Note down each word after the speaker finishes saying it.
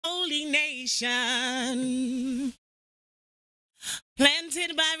nation,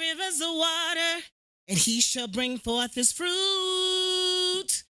 planted by rivers of water, and he shall bring forth his fruit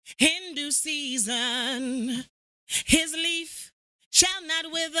in due season. His leaf shall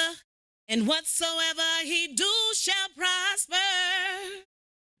not wither, and whatsoever he do shall prosper.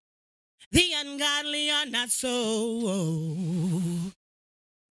 The ungodly are not so.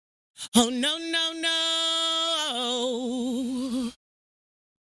 Oh, no, no, no.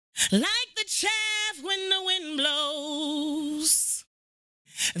 Like the chaff when the wind blows,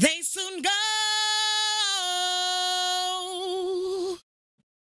 they soon go.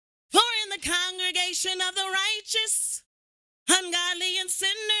 For in the congregation of the righteous, ungodly and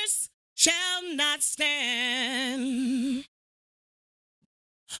sinners shall not stand.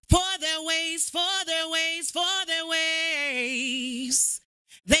 For their ways, for their ways, for their ways,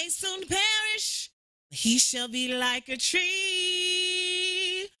 they soon perish. He shall be like a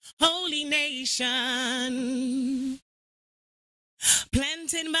tree, holy nation,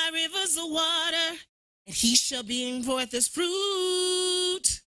 planted by rivers of water, and he shall bring forth his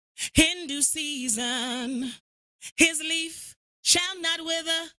fruit in due season. His leaf shall not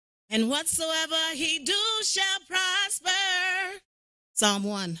wither, and whatsoever he do shall prosper. Psalm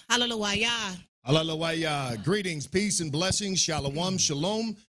 1. Hallelujah. Hallelujah. Greetings, peace, and blessings. Shalom,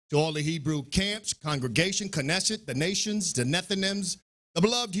 shalom to all the Hebrew camps, congregation, Knesset, the nations, the Nethinims, the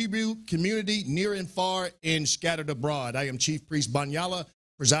beloved Hebrew community near and far and scattered abroad. I am Chief Priest Banyala,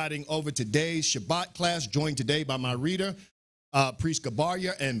 presiding over today's Shabbat class, joined today by my reader, Priest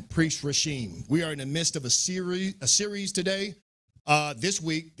Gabaria and Priest Rashim. We are in the midst of a series today. This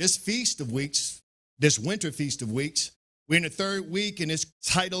week, this Feast of Weeks, this Winter Feast of Weeks, we're in the third week, and it's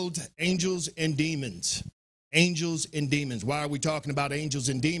titled Angels and Demons. Angels and Demons. Why are we talking about angels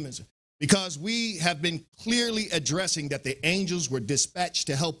and demons? Because we have been clearly addressing that the angels were dispatched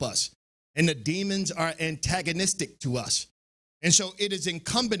to help us, and the demons are antagonistic to us. And so it is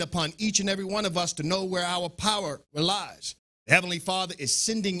incumbent upon each and every one of us to know where our power relies. The Heavenly Father is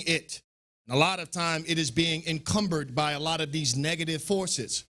sending it. And a lot of time it is being encumbered by a lot of these negative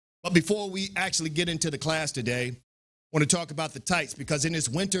forces. But before we actually get into the class today, I want to talk about the tights, because in this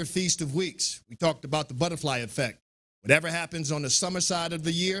Winter Feast of Weeks, we talked about the butterfly effect. Whatever happens on the summer side of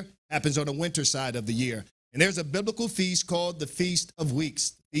the year happens on the winter side of the year. And there's a biblical feast called the Feast of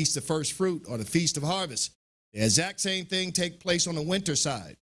Weeks, the Feast of First Fruit, or the Feast of Harvest. The exact same thing takes place on the winter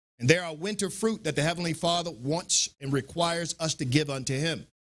side. And there are winter fruit that the Heavenly Father wants and requires us to give unto him.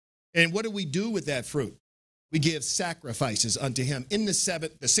 And what do we do with that fruit? We give sacrifices unto him in the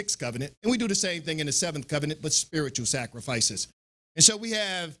sixth covenant. And we do the same thing in the seventh covenant, but spiritual sacrifices. And so we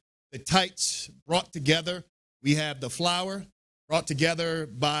have the tights brought together. We have the flour brought together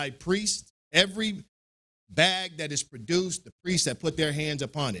by priests. Every bag that is produced, the priests have put their hands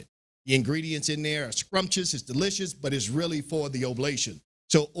upon it. The ingredients in there are scrumptious, it's delicious, but it's really for the oblation.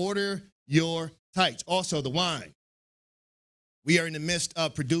 So order your tights. Also the wine. We are in the midst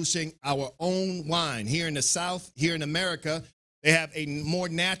of producing our own wine. Here in the South, here in America, they have a more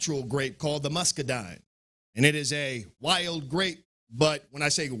natural grape called the muscadine. And it is a wild grape, but when I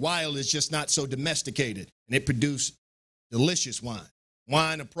say wild, it's just not so domesticated. And it produces delicious wine.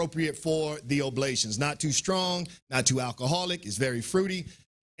 Wine appropriate for the oblations. Not too strong, not too alcoholic. It's very fruity.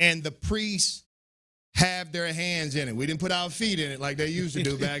 And the priests have their hands in it. We didn't put our feet in it like they used to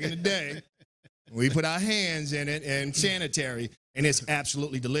do back in the day. We put our hands in it, and sanitary, and it's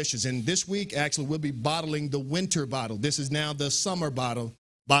absolutely delicious. And this week, actually, we'll be bottling the winter bottle. This is now the summer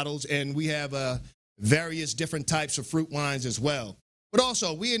bottles, and we have various different types of fruit wines as well. But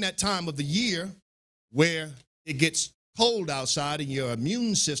also, we're in that time of the year where it gets cold outside and your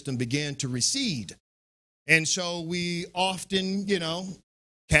immune system begins to recede. And so we often,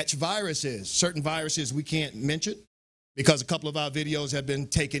 catch viruses. Certain viruses we can't mention because a couple of our videos have been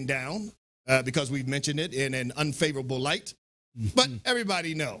taken down. Because we've mentioned it in an unfavorable light. But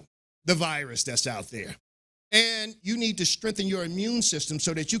everybody know the virus that's out there. And you need to strengthen your immune system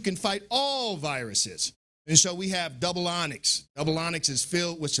so that you can fight all viruses. And so we have double onyx. Double onyx is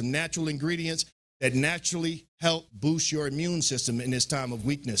filled with some natural ingredients that naturally help boost your immune system in this time of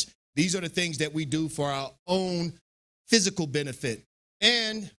weakness. These are the things that we do for our own physical benefit.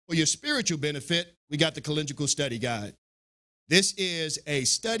 And for your spiritual benefit, we got the Calendrical Study Guide. This is a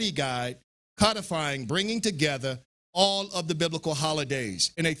study guide codifying, bringing together all of the biblical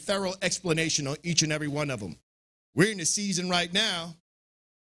holidays and a thorough explanation on each and every one of them. We're in the season right now.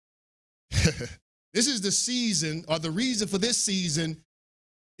 This is the season, or the reason for this season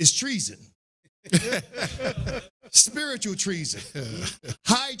is treason. Spiritual treason,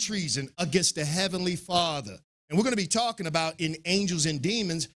 high treason against the Heavenly Father. And we're going to be talking about in Angels and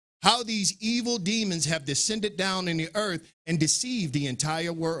Demons how these evil demons have descended down in the earth and deceived the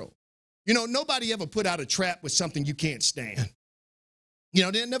entire world. You know, nobody ever put out a trap with something you can't stand. You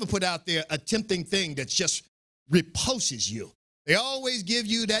know, they never put out there a tempting thing that just repulses you. They always give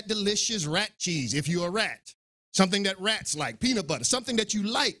you that delicious rat cheese if you're a rat, something that rats like, peanut butter, something that you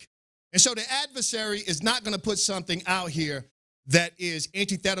like. And so the adversary is not going to put something out here that is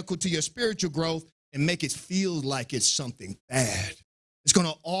antithetical to your spiritual growth and make it feel like it's something bad. It's going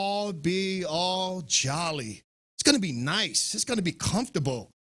to all be all jolly. It's going to be nice. It's going to be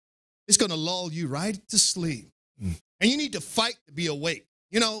comfortable. It's going to lull you right to sleep. And you need to fight to be awake.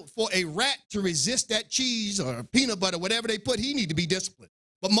 You know, for a rat to resist that cheese or peanut butter, whatever they put, he need to be disciplined.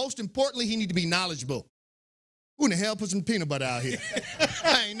 But most importantly, he need to be knowledgeable. Who in the hell put some peanut butter out here?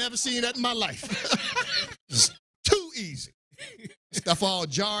 I ain't never seen that in my life. It's too easy. Stuff all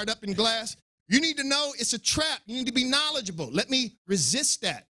jarred up in glass. You need to know it's a trap. You need to be knowledgeable. Let me resist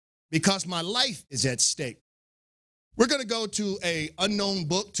that because my life is at stake. We're going to go to an unknown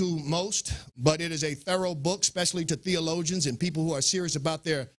book to most, but it is a thorough book, especially to theologians and people who are serious about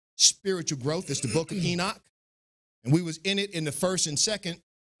their spiritual growth. It's the book of Enoch. And we was in it in the first and second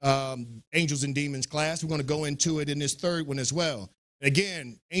Angels and Demons class. We're going to go into it in this third one as well.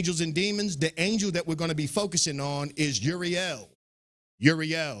 Again, Angels and Demons, the angel that we're going to be focusing on is Uriel.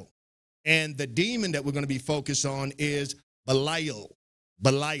 Uriel. And the demon that we're going to be focused on is Belial.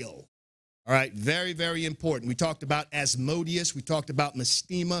 Belial. All right, very, very important. We talked about Asmodeus, we talked about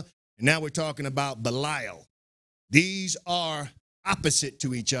Mastema, and now we're talking about Belial. These are opposite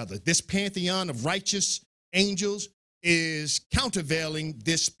to each other. This pantheon of righteous angels is countervailing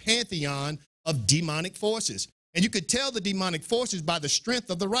this pantheon of demonic forces. And you could tell the demonic forces by the strength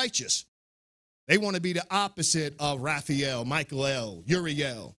of the righteous. They want to be the opposite of Raphael, Michael,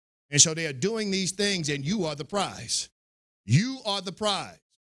 Uriel. And so they are doing these things, and you are the prize. You are the prize.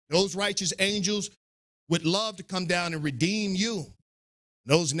 Those righteous angels would love to come down and redeem you.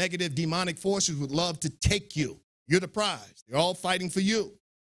 Those negative demonic forces would love to take you. You're the prize. They're all fighting for you.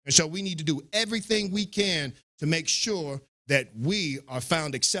 And so we need to do everything we can to make sure that we are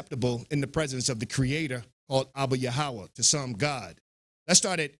found acceptable in the presence of the Creator called Abba Yahweh, to some God. Let's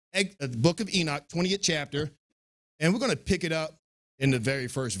start at the book of Enoch, 20th chapter, and we're going to pick it up in the very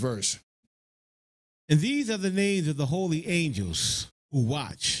first verse. And these are the names of the holy angels who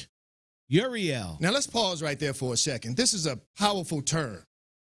watch. Uriel. Now let's pause right there for a second. This is a powerful term.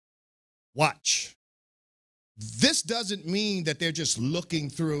 Watch. This doesn't mean that they're just looking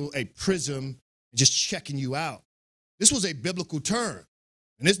through a prism and just checking you out. This was a biblical term.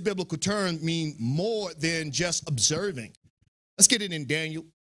 And this biblical term means more than just observing. Let's get it in Daniel,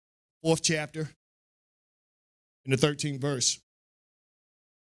 4th chapter, in the 13th verse.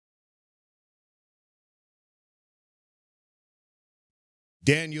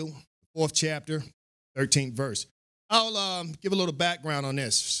 Daniel, 4th chapter, 13th verse. I'll give a little background on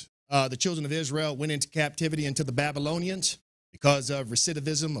this. The children of Israel went into captivity into the Babylonians because of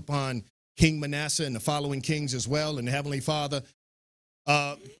recidivism upon King Manasseh and the following kings as well. And the Heavenly Father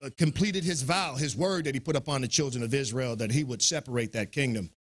completed his vow, his word that he put upon the children of Israel, that he would separate that kingdom.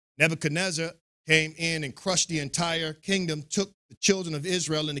 Nebuchadnezzar came in and crushed the entire kingdom, took the children of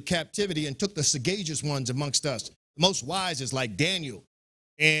Israel into captivity, and took the sagacious ones amongst us, the most wise is like Daniel,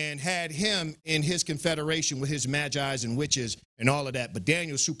 and had him in his confederation with his magi's and witches and all of that. But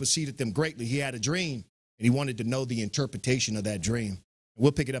Daniel superseded them greatly. He had a dream, and he wanted to know the interpretation of that dream.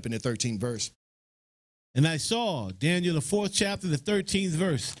 We'll pick it up in the 13th verse. And I saw, Daniel, the 4th chapter, the 13th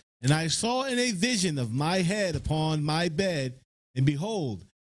verse, and I saw in a vision of my head upon my bed, and behold,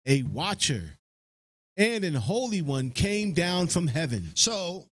 a watcher and an holy one came down from heaven.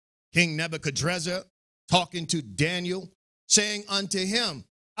 So King Nebuchadnezzar talking to Daniel, saying unto him,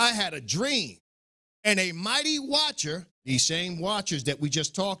 I had a dream, and a mighty watcher, these same watchers that we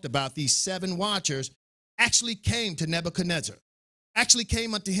just talked about, these 7 watchers, actually came to Nebuchadnezzar, actually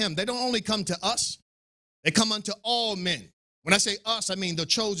came unto him. They don't only come to us, they come unto all men. When I say us, I mean the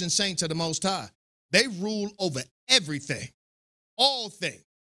chosen saints of the Most High. They rule over everything, all things.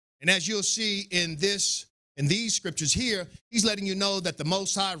 And as you'll see in these scriptures here, he's letting you know that the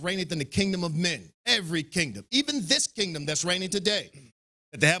Most High reigneth in the kingdom of men, every kingdom, even this kingdom that's reigning today,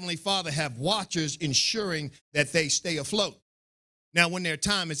 that the Heavenly Father have watchers ensuring that they stay afloat. Now, when their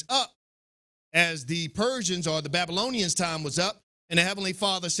time is up, as the Persians or the Babylonians' time was up, and the Heavenly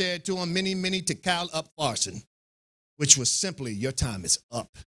Father said to them, many, many tekal up farson, which was simply, your time is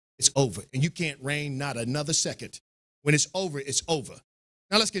up. It's over. And you can't reign not another second. When it's over, it's over.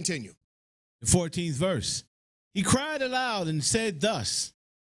 Now let's continue. The 14th verse. He cried aloud and said thus,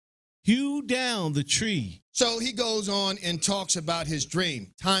 hew down the tree. So he goes on and talks about his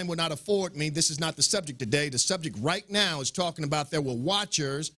dream. Time will not afford me. This is not the subject today. The subject right now is talking about there were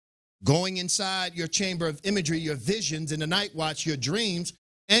watchers going inside your chamber of imagery, your visions in the night watch, your dreams,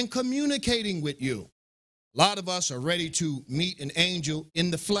 and communicating with you. A lot of us are ready to meet an angel in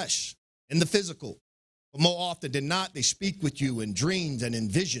the flesh, in the physical. But more often than not, they speak with you in dreams and in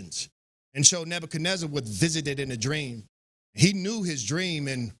visions. And so Nebuchadnezzar was visited in a dream. He knew his dream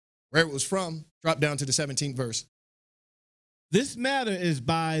and where it was from. Drop down to the 17th verse. This matter is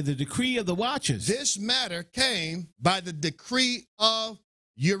by the decree of the watchers. This matter came by the decree of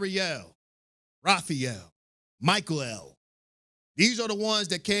Uriel, Raphael, Michael. These are the ones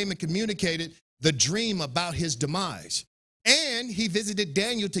that came and communicated the dream about his demise. And he visited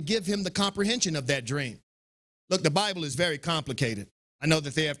Daniel to give him the comprehension of that dream. Look, the Bible is very complicated. I know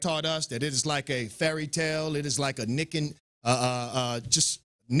that they have taught us that it is like a fairy tale. It is like a just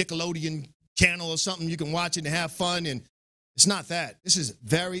Nickelodeon channel or something. You can watch it and have fun. And it's not that. This is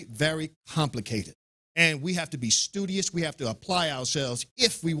very, very complicated. And we have to be studious. We have to apply ourselves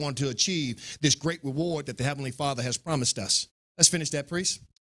if we want to achieve this great reward that the Heavenly Father has promised us. Let's finish that, priest.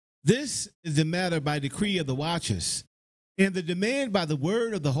 This is the matter by decree of the watchers, and the demand by the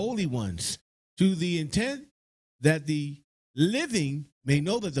word of the holy ones, to the intent that the living may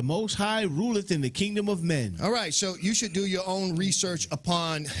know that the Most High ruleth in the kingdom of men. All right, so you should do your own research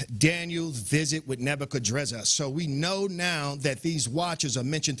upon Daniel's visit with Nebuchadnezzar. So we know now that these watchers are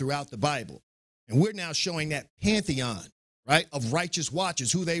mentioned throughout the Bible. And we're now showing that pantheon, right, of righteous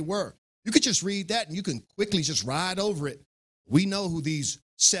watchers, who they were. You could just read that and you can quickly just ride over it. We know who these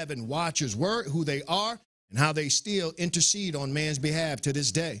 7 watchers were, who they are, and how they still intercede on man's behalf to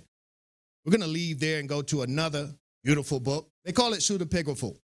this day. We're going to leave there and go to another beautiful book. They call it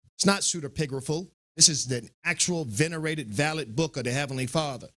pseudepigraphal. It's not pseudepigraphal. This is the actual venerated, valid book of the Heavenly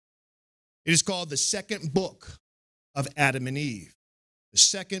Father. It is called the second book of Adam and Eve. The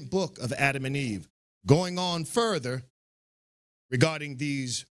second book of Adam and Eve. Going on further regarding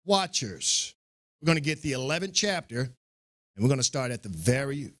these watchers, we're going to get the 11th chapter, and we're going to start at the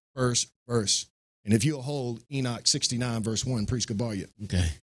very first verse. And if you'll hold Enoch 69, verse 1, priest could borrow you. Okay.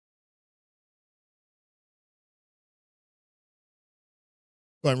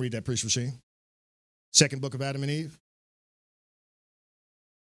 Go ahead and read that, priest Rasheen. Second book of Adam and Eve.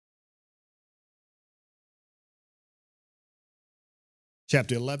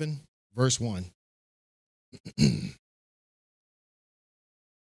 Chapter 11, verse 1.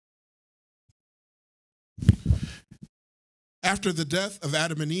 After the death of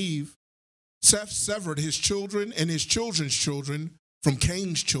Adam and Eve, Seth severed his children and his children's children from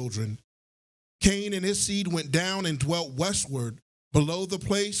Cain's children. Cain and his seed went down and dwelt westward, below the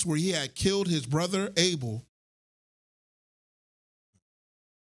place where he had killed his brother Abel.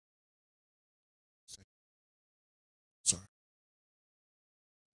 Sorry.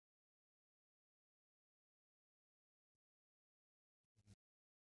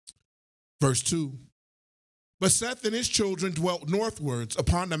 Verse 2. But Seth and his children dwelt northwards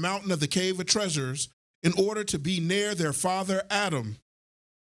upon the mountain of the cave of treasures, in order to be near their father Adam.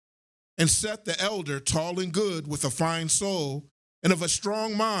 And Seth the elder, tall and good, with a fine soul, and of a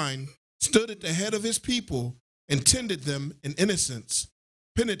strong mind, stood at the head of his people, and tended them in innocence,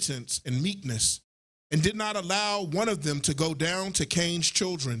 penitence, and meekness, and did not allow one of them to go down to Cain's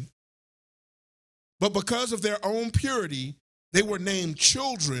children. But because of their own purity, they were named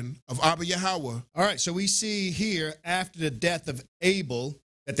children of Abba Yahweh. All right, so we see here, after the death of Abel,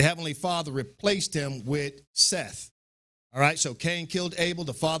 that the Heavenly Father replaced him with Seth. All right, so Cain killed Abel,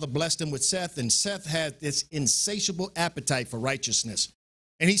 the Father blessed him with Seth, and Seth had this insatiable appetite for righteousness.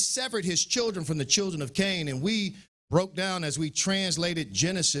 And he severed his children from the children of Cain, and we broke down as we translated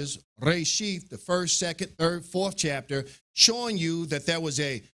Genesis, Reshith, the 1st, 2nd, 3rd, 4th chapter, showing you that there was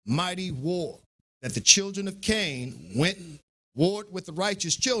a mighty war, that the children of Cain warred with the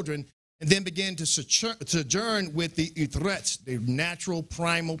righteous children, and then began to sojourn with the Ithretes, the natural,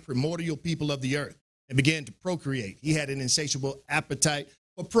 primal, primordial people of the earth, and began to procreate. He had an insatiable appetite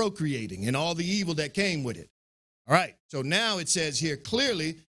for procreating and all the evil that came with it. All right, so now it says here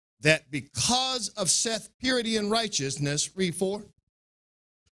clearly that because of Seth's purity and righteousness, read 4.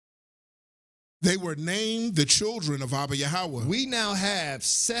 They were named the children of Abba Yahweh. We now have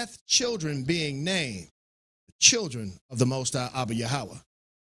Seth's children being named the children of the Most High Abba Yahweh.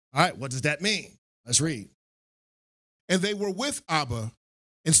 All right, what does that mean? Let's read. And they were with Abba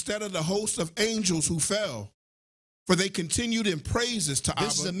instead of the host of angels who fell, for they continued in praises to Abba.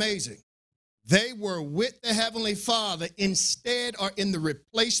 This is amazing. They were with the Heavenly Father instead or in the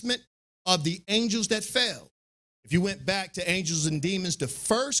replacement of the angels that fell. If you went back to Angels and Demons, the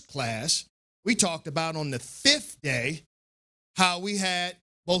first class, we talked about on the 5th day how we had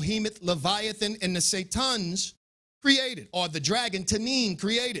Behemoth, Leviathan, and the Satans created, or the dragon, Tanin,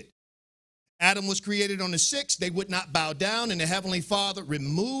 created. Adam was created on the 6th. They would not bow down, and the Heavenly Father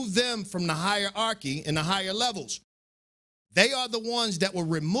removed them from the hierarchy and the higher levels. They are the ones that were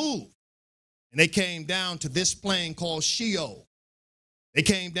removed, and they came down to this plane called Sheol. They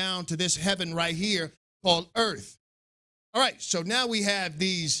came down to this heaven right here called earth. All right, so now we have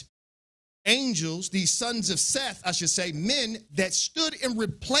these angels, these sons of Seth, I should say, men that stood in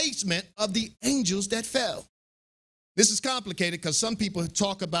replacement of the angels that fell. This is complicated because some people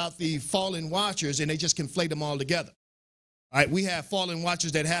talk about the fallen watchers and they just conflate them all together. All right, we have fallen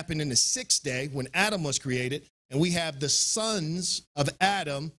watchers that happened in the 6th day when Adam was created, and we have the sons of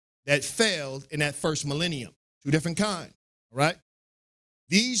Adam that failed in that first millennium. Two different kinds, all right?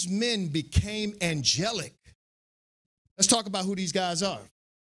 These men became angelic. Let's talk about who these guys are.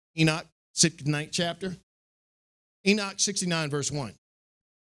 Enoch, 69th chapter. Enoch 69, verse 1.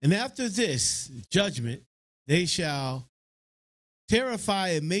 And after this judgment, they shall terrify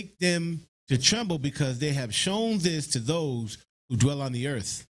and make them to tremble, because they have shown this to those who dwell on the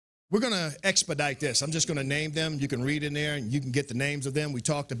earth. We're going to expedite this. I'm just going to name them. You can read in there and you can get the names of them. We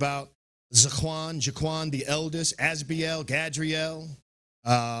talked about Jaquan, the eldest, Asbiel, Gadriel,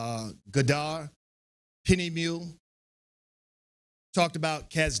 Gadar, Penimuel. Talked about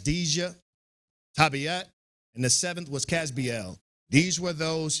Kazdijah, Tabiat, and the 7th was Casbiel. These were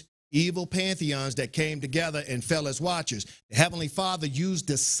those evil pantheons that came together and fell as watchers. The Heavenly Father used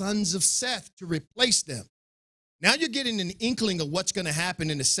the sons of Seth to replace them. Now you're getting an inkling of what's going to happen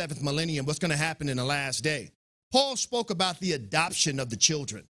in the 7th millennium, what's going to happen in the last day. Paul spoke about the adoption of the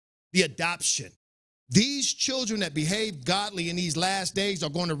children, the adoption. These children that behave godly in these last days are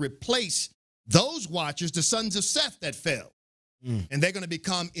going to replace those watchers, the sons of Seth that fell. And they're going to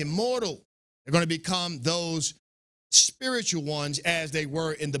become immortal. They're going to become those spiritual ones as they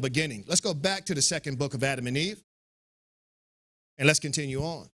were in the beginning. Let's go back to the 2nd book of Adam and Eve, and let's continue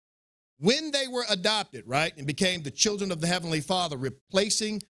on. When they were adopted, right, and became the children of the Heavenly Father,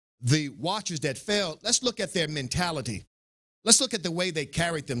 replacing the watchers that fell, let's look at their mentality. Let's look at the way they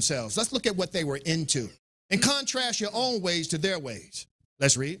carried themselves. Let's look at what they were into and contrast your own ways to their ways.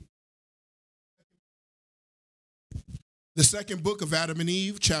 Let's read. The 2nd book of Adam and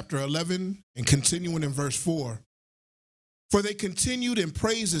Eve, chapter 11, and continuing in verse 4. For they continued in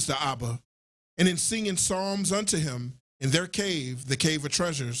praises to Abba, and in singing psalms unto him in their cave, the cave of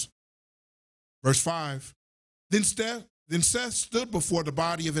treasures. Verse 5. Then Seth stood before the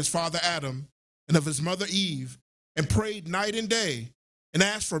body of his father Adam and of his mother Eve, and prayed night and day, and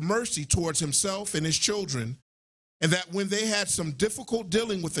asked for mercy towards himself and his children, and that when they had some difficult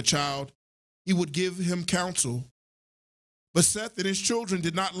dealing with the child, he would give him counsel. But Seth and his children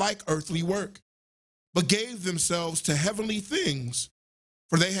did not like earthly work, but gave themselves to heavenly things,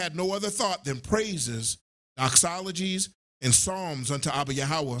 for they had no other thought than praises, doxologies, and psalms unto Abba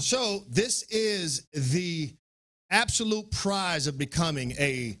Yahweh. So this is the absolute prize of becoming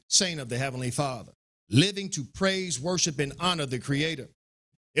a saint of the Heavenly Father, living to praise, worship, and honor the Creator.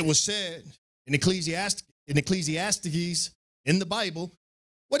 It was said in Ecclesiastes, in the Bible,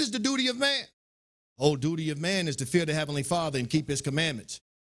 what is the duty of man? The whole duty of man is to fear the Heavenly Father and keep his commandments.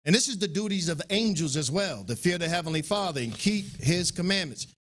 And this is the duties of angels as well, to fear the Heavenly Father and keep his commandments.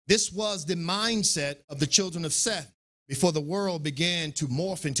 This was the mindset of the children of Seth before the world began to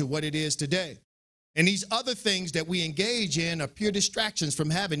morph into what it is today. And these other things that we engage in are pure distractions from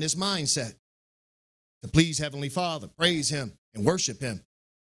having this mindset. To please Heavenly Father, praise him, and worship him.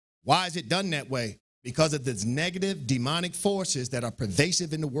 Why is it done that way? Because of the negative demonic forces that are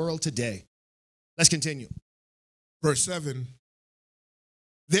pervasive in the world today. Let's continue. Verse 7.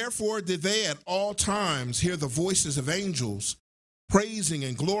 Therefore did they at all times hear the voices of angels, praising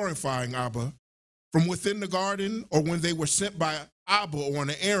and glorifying Abba, from within the garden, or when they were sent by Abba on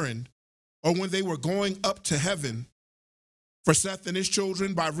an errand, or when they were going up to heaven. For Seth and his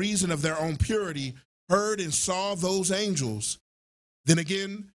children, by reason of their own purity, heard and saw those angels. Then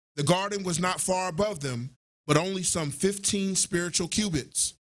again, the garden was not far above them, but only some 15 spiritual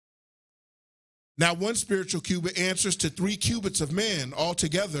cubits. Now 1 spiritual cubit answers to 3 cubits of man,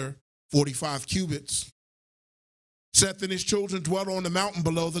 altogether 45 cubits. Seth and his children dwelt on the mountain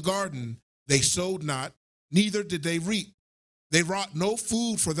below the garden. They sowed not, neither did they reap. They wrought no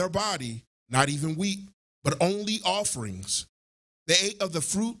food for their body, not even wheat, but only offerings. They ate of the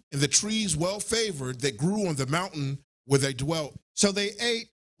fruit and the trees well favored that grew on the mountain where they dwelt. So they ate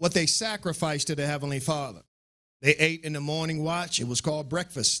what they sacrificed to the Heavenly Father. They ate in the morning watch. It was called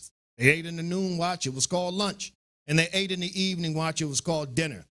breakfast. They ate in the noon watch. It was called lunch. and they ate in the evening watch. It was called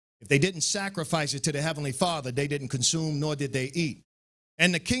dinner. If they didn't sacrifice it to the Heavenly Father, they didn't consume, nor did they eat.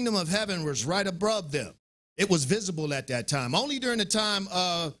 And the kingdom of heaven was right above them. It was visible at that time. Only during the time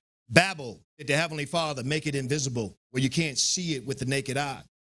of Babel did the Heavenly Father make it invisible, where you can't see it with the naked eye.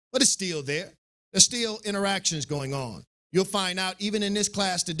 But it's still there. There's still interactions going on. You'll find out even in this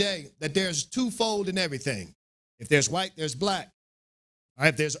class today that there's twofold in everything. If there's white, there's black. All right,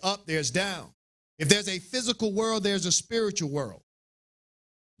 if there's up, there's down. If there's a physical world, there's a spiritual world.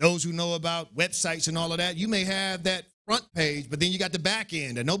 Those who know about websites and all of that, you may have that front page, but then you got the back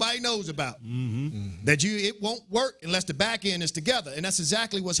end that nobody knows about. That it won't work unless the back end is together. And that's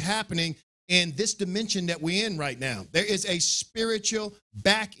exactly what's happening in this dimension that we're in right now. There is a spiritual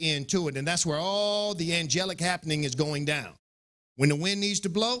back end to it, and that's where all the angelic happening is going down. When the wind needs to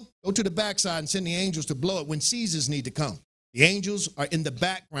blow, go to the backside and send the angels to blow it. When seasons need to come, the angels are in the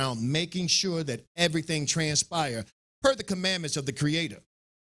background making sure that everything transpires per the commandments of the Creator.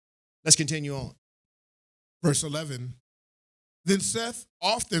 Let's continue on. Verse 11, then Seth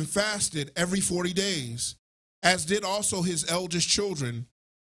often fasted every 40 days, as did also his eldest children,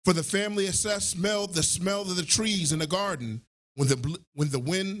 for the family of Seth smelled the smell of the trees in the garden when the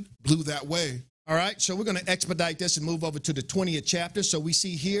wind blew that way. All right, so we're going to expedite this and move over to the 20th chapter. So we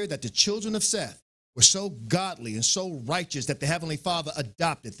see here that the children of Seth were so godly and so righteous that the Heavenly Father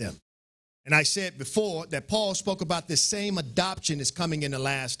adopted them. And I said before that Paul spoke about this same adoption is coming in the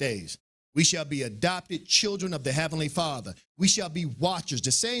last days. We shall be adopted children of the Heavenly Father. We shall be watchers,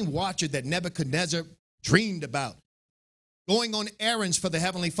 the same watcher that Nebuchadnezzar dreamed about, going on errands for the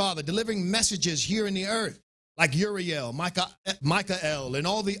Heavenly Father, delivering messages here in the earth, like Uriel, Michael, and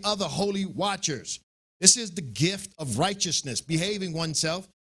all the other holy watchers. This is the gift of righteousness, behaving oneself,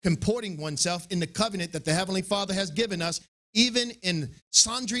 comporting oneself in the covenant that the Heavenly Father has given us, even in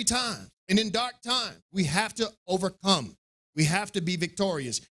sundry times and in dark times. We have to overcome. We have to be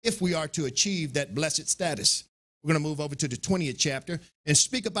victorious if we are to achieve that blessed status. We're going to move over to the 20th chapter and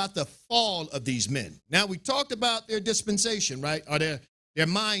speak about the fall of these men. Now, we talked about their dispensation, right? Or their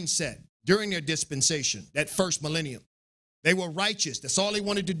mindset during their dispensation, that first millennium. They were righteous. That's all they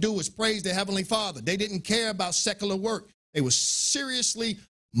wanted to do was praise their Heavenly Father. They didn't care about secular work. They were seriously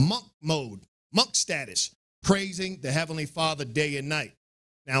monk mode, monk status, praising the Heavenly Father day and night.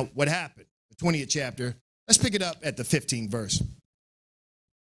 Now, what happened? The 20th chapter. Let's pick it up at the 15th verse.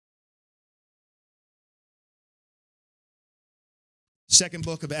 Second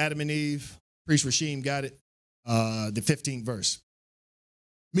book of Adam and Eve. Priest Rashim got it. The 15th verse.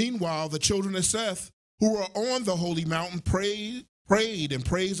 Meanwhile, the children of Seth, who were on the holy mountain, prayed and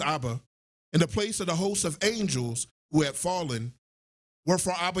praised Abba in the place of the host of angels who had fallen.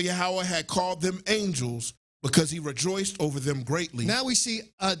 Wherefore Abba Yahweh had called them angels, because he rejoiced over them greatly. Now we see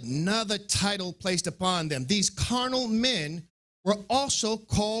another title placed upon them. These carnal men were also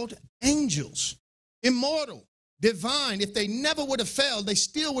called angels, immortal, divine. If they never would have failed, they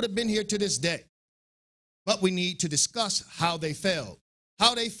still would have been here to this day. But we need to discuss how they fell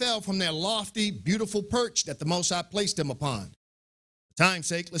from their lofty, beautiful perch that the Most High placed them upon. For time's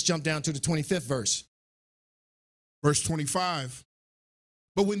sake, let's jump down to the 25th verse. Verse 25.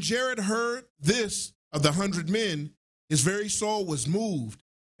 But when Jared heard this of the 100 men, his very soul was moved,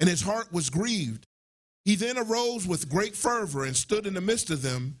 and his heart was grieved. He then arose with great fervor and stood in the midst of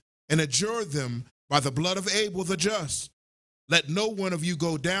them and adjured them by the blood of Abel the just. Let no one of you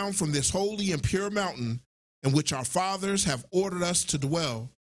go down from this holy and pure mountain in which our fathers have ordered us to dwell.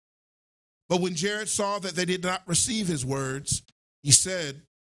 But when Jared saw that they did not receive his words, he said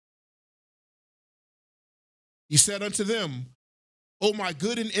unto them, O my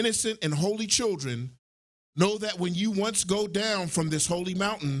good and innocent and holy children, know that when you once go down from this holy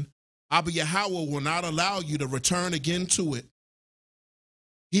mountain, Abba Yahweh will not allow you to return again to it.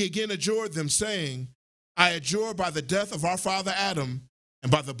 He again adjured them, saying, I adjure by the death of our father Adam, and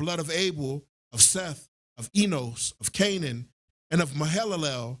by the blood of Abel, of Seth, of Enos, of Canaan, and of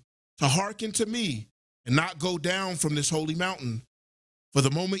Mahalalel, to hearken to me, and not go down from this holy mountain. For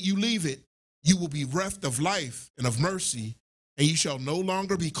the moment you leave it, you will be reft of life and of mercy, and you shall no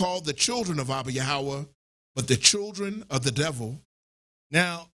longer be called the children of Abba Yahweh, but the children of the devil.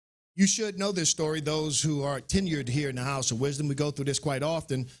 Now, you should know this story, those who are tenured here in the House of Wisdom. We go through this quite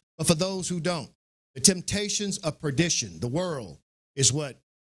often. But for those who don't, the temptations of perdition, the world, is what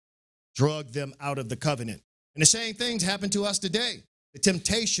drug them out of the covenant. And the same things happen to us today. The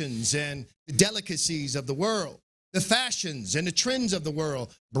temptations and the delicacies of the world, the fashions and the trends of the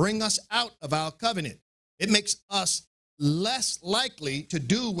world bring us out of our covenant. It makes us less likely to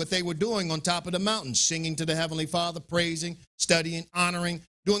do what they were doing on top of the mountain, singing to the Heavenly Father, praising, studying, honoring,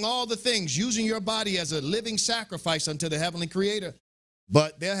 doing all the things, using your body as a living sacrifice unto the heavenly creator.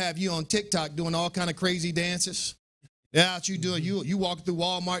 But they'll have you on TikTok doing all kind of crazy dances. They're out you doing, you walk through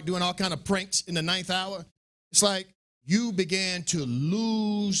Walmart doing all kind of pranks in the 9th hour. It's like you began to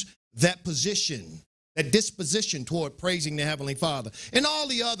lose that position, that disposition toward praising the Heavenly Father, and all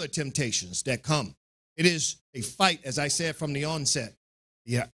the other temptations that come. It is a fight, as I said from the onset.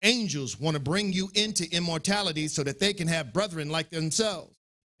 Yeah, angels want to bring you into immortality so that they can have brethren like themselves.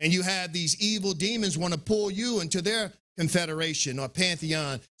 And you have these evil demons want to pull you into their confederation or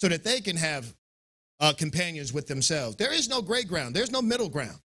pantheon so that they can have companions with themselves. There is no gray ground. There's no middle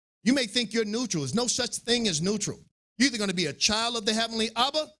ground. You may think you're neutral. There's no such thing as neutral. You're either going to be a child of the heavenly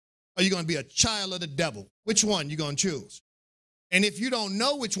Abba or you're going to be a child of the devil. Which one you going to choose? And if you don't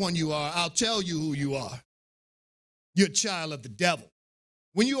know which one you are, I'll tell you who you are. You're a child of the devil.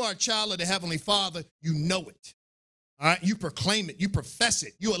 When you are a child of the Heavenly Father, you know it. All right? You proclaim it. You profess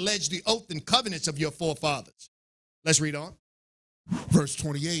it. You allege the oath and covenants of your forefathers. Let's read on. Verse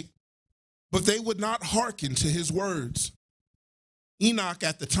 28. But they would not hearken to his words. Enoch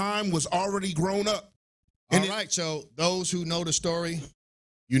at the time was already grown up. All right, so those who know the story,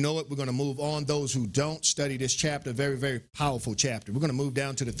 you know it. We're going to move on. Those who don't, study this chapter, very, very powerful chapter. We're going to move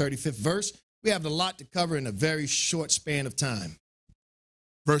down to the 35th verse. We have a lot to cover in a very short span of time.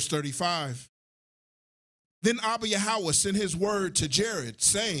 Verse 35. Then Abba Yahweh sent his word to Jared,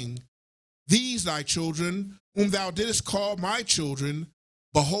 saying, These thy children, whom thou didst call my children,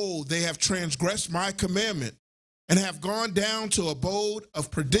 behold, they have transgressed my commandment, and have gone down to abode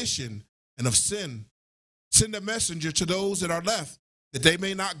of perdition and of sin. Send a messenger to those that are left, that they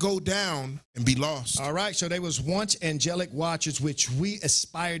may not go down and be lost. All right, so there was once angelic watchers, which we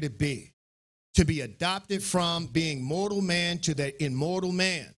aspire to be adopted from being mortal man to the immortal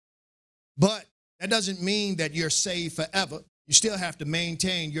man. But that doesn't mean that you're saved forever. You still have to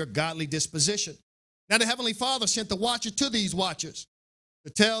maintain your godly disposition. Now, the Heavenly Father sent the watcher to these watchers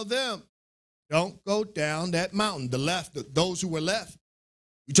to tell them, don't go down that mountain. Those who were left.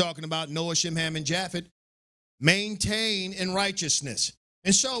 You're talking about Noah, Shem, Ham, and Japheth. Maintain in righteousness.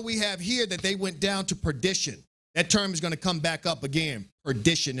 And so we have here that they went down to perdition. That term is going to come back up again,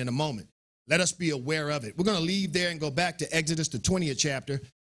 perdition, in a moment. Let us be aware of it. We're going to leave there and go back to Exodus, the 20th chapter,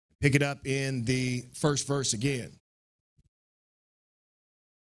 pick it up in the first verse again.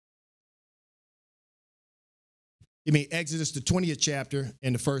 Give me Exodus, the 20th chapter,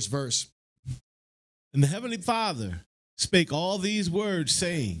 and the first verse. And the Heavenly Father spake all these words,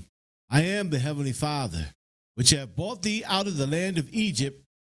 saying, I am the Heavenly Father, which have brought thee out of the land of Egypt,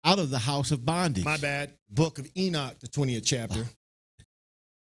 out of the house of bondage. My bad. Book of Enoch, the 20th chapter,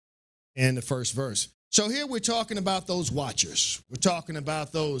 and the first verse. So here we're talking about those watchers. We're talking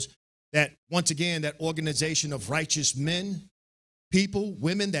about those that, once again, that organization of righteous men, people,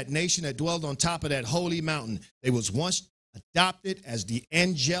 women, that nation that dwelled on top of that holy mountain. They was once adopted as the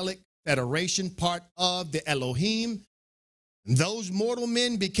angelic federation, part of the Elohim. And those mortal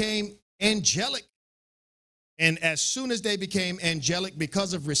men became angelic. And as soon as they became angelic,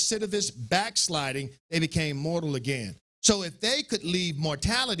 because of recidivist backsliding, they became mortal again. So if they could leave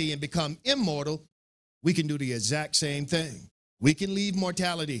mortality and become immortal, we can do the exact same thing. We can leave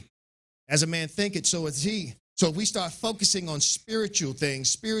mortality. As a man thinketh, so is he. So if we start focusing on spiritual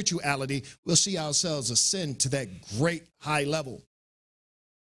things, spirituality, we'll see ourselves ascend to that great high level.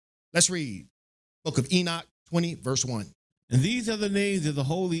 Let's read. Book of Enoch 20, verse 1. And these are the names of the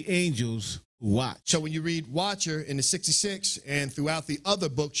holy angels who watch. So when you read Watcher in the 66 and throughout the other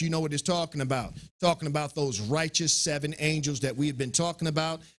books, you know what it's talking about. Talking about those righteous 7 angels that we have been talking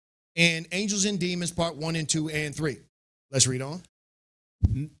about. And Angels and Demons, part 1 and 2 and 3. Let's read on.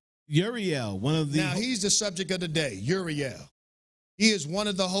 Uriel, one of the... Now, he's the subject of the day, Uriel. He is one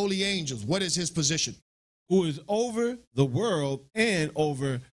of the holy angels. What is his position? Who is over the world and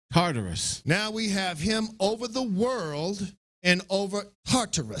over Tartarus. Now we have him over the world and over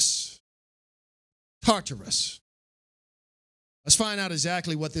Tartarus. Tartarus. Let's find out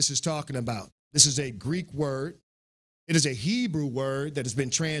exactly what this is talking about. This is a Greek word. It is a Hebrew word that has been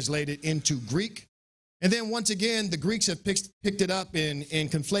translated into Greek. And then once again, the Greeks have picked it up and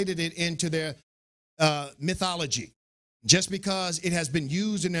conflated it into their mythology. Just because it has been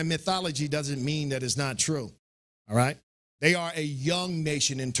used in their mythology doesn't mean that it's not true. All right? They are a young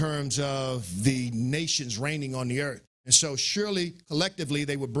nation in terms of the nations reigning on the earth. And so surely, collectively,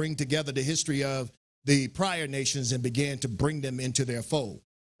 they would bring together the history of the prior nations and began to bring them into their fold.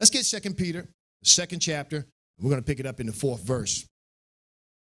 Let's get 2 Peter, the 2nd chapter. We're going to pick it up in the 4th verse.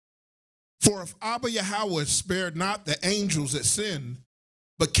 For if Abba Yahweh spared not the angels that sinned,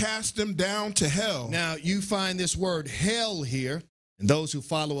 but cast them down to hell. Now, you find this word hell here, And those who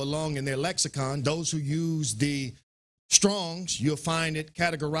follow along in their lexicon, those who use the Strongs, you'll find it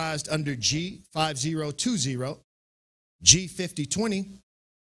categorized under G5020, G5020.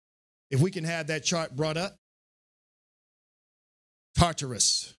 If we can have that chart brought up.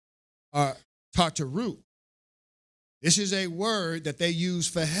 Tartarus, or Tartaru. This is a word that they use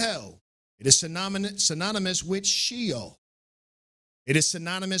for hell. It is synonymous with Sheol. It is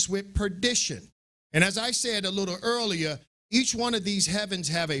synonymous with perdition. And as I said a little earlier, each one of these heavens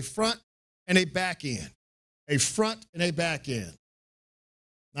have a front and a back end. A front and a back end.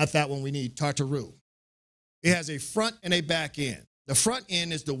 Not that one we need, Tartaru. It has a front and a back end. The front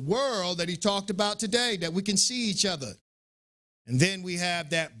end is the world that he talked about today, that we can see each other. And then we have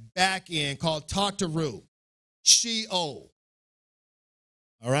that back end called Tartaru, Sheol.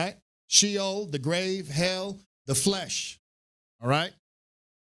 All right? Sheol, the grave, hell, the flesh. All right?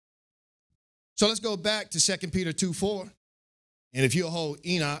 So let's go back to 2 Peter 2:4. And if you'll hold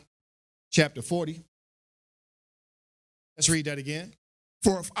Enoch, chapter 40. Let's read that again.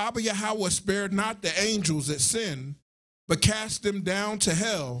 For if Abba Yahweh spared not the angels that sinned, but cast them down to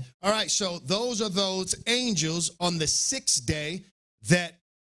hell. All right, so those are those angels on the sixth day that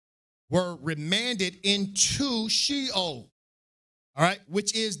were remanded into Sheol, all right,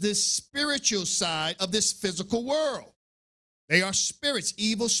 which is the spiritual side of this physical world. They are spirits,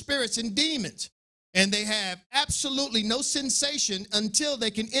 evil spirits and demons, and they have absolutely no sensation until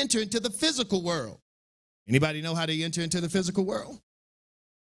they can enter into the physical world. Anybody know how they enter into the physical world?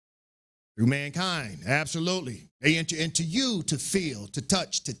 Through mankind, absolutely. They enter into you to feel, to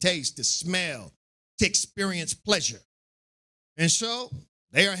touch, to taste, to smell, to experience pleasure. And so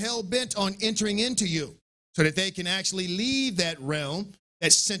they are hell-bent on entering into you so that they can actually leave that realm,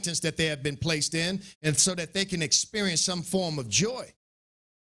 that sentence that they have been placed in, and so that they can experience some form of joy,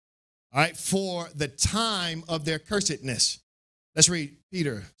 all right, for the time of their cursedness. Let's read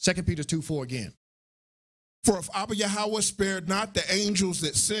 2 Peter 2:4 again. For if Abba Yahweh spared not the angels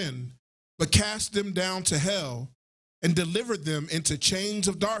that sinned, but cast them down to hell, and delivered them into chains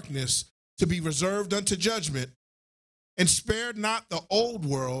of darkness to be reserved unto judgment, and spared not the old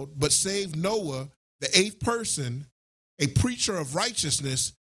world, but saved Noah, the eighth person, a preacher of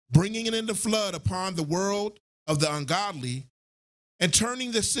righteousness, bringing it in the flood upon the world of the ungodly, and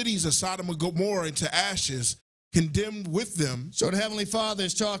turning the cities of Sodom and Gomorrah into ashes, condemned with them. So the Heavenly Father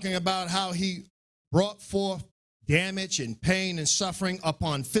is talking about how he brought forth damage and pain and suffering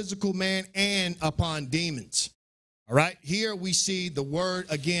upon physical man and upon demons. All right, here we see the word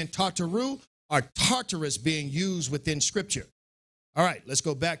again, Tartaru, or Tartarus, being used within Scripture. All right, let's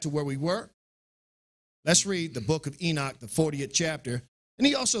go back to where we were. Let's read the book of Enoch, the 40th chapter. And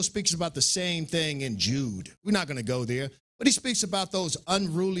he also speaks about the same thing in Jude. We're not going to go there, but he speaks about those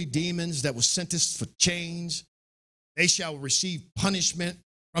unruly demons that were sentenced for chains. They shall receive punishment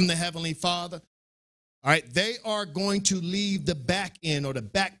from the Heavenly Father. All right, they are going to leave the back end or the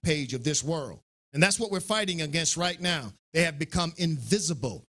back page of this world. And that's what we're fighting against right now. They have become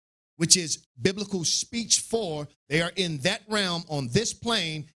invisible, which is biblical speech for they are in that realm on this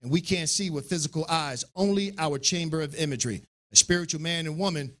plane, and we can't see with physical eyes. Only our chamber of imagery, a spiritual man and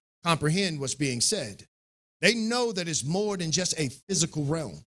woman, comprehend what's being said. They know that it's more than just a physical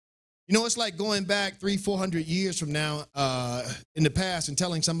realm. You know, it's like going back 300-400 years from now in the past and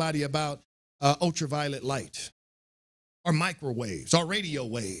telling somebody about ultraviolet light or microwaves or radio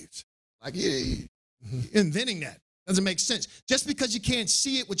waves. Like, inventing that doesn't make sense. Just because you can't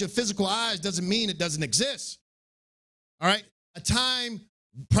see it with your physical eyes doesn't mean it doesn't exist. All right? A time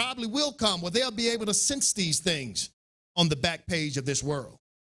probably will come where they'll be able to sense these things on the back page of this world.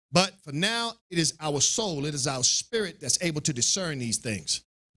 But for now, it is our soul, it is our spirit that's able to discern these things.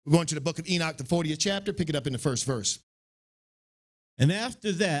 We're going to the book of Enoch, the 40th chapter. Pick it up in the first verse. And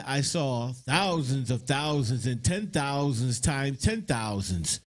after that, I saw thousands of thousands and 10,000s times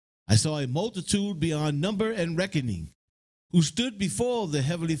 10,000s. I saw a multitude beyond number and reckoning, who stood before the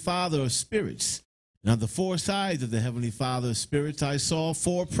Heavenly Father of spirits. And on the four sides of the Heavenly Father of spirits, I saw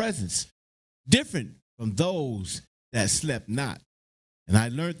four presents, different from those that slept not. And I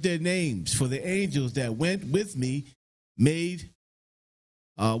learned their names, for the angels that went with me made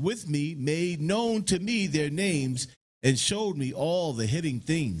known to me their names, and showed me all the hidden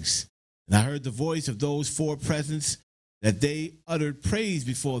things. And I heard the voice of those four presents, that they uttered praise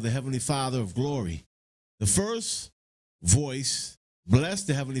before the Heavenly Father of glory. The first voice blessed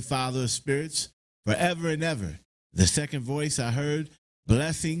the Heavenly Father of spirits forever and ever. The second voice I heard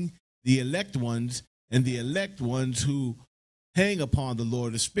blessing the elect ones, and the elect ones who hang upon the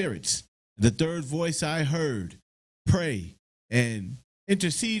Lord of spirits. The third voice I heard pray and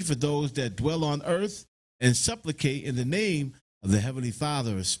intercede for those that dwell on earth, and supplicate in the name of the Heavenly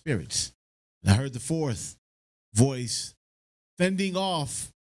Father of spirits. And I heard the fourth voice fending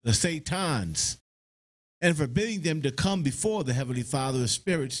off the Satans and forbidding them to come before the Heavenly Father of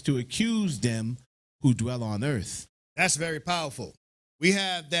spirits to accuse them who dwell on earth. That's very powerful. We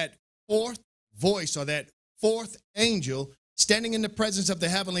have that fourth voice, or that fourth angel, standing in the presence of the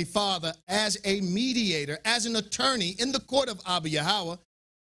Heavenly Father as a mediator, as an attorney in the court of Abba Yahweh,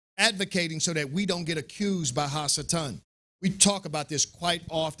 advocating so that we don't get accused by Hasatan. We talk about this quite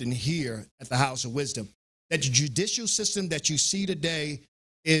often here at the House of Wisdom, that the judicial system that you see today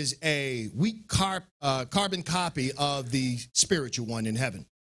is a weak carbon copy of the spiritual one in heaven.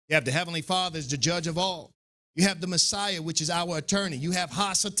 You have the Heavenly Father as the judge of all. You have the Messiah, which is our attorney. You have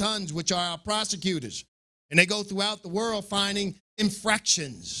Hasatans, which are our prosecutors. And they go throughout the world finding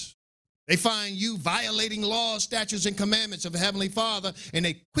infractions. They find you violating laws, statutes, and commandments of the Heavenly Father, and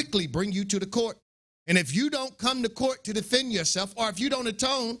they quickly bring you to the court. And if you don't come to court to defend yourself, or if you don't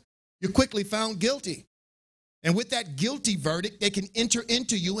atone, you're quickly found guilty. And with that guilty verdict, they can enter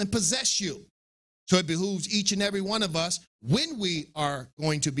into you and possess you. So it behooves each and every one of us, when we are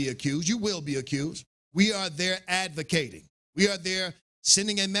going to be accused, you will be accused. We are there advocating. We are there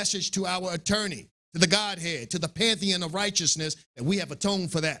sending a message to our attorney, to the Godhead, to the pantheon of righteousness, that we have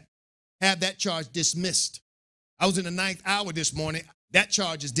atoned for that. Have that charge dismissed. I was in the 9th hour this morning. That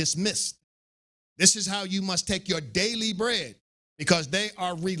charge is dismissed. This is how you must take your daily bread, because they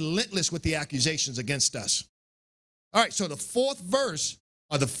are relentless with the accusations against us. All right, so the fourth verse,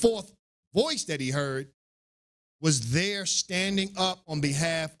 or the fourth voice that he heard, was there standing up on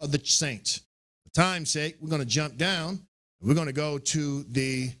behalf of the saints. For time's sake, we're going to jump down. We're going to go to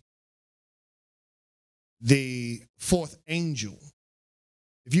the fourth angel.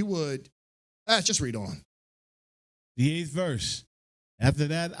 If you would, just read on. The 8th verse. After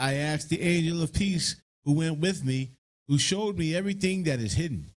that, I asked the angel of peace who went with me, who showed me everything that is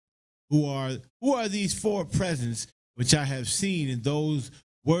hidden. Who are these four presents which I have seen, and those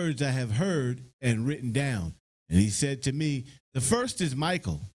words I have heard and written down? And he said to me, the first is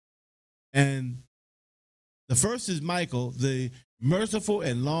Michael, the merciful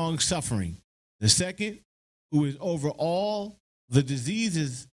and long-suffering. The second, who is over all the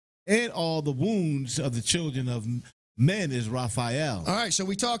diseases and all the wounds of the children of men, is Raphael. All right, so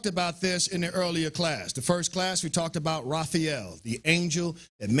we talked about this in the earlier class. The first class, we talked about Raphael, the angel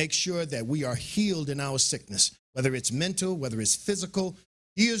that makes sure that we are healed in our sickness, whether it's mental, whether it's physical.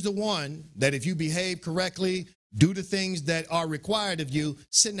 He is the one that if you behave correctly, do the things that are required of you,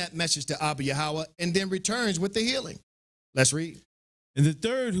 send that message to Abba Yahweh, and then returns with the healing. Let's read. And the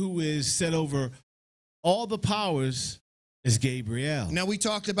third, who is set over all the powers, is Gabriel. Now, we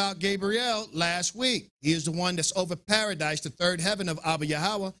talked about Gabriel last week. He is the one that's over paradise, the third heaven of Abba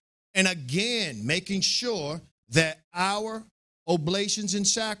Yahweh, and again, making sure that our oblations and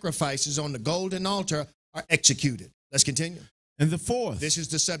sacrifices on the golden altar are executed. Let's continue. And the fourth. This is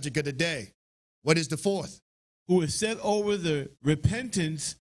the subject of the day. What is the fourth? Who is set over the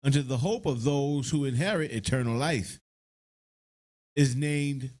repentance unto the hope of those who inherit eternal life, is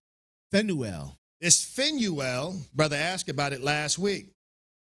named Phanuel. This Phanuel, brother asked about it last week.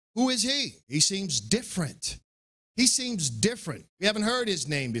 Who is he? He seems different. He seems different. We haven't heard his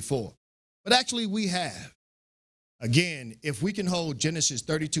name before, but actually we have. Again, if we can hold Genesis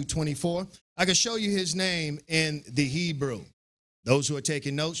 32:24, I can show you his name in the Hebrew. Those who are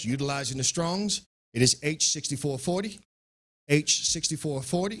taking notes, utilizing the Strongs, it is H6440,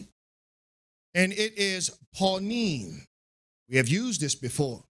 H6440, and it is Paunim. We have used this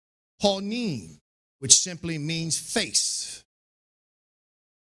before. Paunim, which simply means face.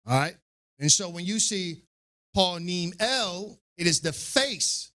 All right? And so when you see Paunim El, it is the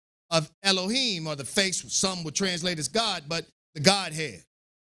face of Elohim, or the face, some would translate as God, but the Godhead.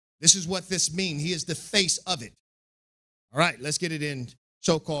 This is what this means. He is the face of it. All right, let's get it in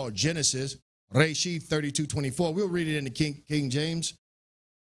so-called Genesis, Reshith 32:24. We'll read it in the King James.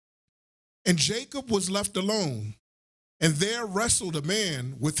 And Jacob was left alone, and there wrestled a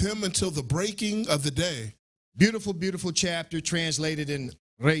man with him until the breaking of the day. Beautiful, beautiful chapter translated in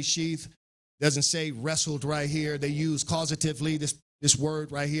Reshith. Doesn't say wrestled right here. They use causatively. This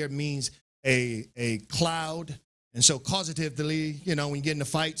word right here means a cloud. And so causatively, you know, when you get in a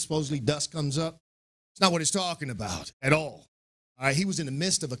fight, supposedly dust comes up. It's not what it's talking about at all. All right, he was in the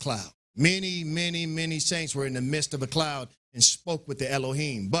midst of a cloud. Many, many, many saints were in the midst of a cloud and spoke with the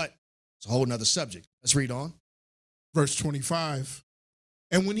Elohim. But it's a whole nother subject. Let's read on. Verse 25.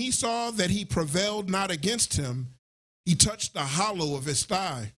 And when he saw that he prevailed not against him, he touched the hollow of his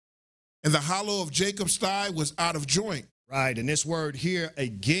thigh. And the hollow of Jacob's thigh was out of joint. Right, and this word here,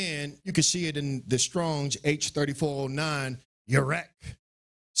 again, you can see it in the Strong's H3409. Urek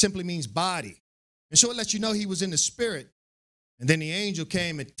simply means body. And so it lets you know he was in the spirit. And then the angel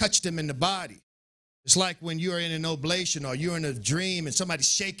came and touched him in the body. It's like when you're in an oblation or you're in a dream and somebody's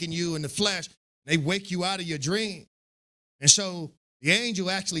shaking you in the flesh, they wake you out of your dream. And so the angel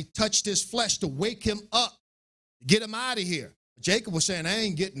actually touched his flesh to wake him up, to get him out of here. But Jacob was saying, I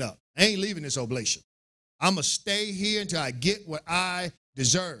ain't getting up. I ain't leaving this oblation. I'm going to stay here until I get what I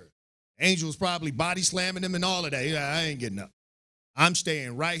deserve. Angel was probably body slamming him and all of that. I ain't getting up. I'm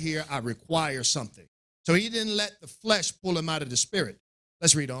staying right here. I require something. So he didn't let the flesh pull him out of the spirit.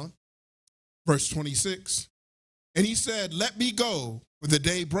 Let's read on. Verse 26. And he said, let me go, for the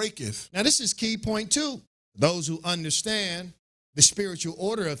day breaketh. Now, this is key point two. Those who understand the spiritual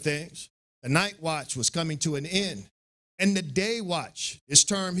order of things, the night watch was coming to an end. And the day watch, this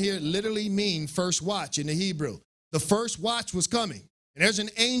term here literally means first watch in the Hebrew. The first watch was coming. And there's an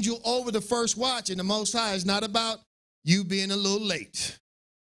angel over the first watch, and the Most High is not about you being a little late.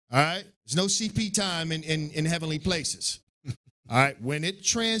 All right? There's no CP time in heavenly places. All right? When it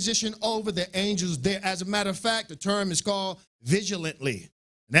transitioned over, the angels there. As a matter of fact, the term is called vigilantly.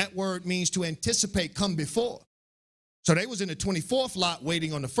 And that word means to anticipate, come before. So they was in the 24th lot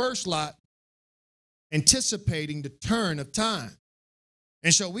waiting on the first lot, anticipating the turn of time.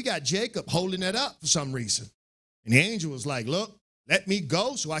 And so we got Jacob holding that up for some reason. And the angel was like, look, let me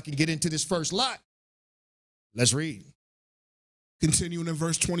go so I can get into this first lot. Let's read. Continuing in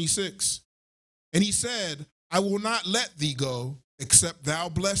verse 26. And he said, I will not let thee go, except thou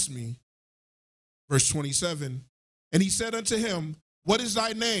bless me. Verse 27. And he said unto him, what is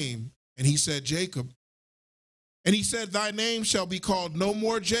thy name? And he said, Jacob. And he said, thy name shall be called no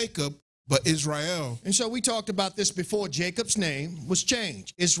more Jacob, but Israel. And so we talked about this before. Jacob's name was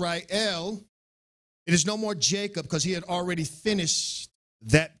changed. Israel. It is no more Jacob because he had already finished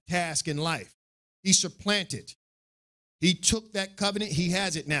that task in life. He supplanted. He took that covenant. He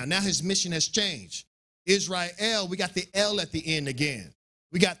has it now. Now his mission has changed. Israel, we got the L at the end again.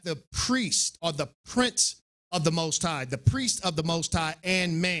 We got the priest or the prince of the Most High, the priest of the Most High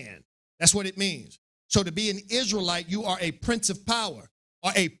and man. That's what it means. So to be an Israelite, you are a prince of power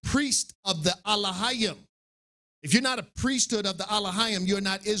or a priest of the Alahayim. If you're not a priesthood of the Alahayim, you're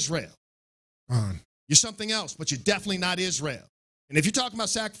not Israel. You're something else, but you're definitely not Israel. And if you're talking about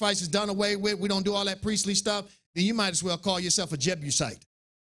sacrifices done away with, we don't do all that priestly stuff, then you might as well call yourself a Jebusite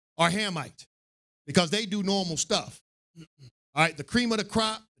or Hamite because they do normal stuff. All right, the cream of the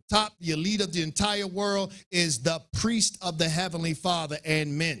crop, the top, the elite of the entire world is the priest of the Heavenly Father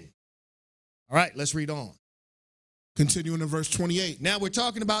and men. All right, let's read on. Continuing in verse 28. Now we're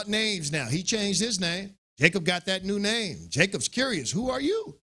talking about names now. He changed his name. Jacob got that new name. Jacob's curious. Who are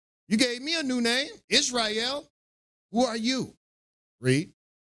you? You gave me a new name, Israel. Who are you? Read.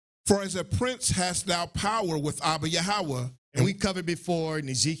 For as a prince hast thou power with Abba Yahweh. And we covered before in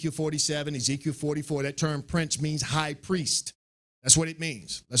Ezekiel 47, Ezekiel 44, that term prince means high priest. That's what it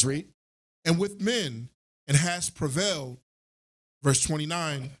means. Let's read. And with men, and hast prevailed. Verse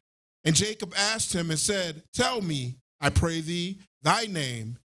 29. And Jacob asked him and said, tell me, I pray thee, thy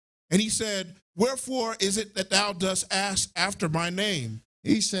name. And he said, wherefore is it that thou dost ask after my name?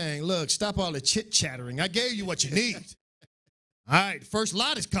 He's saying, look, stop all the chit-chattering. I gave you what you need. All right, the first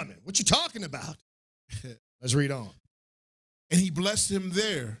lot is coming. What you talking about? Let's read on. And he blessed him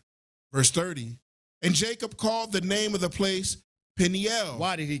there. Verse 30. And Jacob called the name of the place Peniel.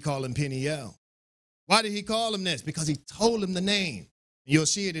 Why did he call him Peniel? Why did he call him this? Because he told him the name. You'll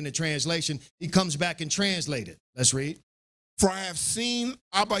see it in the translation. He comes back and translates it. Let's read. For I have seen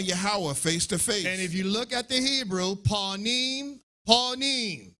Abba Yahweh face to face. And if you look at the Hebrew, Panim,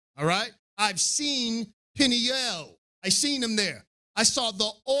 all right? I've seen Peniel. I seen him there. I saw the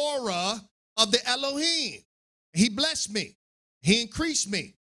aura of the Elohim. He blessed me. He increased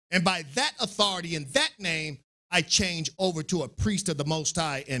me. And by that authority and that name, I change over to a priest of the Most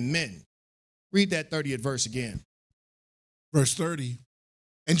High and men. Read that 30th verse again. Verse 30.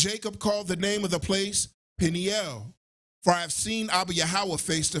 And Jacob called the name of the place Peniel, for I have seen Abba Yahweh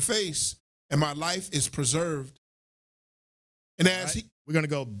face to face, and my life is preserved. And as we're going to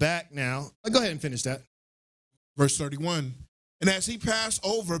go back now. Go ahead and finish that. Verse 31. And as he passed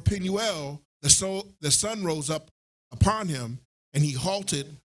over Peniel, the sun rose up upon him, and he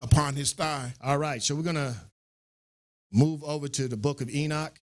halted upon his thigh. All right, so we're going to move over to the book of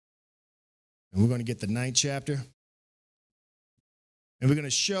Enoch, and we're going to get the 9th chapter. And we're going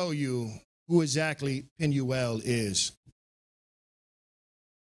to show you who exactly Peniel is.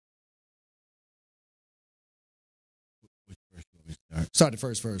 Which verse do we start? Start the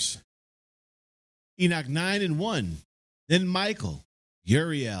first verse. Enoch 9:1. Then Michael,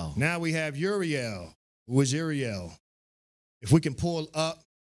 Uriel. Now we have Uriel. Who is Uriel? If we can pull up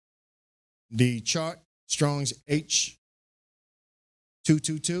the chart, Strong's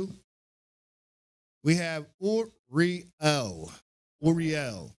H.222, we have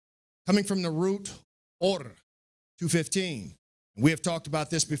Uriel, coming from the root or, 215. We have talked about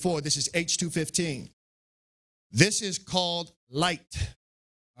this before. This is H215. This is called light,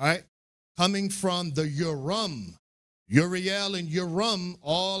 all right? Coming from the Urim. Uriel and Urim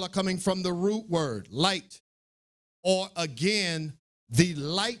all are coming from the root word, light. Or again, the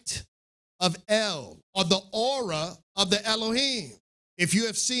light of El, or the aura of the Elohim. If you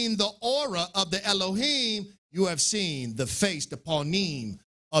have seen the aura of the Elohim, you have seen the face, the panim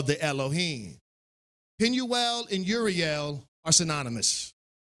of the Elohim. Penuel and Uriel are synonymous.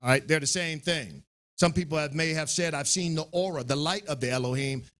 All right, they're the same thing. Some people may have said, I've seen the aura, the light of the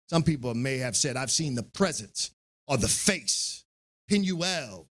Elohim. Some people may have said, I've seen the presence or the face.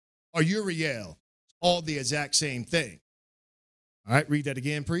 Penuel or Uriel, all the exact same thing. All right, read that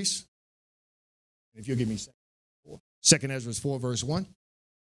again, priest. If you'll give me 2 Ezra 4, verse 1.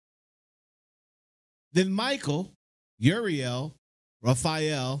 Then Michael, Uriel,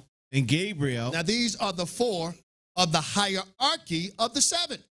 Raphael, and Gabriel. Now, these are the 4 of the hierarchy of the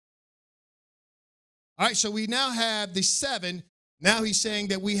 7. All right, so we now have the 7. Now he's saying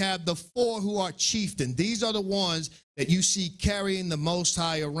that we have the 4 who are chieftain. These are the ones that you see carrying the Most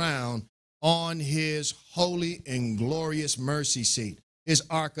High around on his holy and glorious mercy seat, his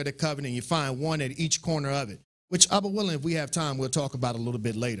Ark of the Covenant. You find one at each corner of it, which, Abba willing, if we have time, we'll talk about a little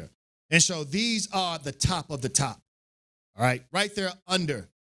bit later. And so these are the top of the top, all right, right there under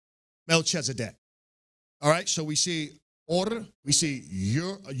Melchizedek. All right, so we see order, we see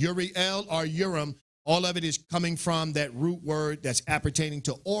Uriel or Urim. All of it is coming from that root word that's appertaining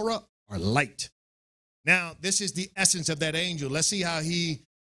to aura or light. Now, this is the essence of that angel. Let's see how he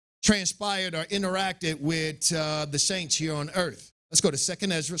transpired or interacted with the saints here on earth. Let's go to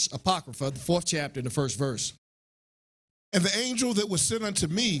 2 Ezra, Apocrypha, the 4th chapter, the 1st verse. And the angel that was sent unto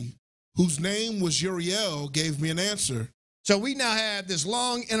me, whose name was Uriel, gave me an answer. So we now have this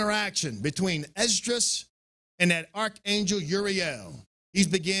long interaction between Esdras and that archangel Uriel. He's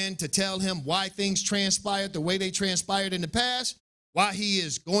began to tell him why things transpired the way they transpired in the past, why he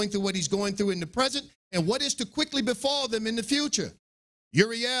is going through what he's going through in the present, and what is to quickly befall them in the future.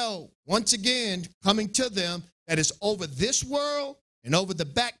 Uriel, once again, coming to them that is over this world and over the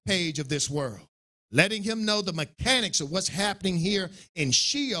back page of this world, letting him know the mechanics of what's happening here in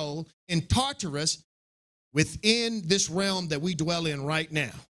Sheol, in Tartarus, within this realm that we dwell in right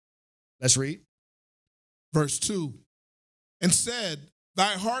now. Let's read. Verse 2, and said,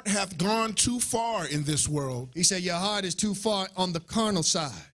 thy heart hath gone too far in this world. He said, your heart is too far on the carnal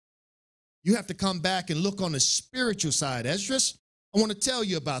side. You have to come back and look on the spiritual side. Esdras, I want to tell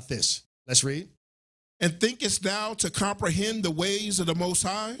you about this. Let's read. And thinkest thou to comprehend the ways of the Most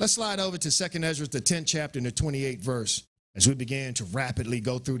High? Let's slide over to 2 Ezra, the 10th chapter and the 28th verse, as we began to rapidly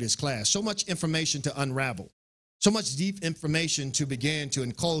go through this class. So much information to unravel. So much deep information to begin to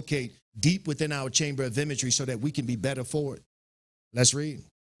inculcate deep within our chamber of imagery so that we can be better for it. Let's read.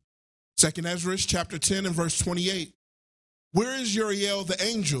 2 Ezra chapter 10 and verse 28. Where is Uriel the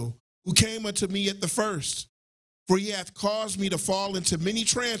angel who came unto me at the first? For he hath caused me to fall into many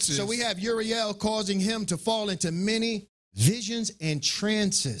trances. So we have Uriel causing him to fall into many visions and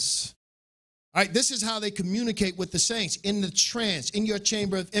trances. All right, this is how they communicate with the saints, in the trance, in your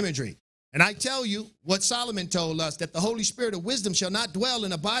chamber of imagery. And I tell you what Solomon told us, that the Holy Spirit of wisdom shall not dwell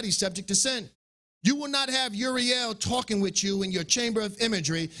in a body subject to sin. You will not have Uriel talking with you in your chamber of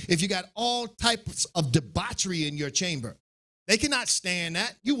imagery if you got all types of debauchery in your chamber. They cannot stand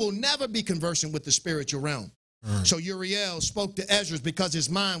that. You will never be conversing with the spiritual realm. So Uriel spoke to Ezra because his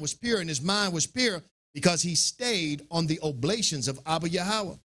mind was pure, and his mind was pure because he stayed on the oblations of Abba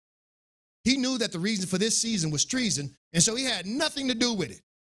Yahweh. He knew that the reason for this season was treason, and so he had nothing to do with it.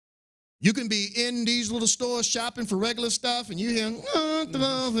 You can be in these little stores shopping for regular stuff, and you hear, and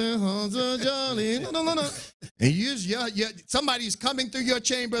somebody's coming through your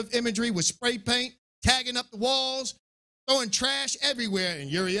chamber of imagery with spray paint, tagging up the walls, throwing trash everywhere, and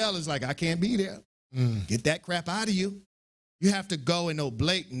Uriel is like, I can't be there. Get that crap out of you. You have to go and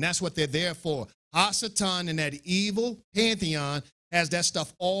oblate, and that's what they're there for. Ha-Satan and that evil pantheon has that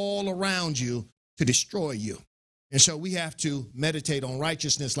stuff all around you to destroy you. And so we have to meditate on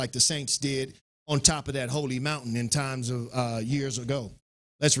righteousness like the saints did on top of that holy mountain in times of years ago.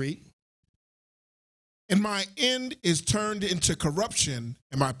 Let's read. And my end is turned into corruption,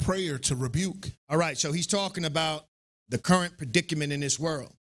 and my prayer to rebuke. All right, so he's talking about the current predicament in this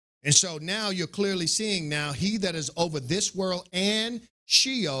world. And so now you're clearly seeing now he that is over this world and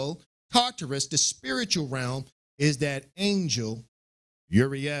Sheol, Tartarus, the spiritual realm, is that angel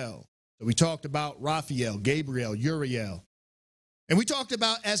Uriel. So we talked about Raphael, Gabriel, Uriel. And we talked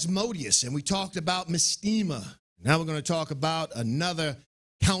about Asmodeus, and we talked about Mystema. Now we're going to talk about another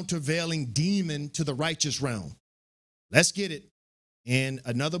countervailing demon to the righteous realm. Let's get it in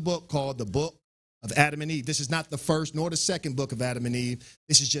another book called the Book of Adam and Eve. This is not the first nor the second book of Adam and Eve.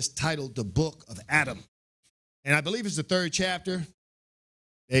 This is just titled the Book of Adam. And I believe it's the third chapter.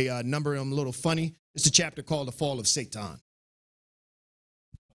 They number them a little funny. It's a chapter called The Fall of Satan.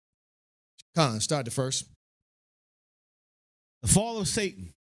 Con, start the first. The fall of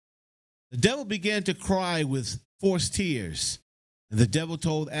Satan. The devil began to cry with forced tears. And the devil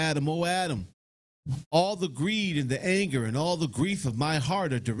told Adam, "O Adam, all the greed and the anger and all the grief of my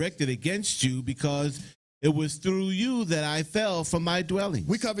heart are directed against you because it was through you that I fell from my dwelling."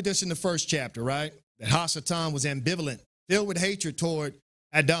 We covered this in the first chapter, right? That Hasatan was ambivalent, filled with hatred toward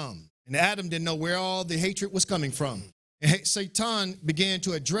Adam. And Adam didn't know where all the hatred was coming from. And Satan began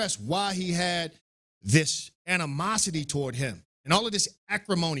to address why he had this animosity toward him and all of this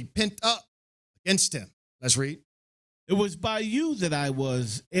acrimony pent up against him. Let's read. "It was by you that I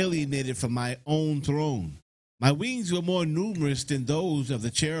was alienated from my own throne. My wings were more numerous than those of the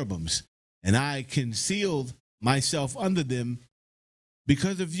cherubims, and I concealed myself under them.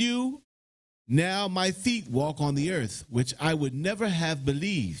 Because of you, now my feet walk on the earth, which I would never have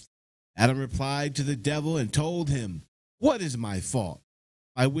believed." Adam replied to the devil and told him, "What is my fault,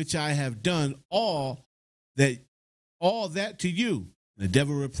 by which I have done all that to you?" The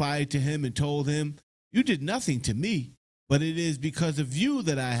devil replied to him and told him, "You did nothing to me, but it is because of you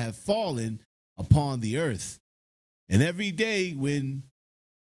that I have fallen upon the earth. And the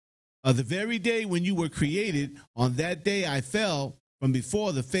very day when you were created, on that day I fell from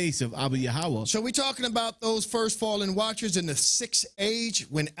before the face of Yahweh." So we're talking about those first fallen watchers in the 6th age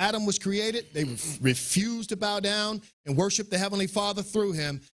when Adam was created. They refused to bow down and worship the Heavenly Father through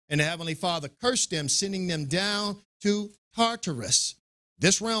him. And the Heavenly Father cursed them, sending them down to Tartarus.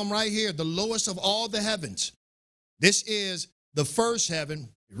 This realm right here, the lowest of all the heavens. This is the first heaven.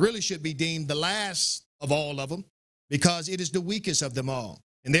 It really should be deemed the last of all of them because it is the weakest of them all.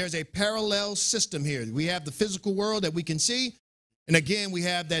 And there's a parallel system here. We have the physical world that we can see. And again, we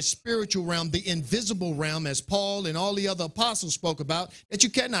have that spiritual realm, the invisible realm, as Paul and all the other apostles spoke about, that you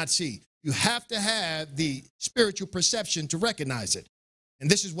cannot see. You have to have the spiritual perception to recognize it. And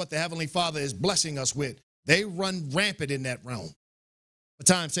this is what the Heavenly Father is blessing us with. They run rampant in that realm. For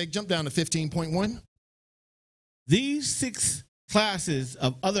time's sake, jump down to 15.1. These 6 classes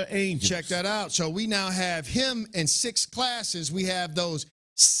of other angels. Check that out. So we now have him in 6 classes. We have those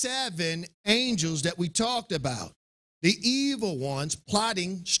 7 angels that we talked about. The evil ones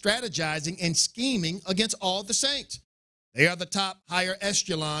plotting, strategizing, and scheming against all the saints. They are the top higher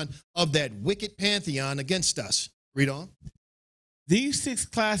echelon of that wicked pantheon against us. Read on. These 6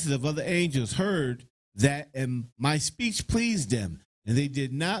 classes of other angels heard that, and my speech pleased them, and they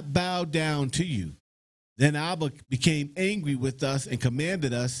did not bow down to you. Then Abba became angry with us and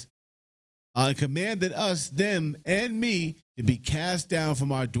commanded us, them and me, to be cast down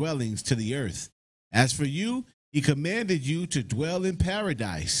from our dwellings to the earth. As for you, he commanded you to dwell in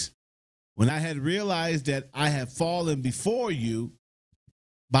paradise. When I had realized that I had fallen before you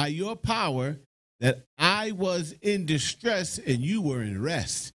by your power, that I was in distress and you were in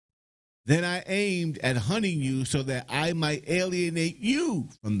rest, then I aimed at hunting you so that I might alienate you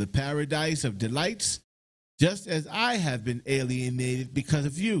from the paradise of delights, just as I have been alienated because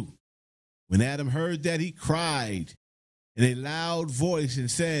of you. When Adam heard that, he cried in a loud voice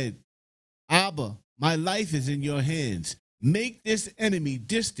and said, "Abba, my life is in your hands. Make this enemy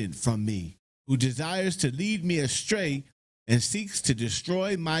distant from me, who desires to lead me astray and seeks to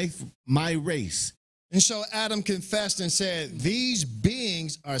destroy my race." And so Adam confessed and said, these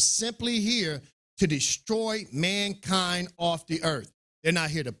beings are simply here to destroy mankind off the earth. They're not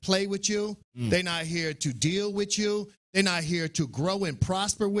here to play with you. They're not here to deal with you. They're not here to grow and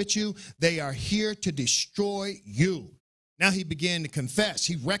prosper with you. They are here to destroy you. Now he began to confess.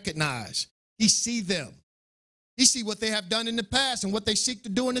 He recognized. He see them. He see what they have done in the past and what they seek to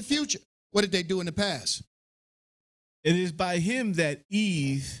do in the future. What did they do in the past? It is by him that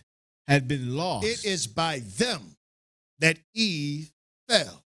Eve had been lost. It is by them that Eve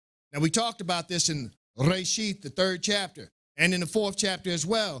fell. Now, we talked about this in Reshith, the 3rd chapter, and in the 4th chapter as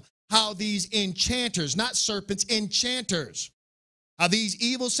well, how these enchanters, not serpents, enchanters, how these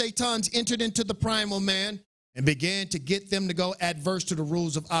evil satans entered into the primal man and began to get them to go adverse to the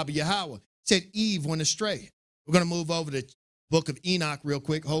rules of Abba Yahweh. Said Eve went astray. We're going to move over to the book of Enoch real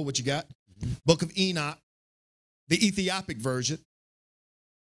quick. Hold what you got. Book of Enoch, the Ethiopic version,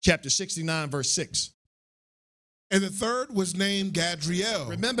 chapter 69, verse 6. And the third was named Gadriel.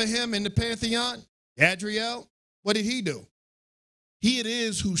 Remember him in the Pantheon? Gadriel? What did he do? He it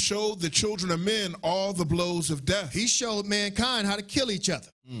is who showed the children of men all the blows of death. He showed mankind how to kill each other,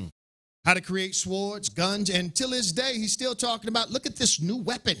 how to create swords, guns, and till this day, he's still talking about, look at this new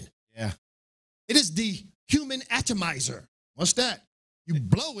weapon. Yeah. It is the human atomizer. What's that? You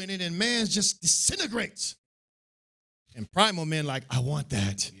blow in it and man just disintegrates. And primal men like, I want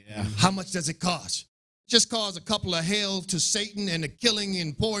that. Yeah. How much does it cost? Just cause a couple of hail to Satan and the killing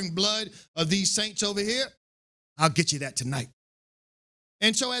and pouring blood of these saints over here. I'll get you that tonight.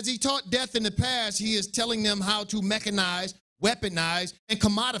 And so as he taught death in the past, he is telling them how to mechanize, weaponize, and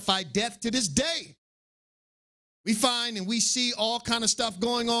commodify death to this day. We find and we see all kind of stuff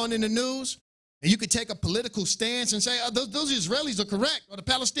going on in the news. And you could take a political stance and say, oh, those Israelis are correct, or the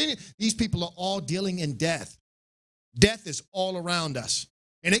Palestinians. These people are all dealing in death. Death is all around us.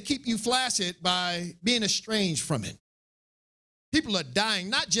 And they keep you flaccid by being estranged from it. People are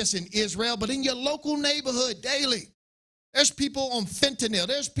dying, not just in Israel, but in your local neighborhood daily. There's people on fentanyl.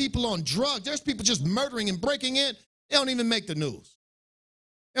 There's people on drugs. There's people just murdering and breaking in. They don't even make the news.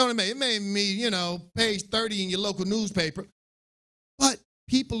 It may be, page 30 in your local newspaper. But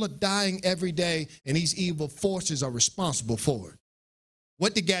people are dying every day, and these evil forces are responsible for it.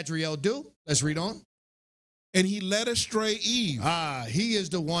 What did Gadriel do? Let's read on. And he led astray Eve. He is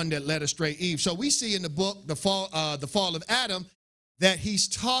the one that led astray Eve. So we see in the book, the fall of Adam, that he's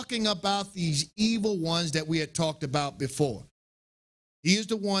talking about these evil ones that we had talked about before. He is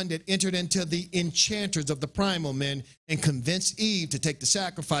the one that entered into the enchanters of the primal men and convinced Eve to take the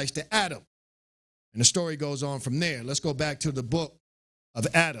sacrifice to Adam. And the story goes on from there. Let's go back to the book of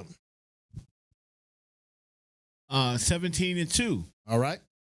Adam. 17 and 2. All right.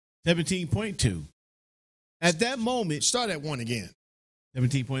 17.2. At that moment. Start at 1 again.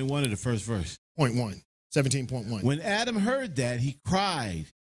 17.1 of the first verse. Point 1. 17.1. When Adam heard that, he cried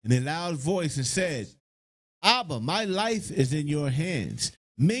in a loud voice and said, Abba, my life is in your hands.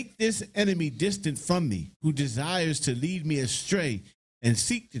 Make this enemy distant from me, who desires to lead me astray and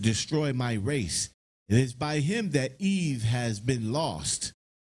seek to destroy my race. It is by him that Eve has been lost.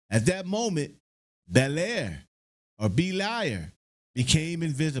 At that moment, Beliar became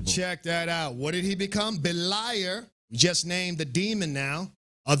invisible. Check that out. What did he become? Beliar, just named the demon now,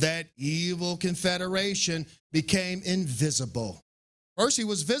 of that evil confederation, became invisible. First, he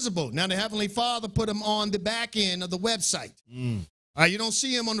was visible. Now, the Heavenly Father put him on the back end of the website. All right, you don't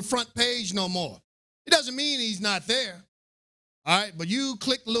see him on the front page no more. It doesn't mean he's not there. All right, but you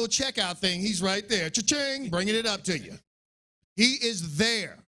click the little checkout thing, he's right there. Cha-ching, bringing it up to you. He is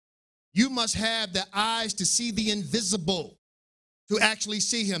there. You must have the eyes to see the invisible, to actually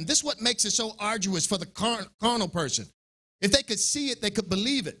see him. This is what makes it so arduous for the carnal person. If they could see it, they could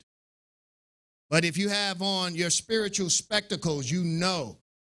believe it. But if you have on your spiritual spectacles, you know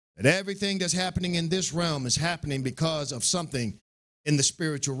that everything that's happening in this realm is happening because of something in the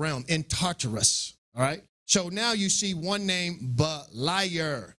spiritual realm, in Tartarus, all right? So now you see one name,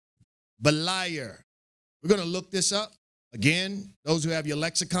 Beliar. Beliar. We're going to look this up. Again, those who have your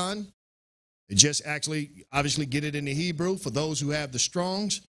lexicon, just obviously get it in the Hebrew. For those who have the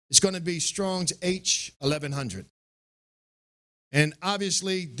Strongs, it's going to be Strong's H.1100. And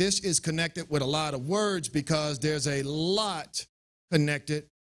obviously, this is connected with a lot of words because there's a lot connected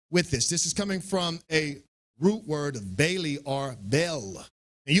with this. This is coming from a root word of Bailey or Bel.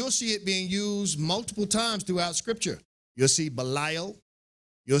 And you'll see it being used multiple times throughout Scripture. You'll see Belial.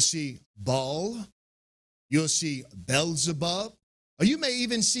 You'll see Baal. You'll see Beelzebub. Or you may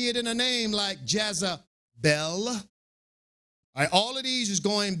even see it in a name like Jezebel. All right, all of these is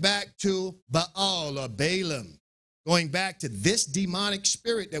going back to Baal or Balaam, going back to this demonic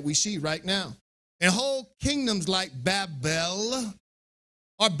spirit that we see right now. And whole kingdoms like Babel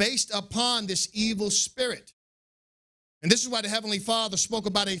are based upon this evil spirit. And this is why the Heavenly Father spoke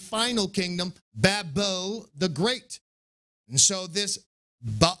about a final kingdom, Babel the Great. And so this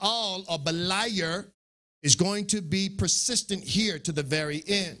Baal or Beliar is going to be persistent here to the very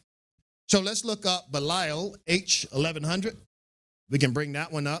end. So let's look up Belial, H.1100. We can bring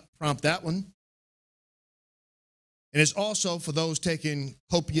that one up, prompt that one. And it's also, for those taking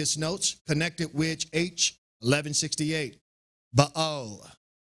copious notes, connected with H.1168, Baal.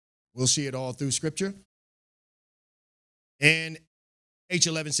 We'll see it all through Scripture. And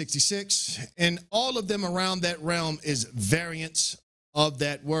H.1166, and all of them around that realm is variants of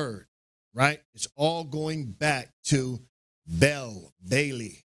that word, right? It's all going back to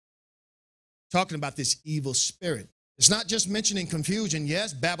Bailey, talking about this evil spirit. It's not just mentioning confusion.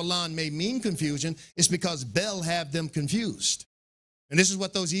 Yes, Babylon may mean confusion. It's because Bel have them confused. And this is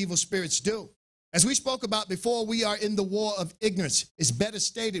what those evil spirits do. As we spoke about before, we are in the war of ignorance. It's better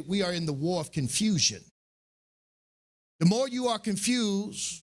stated, we are in the war of confusion. The more you are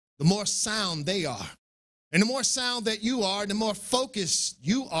confused, the more sound they are. And the more sound that you are, the more focused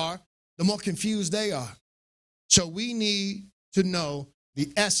you are, the more confused they are. So we need to know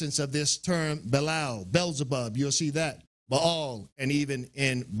the essence of this term Belial, Beelzebub. You'll see that, Baal, and even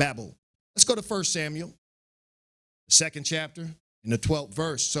in Babel. Let's go to 1 Samuel, the 2nd chapter, in the 12th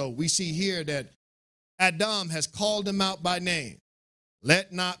verse. So we see here that Adam has called him out by name.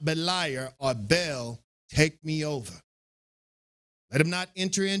 Let not Beliar or Baal take me over. Let him not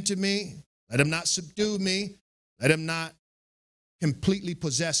enter into me. Let him not subdue me. Let him not completely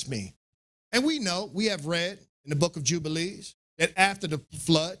possess me. And we know, we have read in the book of Jubilees that after the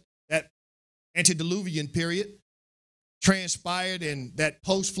flood, that antediluvian period transpired and that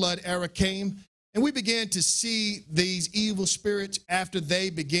post-flood era came, and we began to see these evil spirits after they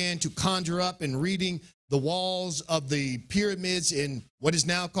began to conjure up and reading the walls of the pyramids in what is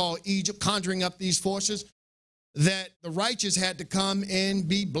now called Egypt, conjuring up these forces, that the righteous had to come and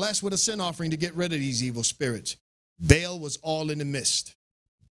be blessed with a sin offering to get rid of these evil spirits. Baal was all in the midst.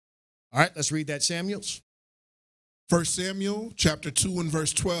 All right, let's read that, Samuels. 1 Samuel chapter 2 and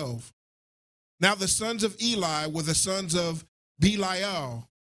verse 12. Now the sons of Eli were the sons of Belial.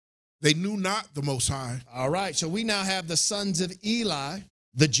 They knew not the Most High. All right, so we now have the sons of Eli,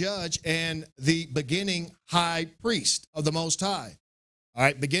 the judge, and the beginning high priest of the Most High. All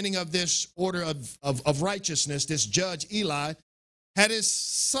right, beginning of this order of righteousness, this judge Eli had his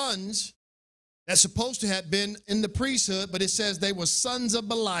sons that's supposed to have been in the priesthood, but it says they were sons of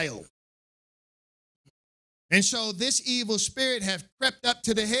Belial. And so this evil spirit have crept up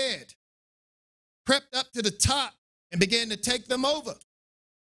to the head, crept up to the top, and began to take them over.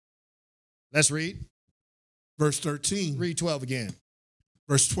 Let's read. Verse 13. Read 12 again.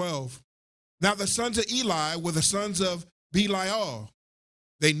 Verse 12. Now the sons of Eli were the sons of Belial.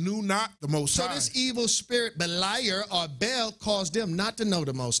 They knew not the Most High. So this evil spirit, Beliar or Baal, caused them not to know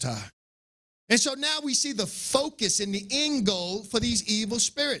the Most High. And so now we see the focus and the end goal for these evil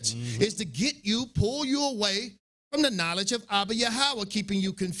spirits is to get you, pull you away from the knowledge of Abba Yahweh, keeping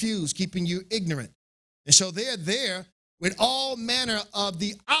you confused, keeping you ignorant. And so they're there with all manner of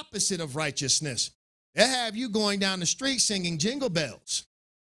the opposite of righteousness. They have you going down the street singing jingle bells,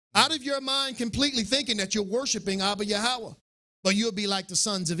 out of your mind completely thinking that you're worshiping Abba Yahweh. But you'll be like the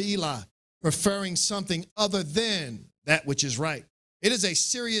sons of Eli, preferring something other than that which is right. It is a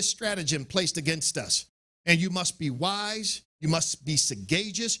serious stratagem placed against us. And you must be wise. You must be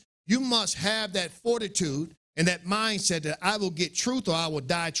sagacious. You must have that fortitude and that mindset that I will get truth or I will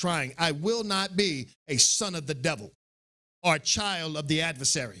die trying. I will not be a son of the devil or a child of the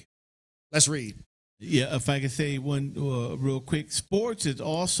adversary. Let's read. Yeah, if I could say one real quick. Sports is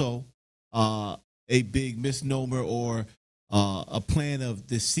also a big misnomer or a plan of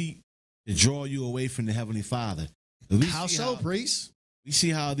deceit to draw you away from the Heavenly Father. How so, priest? We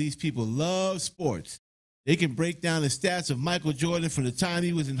see how these people love sports. They can break down the stats of Michael Jordan from the time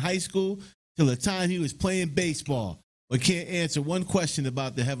he was in high school till the time he was playing baseball, but can't answer one question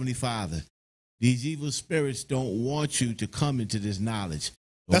about the Heavenly Father. These evil spirits don't want you to come into this knowledge.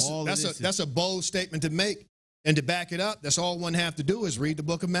 So that's a bold statement to make. And to back it up, that's all one have to do is read the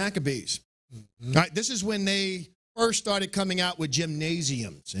book of Maccabees. All right, this is when they first started coming out with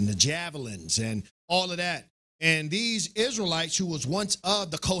gymnasiums and the javelins and all of that. And these Israelites, who was once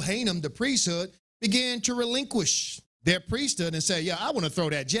of the Kohanim, the priesthood, began to relinquish their priesthood and say, yeah, I want to throw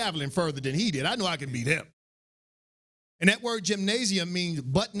that javelin further than he did. I know I can beat him. And that word gymnasium means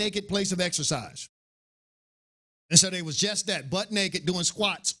butt naked place of exercise. And so they was just that, butt naked, doing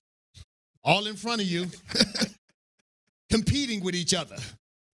squats, all in front of you, competing with each other.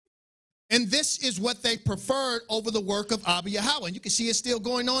 And this is what they preferred over the work of Abba Yahweh. And you can see it's still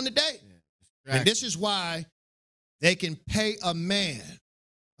going on today. Yeah, and this is why they can pay a man.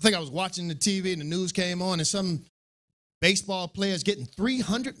 I think I was watching the TV and the news came on and some baseball players getting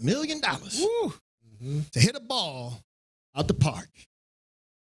 $300 million to hit a ball out the park.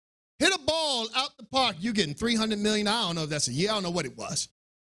 Hit a ball out the park, you're getting $300 million. I don't know if that's a year. I don't know what it was.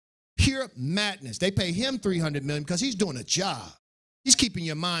 Pure madness. They pay him $300 million because he's doing a job. He's keeping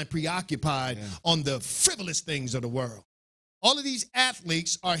your mind preoccupied on the frivolous things of the world. All of these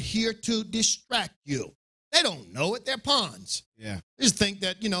athletes are here to distract you. They don't know it. They're pawns. Yeah. They just think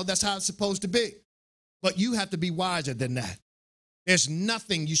that, that's how it's supposed to be. But you have to be wiser than that. There's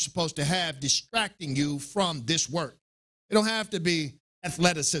nothing you're supposed to have distracting you from this work. It don't have to be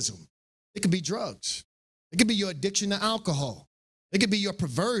athleticism. It could be drugs. It could be your addiction to alcohol. It could be your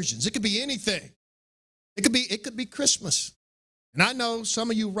perversions. It could be anything. It could be Christmas. And I know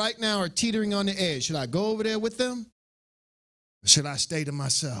some of you right now are teetering on the edge. Should I go over there with them? Or should I stay to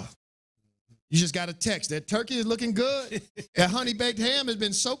myself? You just got a text. That turkey is looking good. That honey baked ham has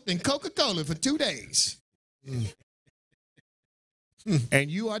been soaked in Coca-Cola for 2 days. And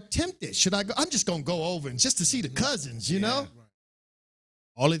you are tempted. Should I go? I'm just going to go over and just to see the cousins, you know?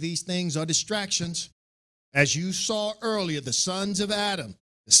 All of these things are distractions. As you saw earlier, the sons of Adam,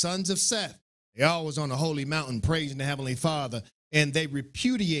 the sons of Seth, they all was on the holy mountain praising the Heavenly Father, and they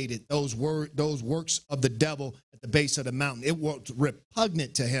repudiated those works of the devil at the base of the mountain. It was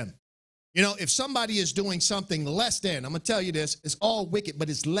repugnant to him. You know, if somebody is doing something less than, I'm going to tell you this, it's all wicked, but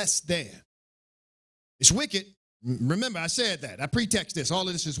it's less than. It's wicked. Remember, I said that. I pretext this. All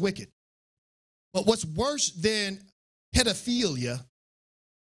of this is wicked. But what's worse than pedophilia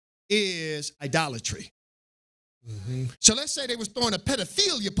is idolatry. So let's say they was throwing a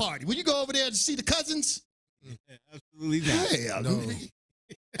pedophilia party. Would you go over there to see the cousins? Absolutely not. Hell no.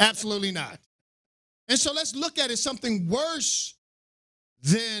 Absolutely not. And so let's look at it something worse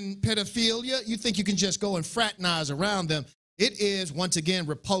than pedophilia. You think you can just go and fraternize around them. It is, once again,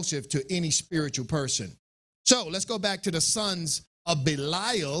 repulsive to any spiritual person. So let's go back to the sons of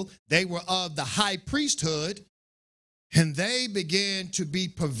Belial. They were of the high priesthood, and they began to be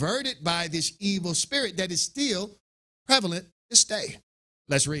perverted by this evil spirit that is still prevalent this day.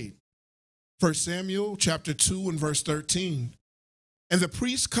 Let's read. 1 Samuel chapter 2 and verse 13. And the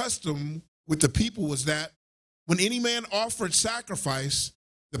priest's custom with the people was that when any man offered sacrifice,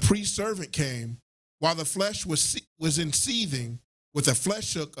 the priest's servant came, while the flesh was in seething, with a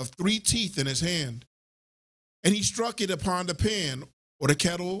flesh hook of 3 teeth in his hand. And he struck it upon the pan, or the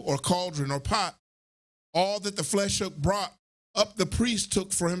kettle, or cauldron, or pot. All that the flesh hook brought up the priest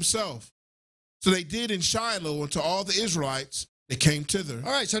took for himself. So they did in Shiloh unto all the Israelites that came thither.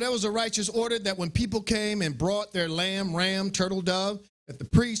 All right, so that was a righteous order that when people came and brought their lamb, ram, turtle, dove, that the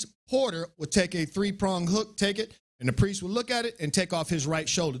priest porter would take a 3-pronged hook, take it, and the priest would look at it and take off his right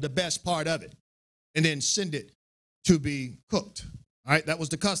shoulder, the best part of it, and then send it to be cooked. All right, that was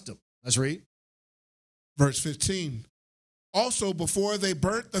the custom. Let's read. Verse 15. Also, before they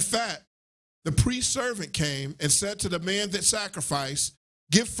burnt the fat, the priest's servant came and said to the man that sacrificed,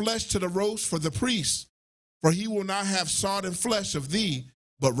 give flesh to the roast for the priest, for he will not have sodden flesh of thee,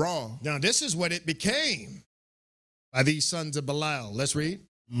 but raw. Now, this is what it became by these sons of Belial. Let's read.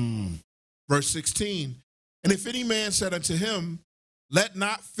 Verse 16. And if any man said unto him, let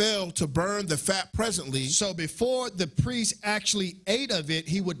not fail to burn the fat presently. So before the priest actually ate of it,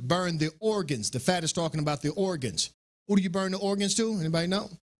 he would burn the organs. The fat is talking about the organs. Who do you burn the organs to? Anybody know?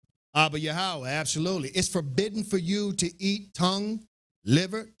 Abba Yahweh, absolutely. It's forbidden for you to eat tongue,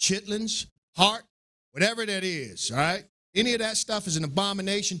 liver, chitlins, heart, whatever that is, all right? Any of that stuff is an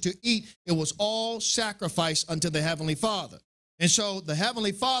abomination to eat. It was all sacrificed unto the Heavenly Father. And so the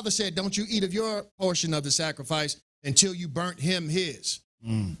Heavenly Father said, don't you eat of your portion of the sacrifice until you burnt him his.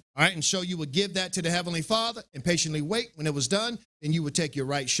 All right, and so you would give that to the Heavenly Father and patiently wait. When it was done, then you would take your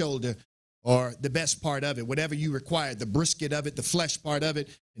right shoulder or the best part of it, whatever you required, the brisket of it, the flesh part of it,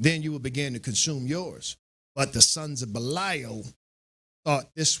 and then you would begin to consume yours. But the sons of Belial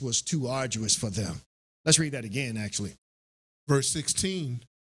thought this was too arduous for them. Let's read that again, actually. Verse 16.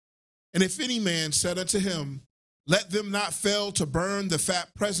 And if any man said unto him, let them not fail to burn the fat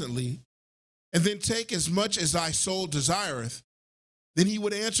presently, and then take as much as thy soul desireth, then he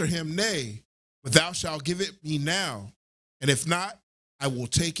would answer him, nay, but thou shalt give it me now, and if not, I will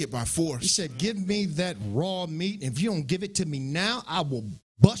take it by force. He said, give me that raw meat. If you don't give it to me now, I will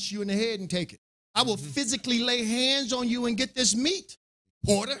bust you in the head and take it. I will physically lay hands on you and get this meat,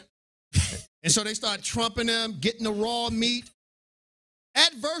 porter. And so they start trumping them, getting the raw meat.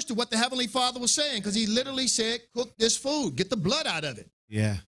 Adverse to what the Heavenly Father was saying, because he literally said, cook this food, get the blood out of it.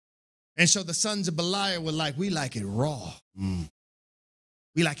 Yeah. And so the sons of Belial were like, we like it raw.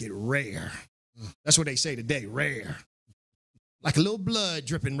 We like it rare. That's what they say today, rare. Like a little blood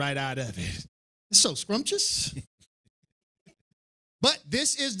dripping right out of it. It's so scrumptious. But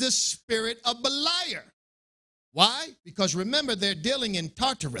this is the spirit of Belial. Why? Because remember, they're dealing in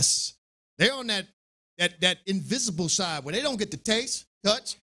Tartarus. They're on that invisible side where they don't get to taste,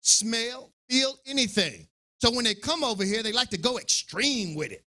 touch, smell, feel anything. So when they come over here, they like to go extreme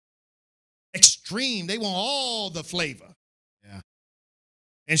with it. Extreme. They want all the flavor. Yeah.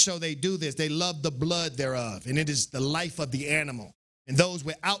 And so they do this. They love the blood thereof, and it is the life of the animal. And those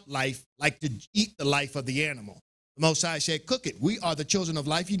without life like to eat the life of the animal. The Most High said, cook it. We are the children of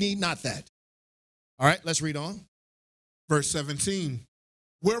life. You need not that. All right, let's read on. Verse 17.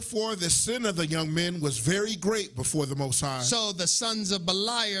 Wherefore the sin of the young men was very great before the Most High. So the sons of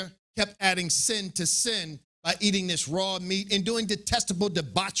Belial kept adding sin to sin by eating this raw meat and doing detestable,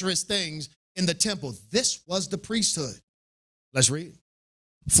 debaucherous things in the temple. This was the priesthood. Let's read.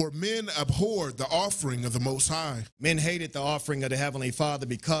 For men abhorred the offering of the Most High. Men hated the offering of the Heavenly Father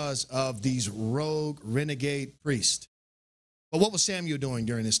because of these rogue, renegade priests. But what was Samuel doing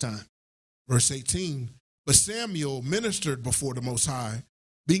during this time? Verse 18, but Samuel ministered before the Most High,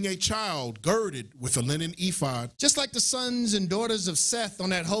 being a child girded with a linen ephod. Just like the sons and daughters of Seth on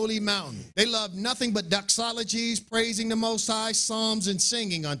that holy mountain, they loved nothing but doxologies, praising the Most High, psalms, and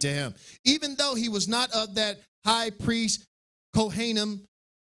singing unto him. Even though he was not of that high priest, Kohanim,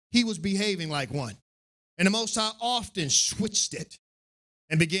 he was behaving like one. And the Most High often switched it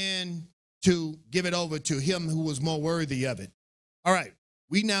and began to give it over to him who was more worthy of it. All right,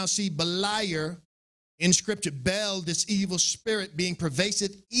 we now see Beliar in Scripture, Bel, this evil spirit, being pervasive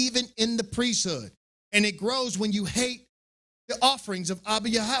even in the priesthood. And it grows when you hate the offerings of Abba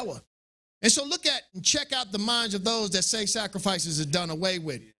Yahweh. And so look at and check out the minds of those that say sacrifices are done away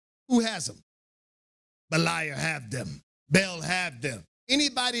with. Who has them? Beliar have them. Bel have them.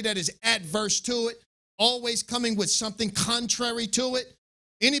 Anybody that is adverse to it, always coming with something contrary to it.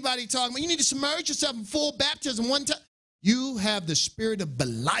 Anybody talking about you need to submerge yourself in full baptism one time. You have the spirit of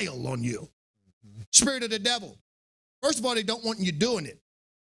Belial on you. Spirit of the devil. First of all, they don't want you doing it.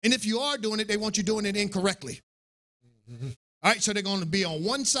 And if you are doing it, they want you doing it incorrectly. All right, so they're going to be on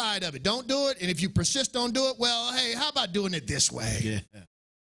one side of it. Don't do it. And if you persist, don't do it. Well, hey, how about doing it this way? Yeah.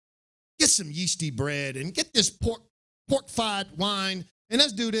 Get some yeasty bread and get this pork-fried wine. And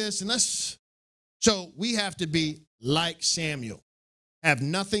let's do this, and let's. So we have to be like Samuel. Have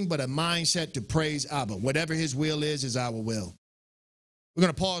nothing but a mindset to praise Abba. Whatever his will is our will. We're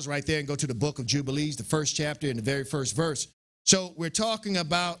going to pause right there and go to the book of Jubilees, the first chapter and the very first verse. So we're talking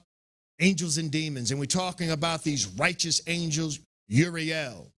about angels and demons, and we're talking about these righteous angels,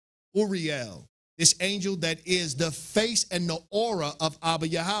 Uriel, this angel that is the face and the aura of Abba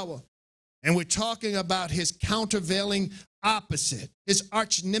Yahweh. And we're talking about his countervailing opposite, his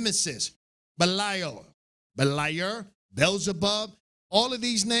arch nemesis, Belial, Beelzebub, all of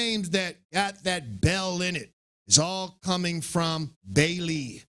these names that got that bell in it is all coming from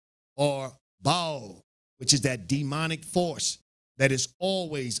Baali or Baal, which is that demonic force that is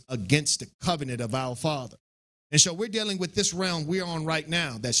always against the covenant of our Father. And so we're dealing with this realm we're on right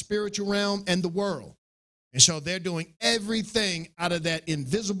now, that spiritual realm and the world. And so they're doing everything out of that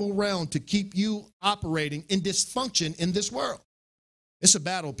invisible realm to keep you operating in dysfunction in this world. It's a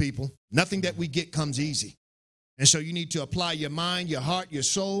battle, people. Nothing that we get comes easy. And so you need to apply your mind, your heart, your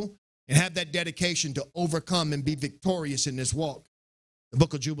soul, and have that dedication to overcome and be victorious in this walk. The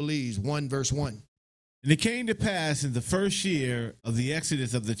book of Jubilees, 1 verse 1. And it came to pass in the first year of the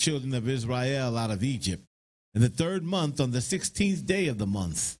exodus of the children of Israel out of Egypt, in the 3rd month, on the 16th day of the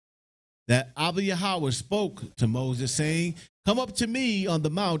month, that Abba Yahweh spoke to Moses, saying, Come up to me on the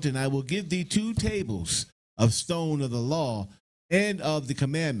mountain, I will give thee 2 tables of stone of the law and of the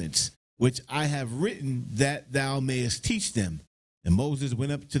commandments, which I have written, that thou mayest teach them. And Moses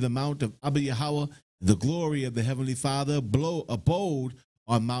went up to the mount of Abba Yahweh, and the glory of the heavenly Father abode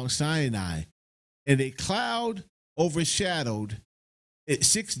on Mount Sinai. And a cloud overshadowed it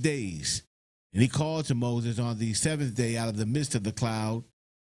 6 days. And he called to Moses on the 7th day out of the midst of the cloud,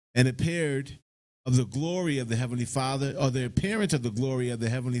 and appeared of the glory of the heavenly Father, or the appearance of the glory of the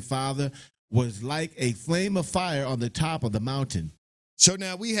heavenly Father was like a flame of fire on the top of the mountain. So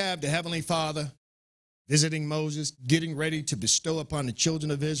now we have the Heavenly Father visiting Moses, getting ready to bestow upon the children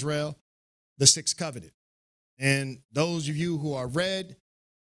of Israel the 6th covenant. And those of you who are read,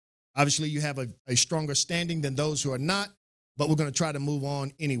 obviously you have a stronger standing than those who are not, but we're going to try to move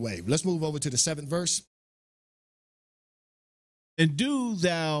on anyway. Let's move over to the 7th verse. And do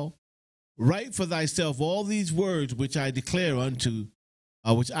thou write for thyself all these words which I declare unto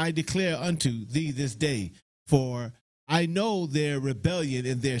thee this day, for I know their rebellion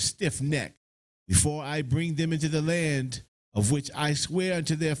and their stiff neck, before I bring them into the land of which I swear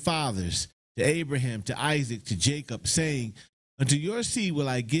unto their fathers, to Abraham, to Isaac, to Jacob, saying, Unto your seed will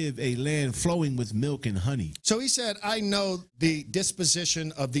I give a land flowing with milk and honey. So he said, I know the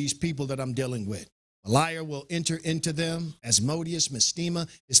disposition of these people that I'm dealing with. Beliar will enter into them. Asmodeus, Mastema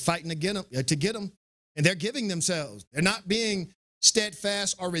is fighting to get them. And they're giving themselves. They're not being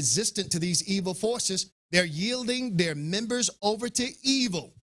steadfast or resistant to these evil forces. They're yielding their members over to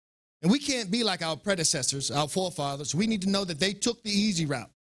evil. And we can't be like our predecessors, our forefathers. We need to know that they took the easy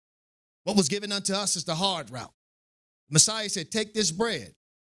route. What was given unto us is the hard route. Messiah said, take this bread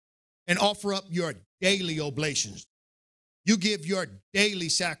and offer up your daily oblations. You give your daily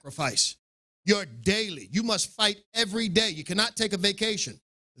sacrifice. Your daily. You must fight every day. You cannot take a vacation.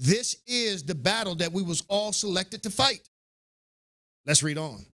 this is the battle that we was all selected to fight. Let's read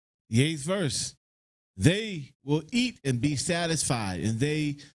on. The 8th verse. They will eat and be satisfied, and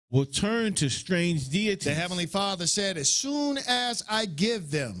they will turn to strange deities. The Heavenly Father said, as soon as I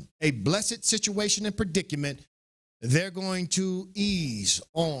give them a blessed situation and predicament, they're going to ease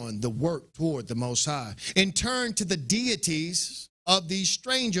on the work toward the Most High and turn to the deities of these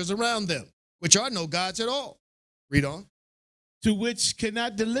strangers around them, which are no gods at all. Read on. To which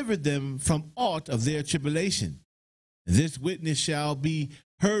cannot deliver them from aught of their tribulation. And this witness shall be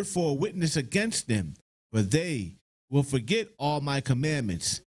heard for a witness against them, for they will forget all my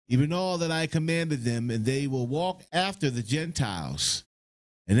commandments, even all that I commanded them, and they will walk after the Gentiles,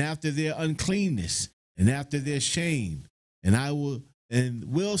 and after their uncleanness, and after their shame,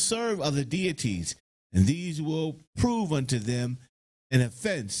 and will serve other deities, and these will prove unto them an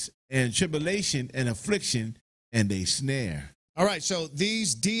offense and tribulation and affliction and a snare. All right, so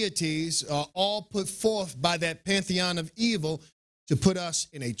these deities are all put forth by that pantheon of evil to put us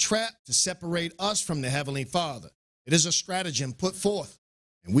in a trap, to separate us from the Heavenly Father. It is a stratagem put forth,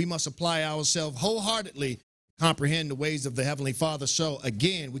 and we must apply ourselves wholeheartedly to comprehend the ways of the Heavenly Father, so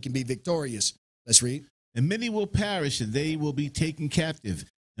again we can be victorious. Let's read. And many will perish, and they will be taken captive,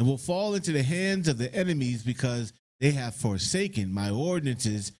 and will fall into the hands of the enemies, because they have forsaken my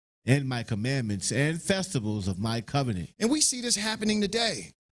ordinances and my commandments and festivals of my covenant. And we see this happening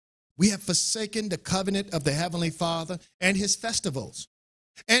today. We have forsaken the covenant of the Heavenly Father and his festivals.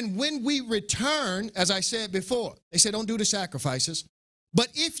 And when we return, as I said before, they say don't do the sacrifices, but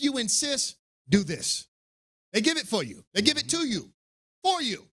if you insist, do this. They give it for you. They give it to you, for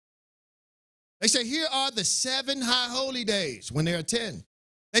you. They say, here are the 7 high holy days when there are 10.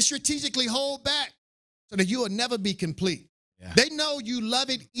 They strategically hold back so that you will never be complete. Yeah. They know you love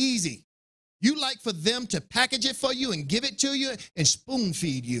it easy. You like for them to package it for you and give it to you and spoon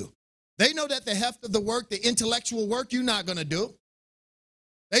feed you. They know that the heft of the work, the intellectual work, you're not going to do.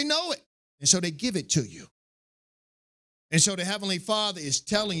 They know it. And so they give it to you. And so the Heavenly Father is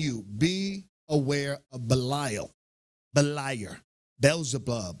telling you, be aware of Belial, Beliar,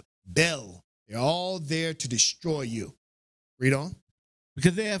 Beelzebub, Bel. They're all there to destroy you. Read on.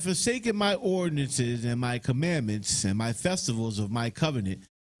 Because they have forsaken my ordinances and my commandments and my festivals of my covenant,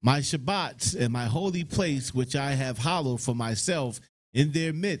 my Shabbats and my holy place, which I have hallowed for myself in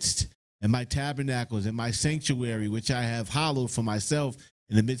their midst, and my tabernacles and my sanctuary, which I have hallowed for myself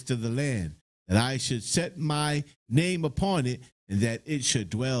in the midst of the land, that I should set my name upon it, and that it should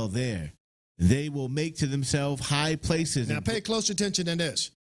dwell there. And they will make to themselves high places. Now pay close attention to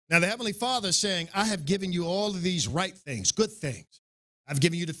this. Now the Heavenly Father is saying, I have given you all of these right things, good things. I've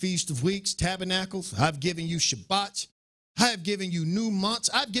given you the Feast of Weeks, Tabernacles. I've given you Shabbats. I have given you new months.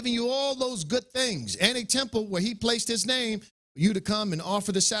 I've given you all those good things and a temple where he placed his name for you to come and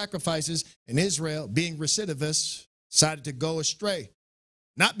offer the sacrifices. And Israel, being recidivists, decided to go astray,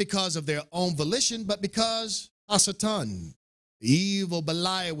 not because of their own volition, but because Hasatan, the evil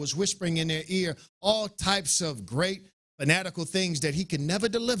Belial, was whispering in their ear all types of great fanatical things that he can never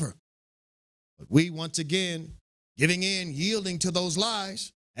deliver. But we, once again, giving in, yielding to those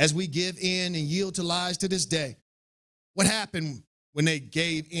lies, as we give in and yield to lies to this day. What happened when they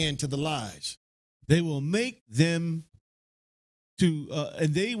gave in to the lies? They will make them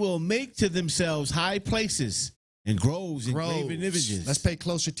and they will make to themselves high places and groves and graven images. Let's pay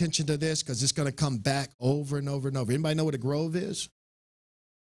close attention to this, because it's going to come back over and over and over. Anybody know what a grove is?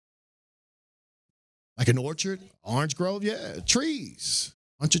 Like an orchard, orange grove? Yeah, trees,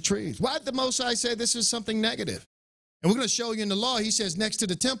 bunch of trees. Why did the Most High say this is something negative? And we're going to show you in the law, he says, next to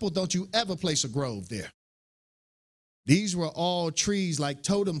the temple, don't you ever place a grove there. These were all trees like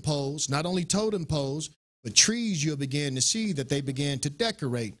totem poles, not only totem poles, but trees you'll begin to see that they began to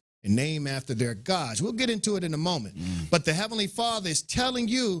decorate and name after their gods. We'll get into it in a moment. But the Heavenly Father is telling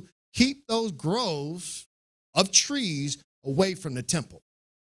you, keep those groves of trees away from the temple.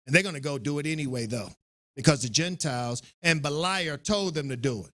 And they're going to go do it anyway, though, because the Gentiles and Belial told them to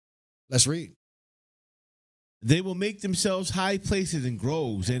do it. Let's read. They will make themselves high places and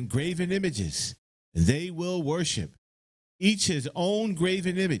groves and graven images, and they will worship, each his own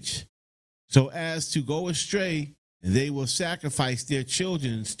graven image, so as to go astray, and they will sacrifice their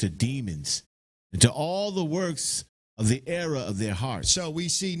children to demons and to all the works of the error of their hearts. So we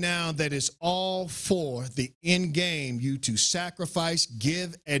see now that it's all for the end game, you to sacrifice,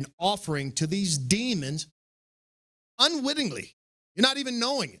 give an offering to these demons unwittingly. You're not even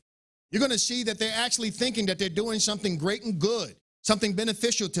knowing it. You're going to see that they're actually thinking that they're doing something great and good, something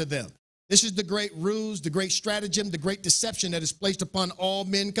beneficial to them. This is the great ruse, the great stratagem, the great deception that is placed upon all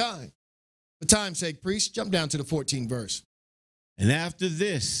mankind. For time's sake, priest, jump down to the 14th verse. And after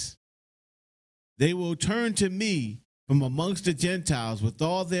this, they will turn to me from amongst the Gentiles with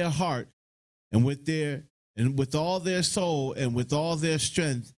all their heart and with all their soul and with all their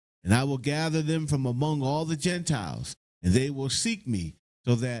strength, and I will gather them from among all the Gentiles, and they will seek me,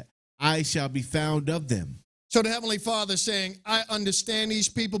 so that I shall be found of them. So the Heavenly Father is saying, I understand these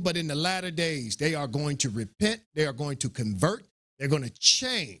people, but in the latter days, they are going to repent, they are going to convert, they're going to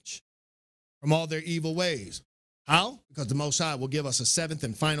change from all their evil ways. How? Because the Most High will give us a seventh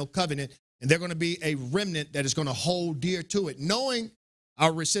and final covenant, and they're going to be a remnant that is going to hold dear to it, knowing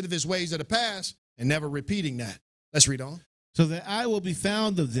our recidivist ways of the past and never repeating that. Let's read on. So that I will be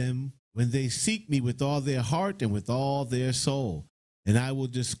found of them when they seek me with all their heart and with all their soul. And I will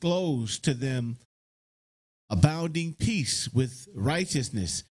disclose to them abounding peace with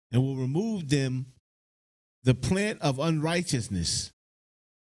righteousness, and will remove them the plant of unrighteousness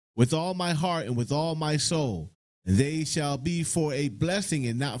with all my heart and with all my soul. And they shall be for a blessing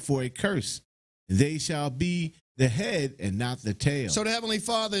and not for a curse. And they shall be the head and not the tail. So the Heavenly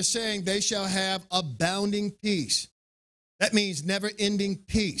Father is saying they shall have abounding peace. That means never-ending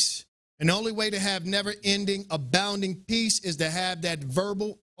peace. And the only way to have never-ending, abounding peace is to have that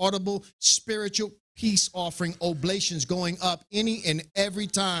verbal, audible, spiritual peace offering oblations going up any and every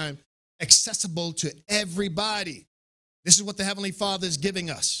time, accessible to everybody. This is what the Heavenly Father is giving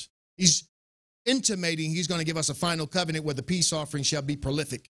us. He's intimating he's going to give us a final covenant where the peace offering shall be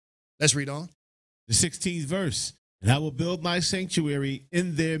prolific. Let's read on. The 16th verse. And I will build my sanctuary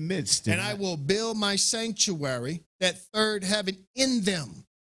in their midst. And I will build my sanctuary, that third heaven, in them.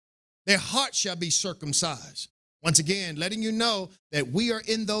 Their heart shall be circumcised. Once again, letting you know that we are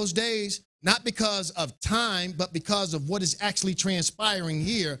in those days, not because of time, but because of what is actually transpiring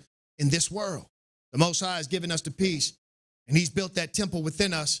here in this world. The Most High has given us the peace, and he's built that temple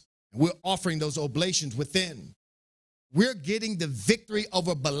within us, and we're offering those oblations within. We're getting the victory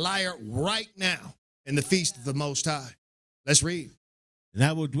over Beliar right now in the feast of the Most High. Let's read. And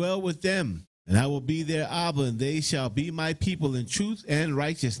I will dwell with them, and I will be their Abba, and they shall be my people in truth and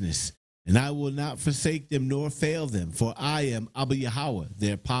righteousness. And I will not forsake them nor fail them, for I am Abba Yahweh,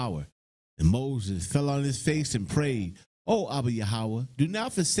 their power. And Moses fell on his face and prayed, O Abba Yahweh, do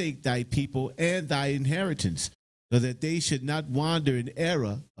not forsake thy people and thy inheritance, so that they should not wander in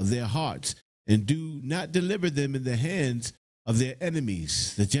error of their hearts, and do not deliver them in the hands of their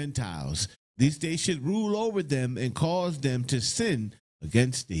enemies, the Gentiles, lest they should rule over them and cause them to sin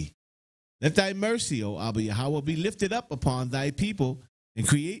against thee. Let thy mercy, O Abba Yahweh, be lifted up upon thy people, and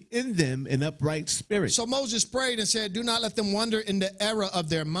create in them an upright spirit. So Moses prayed and said, do not let them wander in the error of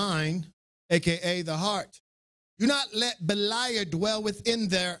their mind, a.k.a. the heart. Do not let Beliar dwell within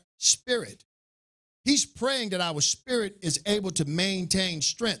their spirit. He's praying that our spirit is able to maintain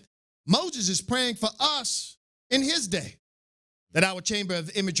strength. Moses is praying for us in his day, that our chamber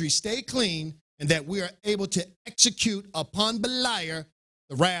of imagery stay clean and that we are able to execute upon Beliar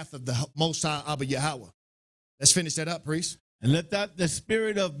the wrath of the Most High Abba Yahweh. Let's finish that up, priest. And let not the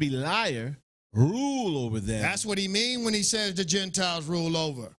spirit of Beliar rule over them. That's what he means when he says the Gentiles rule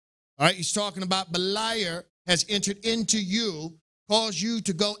over. All right, he's talking about Beliar has entered into you, caused you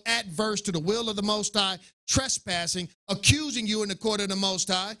to go adverse to the will of the Most High, trespassing, accusing you in the court of the Most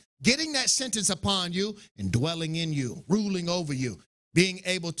High, getting that sentence upon you and dwelling in you, ruling over you, being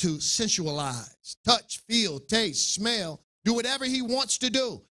able to sensualize, touch, feel, taste, smell, do whatever he wants to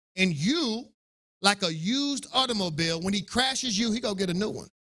do. And you, like a used automobile, when he crashes you, he go get a new one.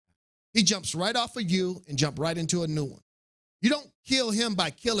 He jumps right off of you and jump right into a new one. You don't kill him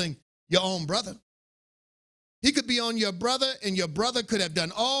by killing your own brother. He could be on your brother, and your brother could have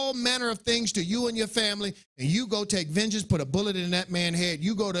done all manner of things to you and your family, and you go take vengeance, put a bullet in that man's head.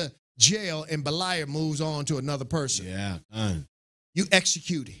 You go to jail, and Beliar moves on to another person. Yeah. You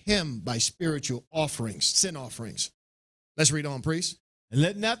execute him by spiritual offerings, sin offerings. Let's read on, priest. And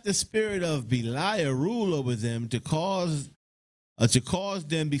let not the spirit of Beliar rule over them to cause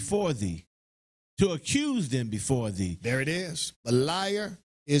them before thee, to accuse them before thee. There it is. Beliar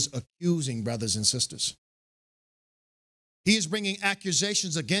is accusing, brothers and sisters. He is bringing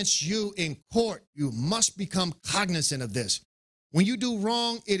accusations against you in court. You must become cognizant of this. When you do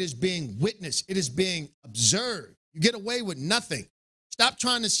wrong, it is being witnessed. It is being observed. You get away with nothing. Stop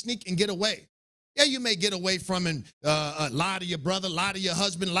trying to sneak and get away. Yeah, you may get away from and lie to your brother, lie to your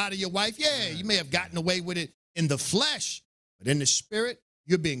husband, lie to your wife. Yeah, you may have gotten away with it in the flesh, but in the spirit,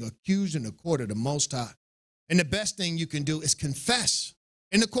 you're being accused in the court of the Most High. And the best thing you can do is confess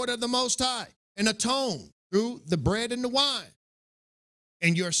in the court of the Most High and atone through the bread and the wine.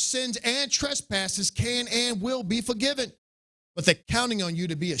 And your sins and trespasses can and will be forgiven. But they're counting on you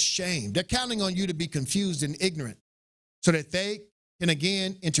to be ashamed. They're counting on you to be confused and ignorant. so that they can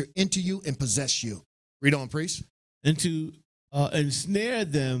again enter into you and possess you. Read on, priest. And to ensnare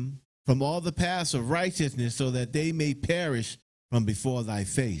them from all the paths of righteousness, so that they may perish from before thy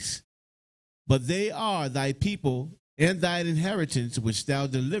face. But they are thy people and thine inheritance, which thou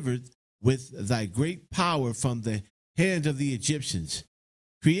delivered with thy great power from the hands of the Egyptians.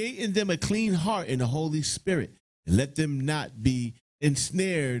 Create in them a clean heart and a holy spirit, and let them not be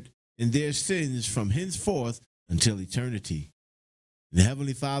ensnared in their sins from henceforth until eternity. And the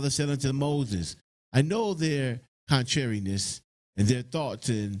Heavenly Father said unto Moses, I know their contrariness and their thoughts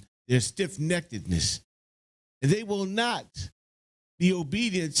and their stiff-neckedness, and they will not be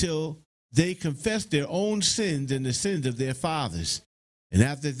obedient till they confess their own sins and the sins of their fathers. And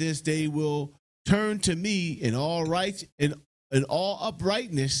after this they will turn to me in all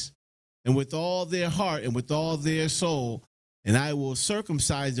uprightness, and with all their heart and with all their soul, and I will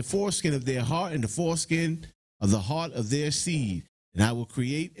circumcise the foreskin of their heart and the foreskin of the heart of their seed, and I will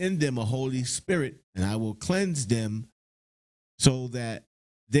create in them a holy spirit, and I will cleanse them, so that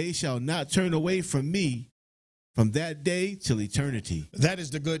they shall not turn away from me from that day till eternity. That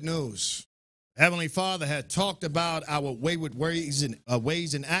is the good news. Heavenly Father had talked about our wayward ways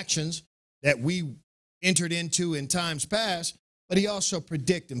and actions that we entered into in times past, but he also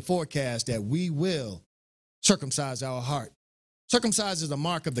predict and forecast that we will circumcise our heart. Circumcise is a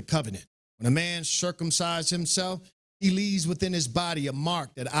mark of the covenant. When a man circumcises himself, he leaves within his body a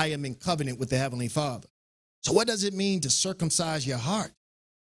mark that I am in covenant with the Heavenly Father. So what does it mean to circumcise your heart?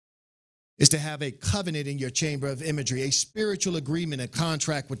 It's to have a covenant in your chamber of imagery, a spiritual agreement, a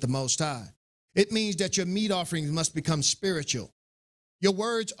contract with the Most High. It means that your meat offerings must become spiritual. Your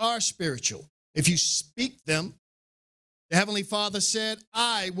words are spiritual. If you speak them, the Heavenly Father said,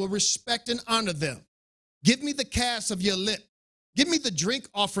 I will respect and honor them. Give me the cast of your lip. Give me the drink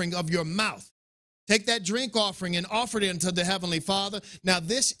offering of your mouth. Take that drink offering and offer it unto the Heavenly Father. Now,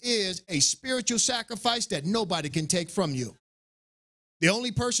 this is a spiritual sacrifice that nobody can take from you. The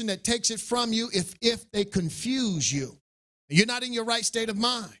only person that takes it from you if they confuse you. You're not in your right state of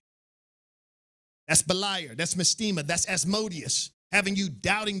mind. That's Beliar, that's Mistema, that's Asmodeus, having you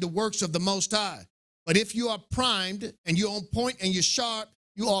doubting the works of the Most High. But if you are primed and you're on point and you're sharp,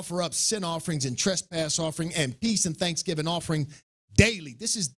 you offer up sin offerings and trespass offering and peace and thanksgiving offering daily.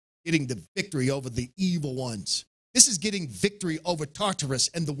 This is getting the victory over the evil ones. This is getting victory over Tartarus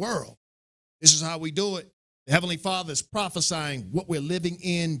and the world. This is how we do it. The Heavenly Father is prophesying what we're living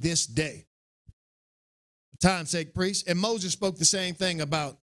in this day. For time's sake, priest. And Moses spoke the same thing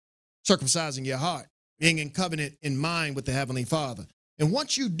about circumcising your heart, being in covenant in mind with the Heavenly Father. And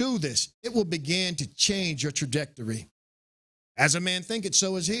once you do this, it will begin to change your trajectory. As a man thinketh,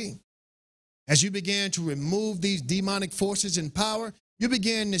 so is he. As you begin to remove these demonic forces in power, you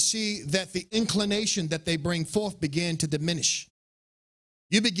begin to see that the inclination that they bring forth begin to diminish.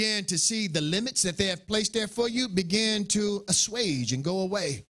 You begin to see the limits that they have placed there for you begin to assuage and go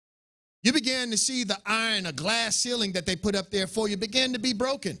away. You begin to see the iron or glass ceiling that they put up there for you begin to be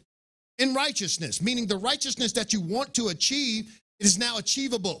broken. In righteousness, meaning the righteousness that you want to achieve, it is now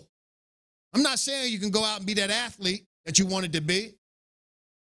achievable. I'm not saying you can go out and be that athlete that you wanted to be.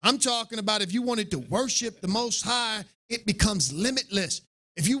 I'm talking about if you wanted to worship the Most High, it becomes limitless.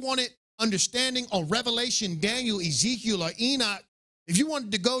 If you wanted understanding on Revelation, Daniel, Ezekiel, or Enoch, if you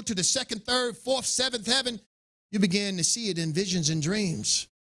wanted to go to the second, third, fourth, seventh heaven, you begin to see it in visions and dreams.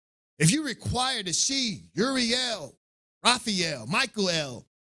 If you require to see Uriel, Raphael, Michael,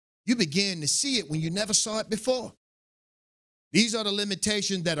 you begin to see it when you never saw it before. These are the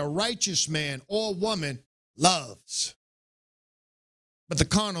limitations that a righteous man or woman loves. But the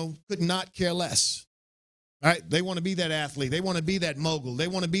carnal could not care less. All right? They want to be that athlete. They want to be that mogul. They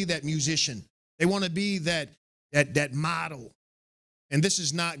want to be that musician. They want to be that model. And this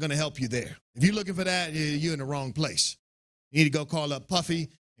is not going to help you there. If you're looking for that, you're in the wrong place. You need to go call up Puffy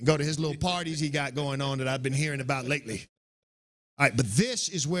and go to his little parties he got going on that I've been hearing about lately. All right, but this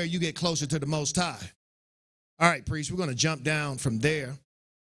is where you get closer to the Most High. All right, priest, we're going to jump down from there.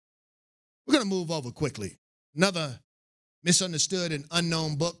 We're going to move over quickly. Another misunderstood and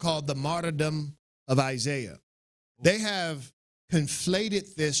unknown book called The Martyrdom of Isaiah. They have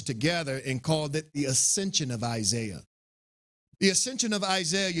conflated this together and called it the Ascension of Isaiah. The Ascension of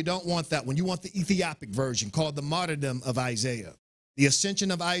Isaiah, you don't want that one. You want the Ethiopic version called the Martyrdom of Isaiah. The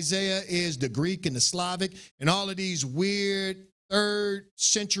Ascension of Isaiah is the Greek and the Slavic and all of these weird 3rd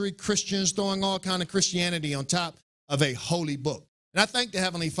century Christians throwing all kind of Christianity on top of a holy book. And I thank the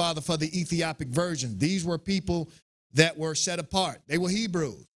Heavenly Father for the Ethiopic version. These were people that were set apart. They were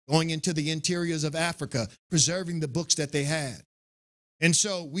Hebrews going into the interiors of Africa, preserving the books that they had. And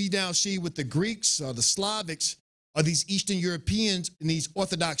so we now see with the Greeks or the Slavics, or these Eastern Europeans in these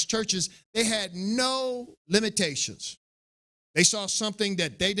Orthodox churches, they had no limitations. They saw something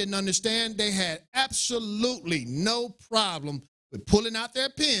that they didn't understand. They had absolutely no problem with pulling out their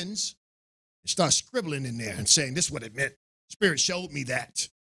pens and start scribbling in there and saying, this is what it meant. Spirit showed me that.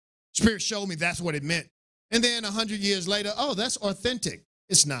 Spirit showed me that's what it meant. And then 100 years later, oh, that's authentic.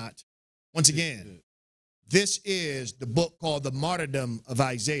 It's not. Once again, this is the book called The Martyrdom of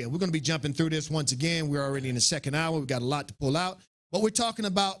Isaiah. We're going to be jumping through this once again. We're already in the second hour. We've got a lot to pull out. But we're talking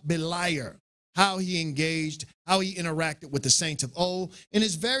about Beliar, how he engaged, how he interacted with the saints of old, and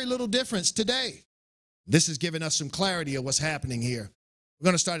there's very little difference today. This is giving us some clarity of what's happening here. We're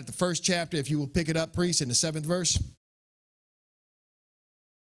going to start at the first chapter, if you will pick it up, priest, in the 7th verse.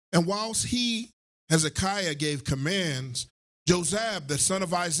 And whilst he, Hezekiah, gave commands, Josab, the son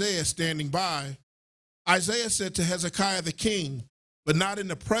of Isaiah, standing by, Isaiah said to Hezekiah the king, but not in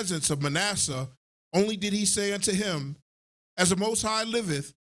the presence of Manasseh, only did he say unto him, as the Most High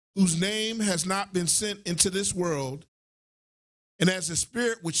liveth, whose name has not been sent into this world, and as the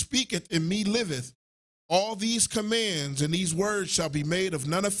Spirit which speaketh in me liveth, all these commands and these words shall be made of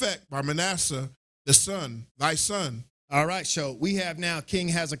none effect by Manasseh, the son, thy son. All right, so we have now King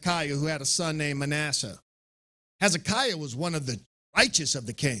Hezekiah, who had a son named Manasseh. Hezekiah was one of the righteous of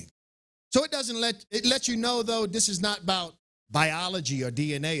the king. So it lets you know, though, this is not about biology or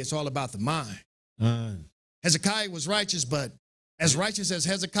DNA. It's all about the mind. Hezekiah was righteous, but as righteous as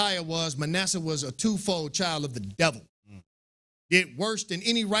Hezekiah was, Manasseh was a twofold child of the devil. Did worse than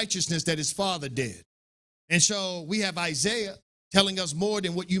any righteousness that his father did. And so we have Isaiah telling us more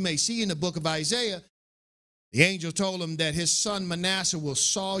than what you may see in the book of Isaiah. The angel told him that his son Manasseh will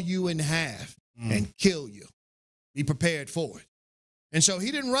saw you in half and kill you. Be prepared for it. And so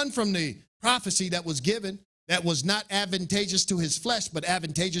he didn't run from the prophecy that was given that was not advantageous to his flesh, but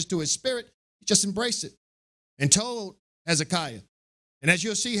advantageous to his spirit. He just embraced it and told Hezekiah. And as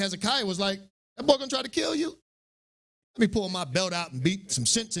you'll see, Hezekiah was like, that boy gonna try to kill you? Let me pull my belt out and beat some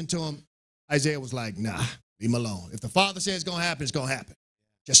sense into him. Isaiah was like, nah, leave him alone. If the Father says it's gonna happen, it's gonna happen.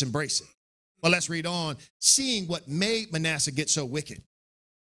 Just embrace it. Well, let's read on, seeing what made Manasseh get so wicked.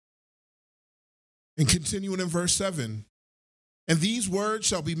 And continuing in verse 7, and these words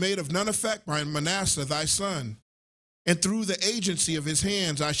shall be made of none effect by Manasseh thy son, and through the agency of his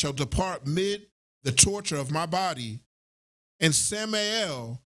hands I shall depart mid the torture of my body. And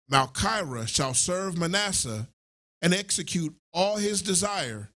Samael, Malchira, shall serve Manasseh, and execute all his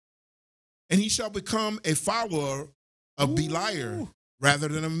desire. And he shall become a follower of Beliar rather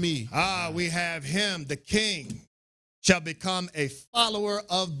than of me. We have him, the king, shall become a follower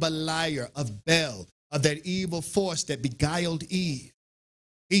of Beliar, of Bel, of that evil force that beguiled Eve.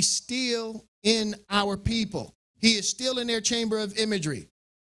 He's still in our people. He is still in their chamber of imagery,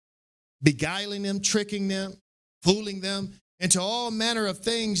 beguiling them, tricking them, fooling them into all manner of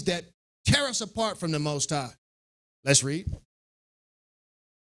things that tear us apart from the Most High. Let's read.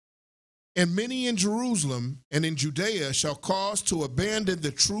 And many in Jerusalem and in Judea shall cause to abandon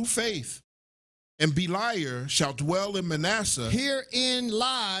the true faith, and Beliar shall dwell in Manasseh. Herein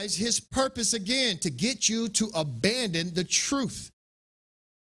lies his purpose again, to get you to abandon the truth,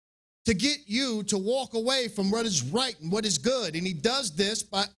 to get you to walk away from what is right and what is good. And he does this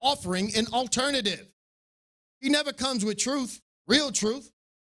by offering an alternative. He never comes with truth, real truth,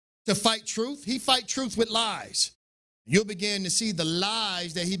 to fight truth. He fights truth with lies. You'll begin to see the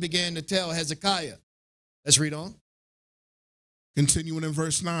lies that he began to tell Hezekiah. Let's read on. Continuing in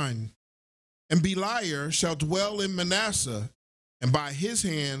verse 9. And Beliar shall dwell in Manasseh, and by his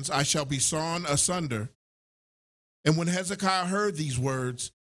hands I shall be sawn asunder. And when Hezekiah heard these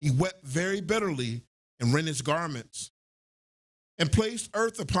words, he wept very bitterly and rent his garments, and placed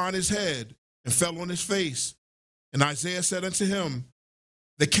earth upon his head, and fell on his face. And Isaiah said unto him,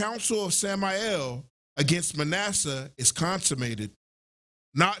 the counsel of Samael against Manasseh is consummated.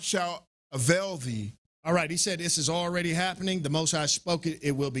 Naught shall avail thee. All right, he said this is already happening. The Most High spoke it,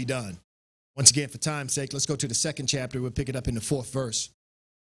 it will be done. Once again, for time's sake, let's go to the 2nd chapter. We'll pick it up in the 4th verse.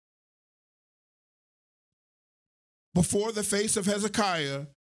 Before the face of Hezekiah,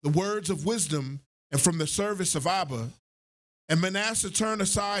 the words of wisdom, and from the service of Abba. And Manasseh turned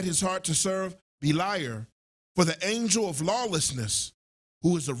aside his heart to serve Beliar, for the angel of lawlessness,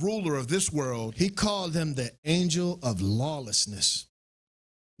 who is the ruler of this world. He called him the angel of lawlessness.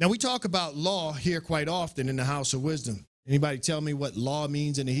 Now, we talk about law here quite often in the house of wisdom. Anybody tell me what law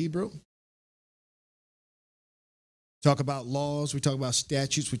means in the Hebrew? Talk about laws, we talk about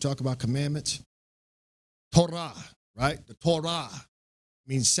statutes, we talk about commandments. Torah, right? The Torah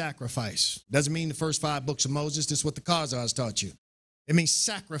means sacrifice. Doesn't mean the first 5 books of Moses. This is what the Khazars taught you. It means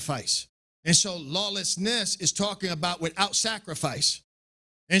sacrifice. And so lawlessness is talking about without sacrifice.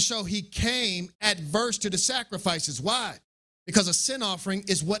 And so he came adverse to the sacrifices. Why? Because a sin offering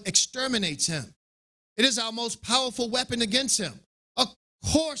is what exterminates him. It is our most powerful weapon against him. Of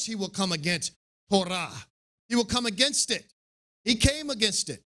course he will come against Torah. He will come against it. He came against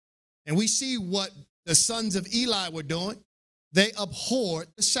it. And we see what the sons of Eli were doing. They abhorred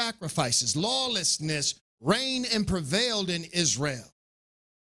the sacrifices. Lawlessness reigned and prevailed in Israel.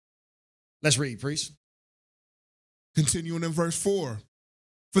 Let's read, priest. Continuing in verse 4.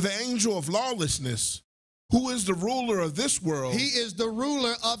 For the angel of lawlessness, who is the ruler of this world. He is the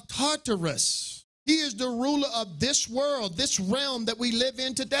ruler of Tartarus. He is the ruler of this world, this realm that we live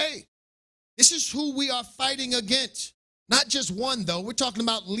in today. This is who we are fighting against. Not just one, though. We're talking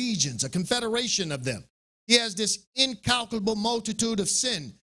about legions, a confederation of them. He has this incalculable multitude of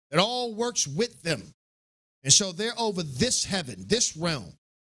sin that all works with them. And so they're over this heaven, this realm.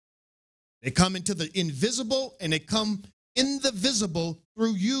 They come into the invisible and they come in the visible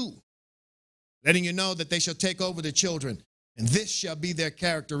through you, letting you know that they shall take over the children, and this shall be their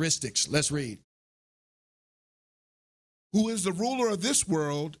characteristics. Let's read. Who is the ruler of this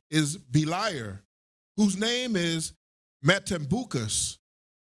world is Beliar, whose name is Metambucus,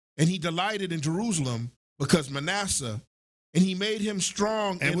 and he delighted in Jerusalem because Manasseh, and he made him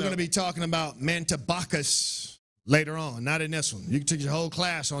strong. And we're going to be talking about Metambucus later on, not in this one. You can take your whole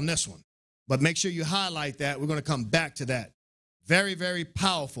class on this one, but make sure you highlight that. We're going to come back to that. Very, very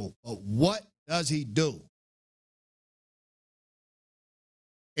powerful. But what does he do?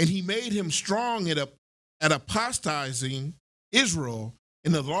 And he made him strong at apostatizing Israel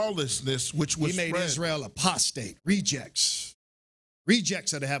in the lawlessness which was spread. He made Israel apostate, rejects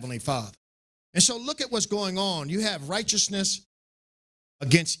of the Heavenly Father. And so look at what's going on. You have righteousness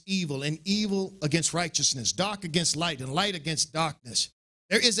against evil and evil against righteousness, dark against light and light against darkness.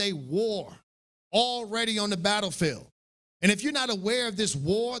 There is a war already on the battlefield. And if you're not aware of this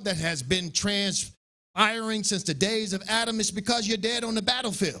war that has been transpiring since the days of Adam, it's because you're dead on the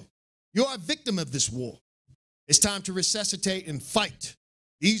battlefield. You're a victim of this war. It's time to resuscitate and fight.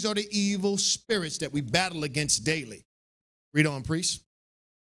 These are the evil spirits that we battle against daily. Read on, priest.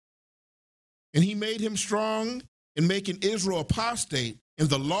 And he made him strong in making Israel apostate in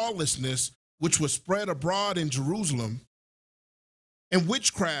the lawlessness which was spread abroad in Jerusalem. And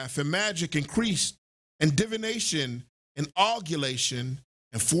witchcraft and magic increased, and divination and augulation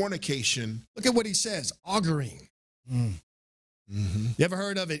and fornication. Look at what he says, auguring. You ever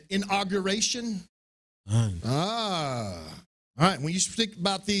heard of it? Inauguration? All right. When you speak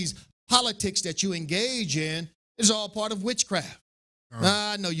about these politics that you engage in, it's all part of witchcraft.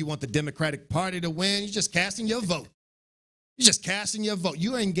 I know you want the Democratic Party to win. You're just casting your vote.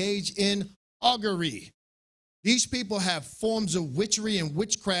 You are engaged in augury. These people have forms of witchery and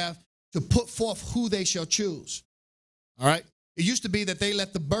witchcraft to put forth who they shall choose. All right. It used to be that they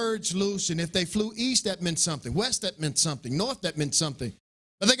let the birds loose, and if they flew east, that meant something. West, that meant something. North, that meant something.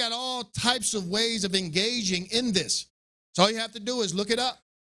 But they got all types of ways of engaging in this. So all you have to do is look it up.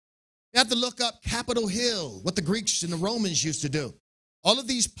 You have to look up Capitol Hill, what the Greeks and the Romans used to do. All of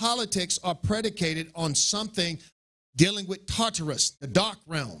these politics are predicated on something dealing with Tartarus, the dark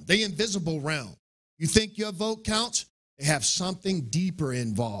realm, the invisible realm. You think your vote counts? They have something deeper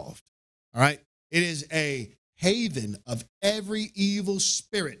involved. All right. It is a haven of every evil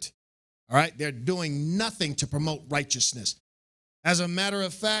spirit. All right. They're doing nothing to promote righteousness. As a matter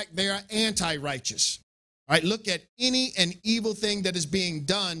of fact, they are anti-righteous. All right. Look at any and evil thing that is being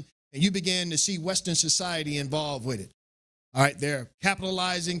done, and you begin to see Western society involved with it. All right. They're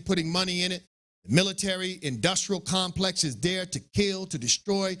capitalizing, putting money in it. The military industrial complex is there to kill, to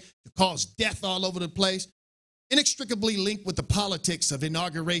destroy, to cause death all over the place, inextricably linked with the politics of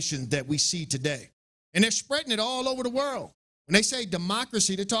inauguration that we see today. And they're spreading it all over the world. When they say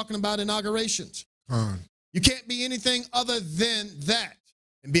democracy, they're talking about inaugurations. You can't be anything other than that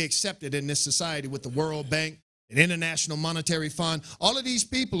and be accepted in this society with the World Bank and International Monetary Fund. All of these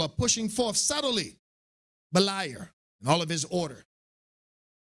people are pushing forth subtly Beliar and all of his order.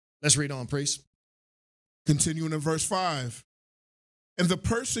 Let's read on, priest. Continuing in verse 5. And the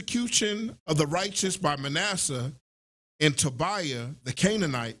persecution of the righteous by Manasseh and Tobiah the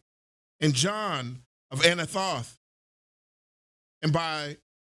Canaanite and John of Anathoth and by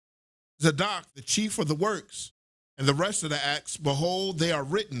Zadok the chief of the works and the rest of the acts, behold, they are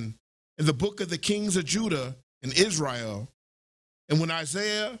written in the book of the kings of Judah and Israel. And when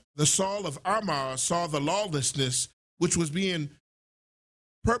Isaiah the Saul of Ammah saw the lawlessness which was being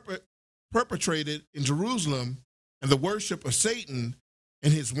perpetrated in Jerusalem, and the worship of Satan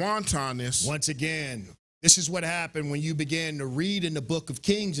and his wantonness. Once again, This is what happened when you began to read in the book of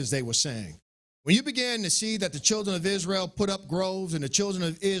Kings, as they were saying. When you began to see that the children of Israel put up groves and the children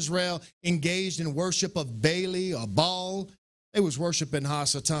of Israel engaged in worship of Baal or Baal, they was worshiping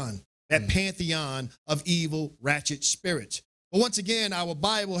Hasatan, that pantheon of evil, ratchet spirits. But once again, our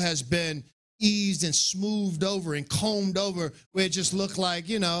Bible has been eased and smoothed over and combed over where it just looked like,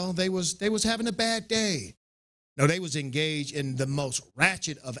 you know, they was having a bad day. No, they was engaged in the most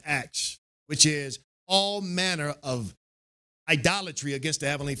ratchet of acts, which is all manner of idolatry against the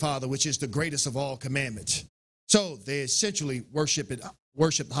Heavenly Father, which is the greatest of all commandments. So they essentially worship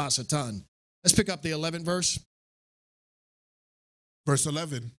Hasatan. Let's pick up the 11th verse. Verse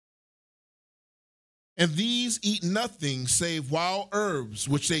 11. And these eat nothing save wild herbs,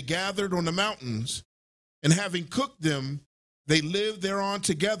 which they gathered on the mountains, and having cooked them, they lived thereon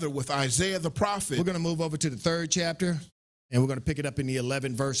together with Isaiah the prophet. We're going to move over to the 3rd chapter, and we're going to pick it up in the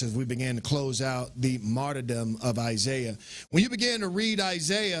 11th verse as we begin to close out the martyrdom of Isaiah. When you begin to read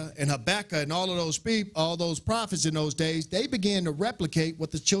Isaiah and Habakkuk and all of those people, all those prophets in those days, they began to replicate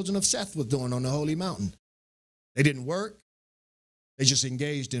what the children of Seth was doing on the holy mountain. They didn't work. They just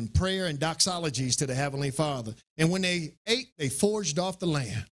engaged in prayer and doxologies to the Heavenly Father. And when they ate, they forged off the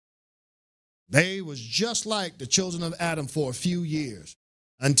land. They was just like the children of Adam for a few years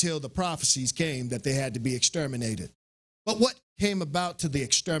until the prophecies came that they had to be exterminated. But what came about to the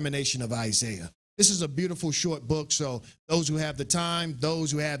extermination of Isaiah? This is a beautiful short book, so those who have the time, those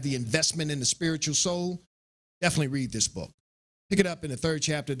who have the investment in the spiritual soul, definitely read this book. Pick it up in the 3rd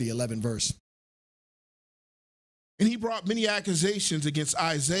chapter, the 11th verse. And he brought many accusations against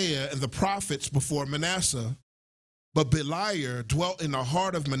Isaiah and the prophets before Manasseh. But Beliar dwelt in the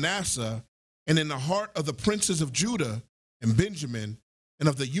heart of Manasseh and in the heart of the princes of Judah and Benjamin and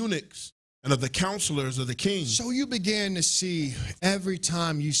of the eunuchs and of the counselors of the king. So you begin to see every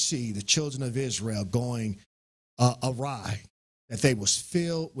time you see the children of Israel going awry, that they was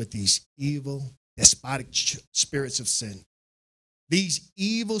filled with these evil, despotic spirits of sin. These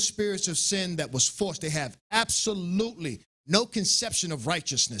evil spirits of sin that was forced, they have absolutely no conception of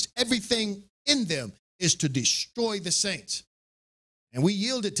righteousness. Everything in them is to destroy the saints. And we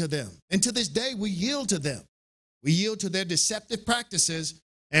yielded to them. And to this day, we yield to them. We yield to their deceptive practices,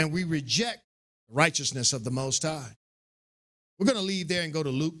 and we reject the righteousness of the Most High. We're going to leave there and go to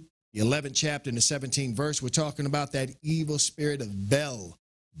Luke, the 11th chapter and the 17th verse. We're talking about that evil spirit of Baal,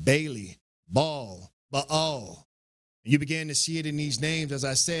 Baal. You begin to see it in these names, as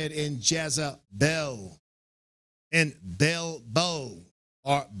I said, in Jezebel and Belbo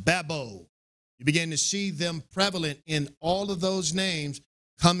or Babo. You begin to see them prevalent in all of those names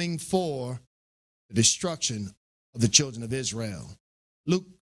coming for the destruction of the children of Israel. Luke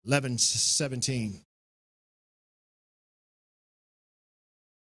 11:17.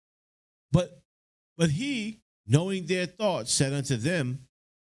 But he, knowing their thoughts, said unto them,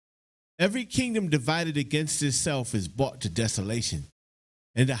 every kingdom divided against itself is brought to desolation,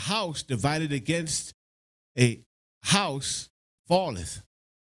 and a house divided against a house falleth.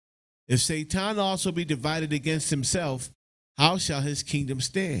 If Satan also be divided against himself, how shall his kingdom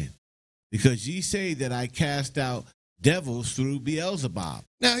stand? Because ye say that I cast out devils through Beelzebub.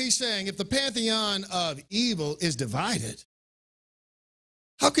 Now he's saying if the pantheon of evil is divided,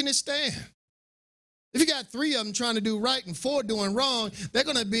 how can it stand? If you got 3 of them trying to do right and 4 doing wrong, they're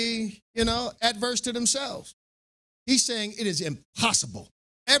going to be, adverse to themselves. He's saying it is impossible.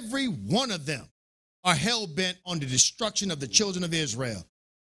 Every one of them are hell-bent on the destruction of the children of Israel.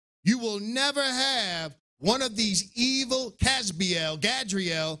 You will never have one of these evil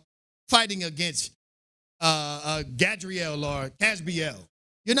Gadriel fighting against Gadriel or Casbiel.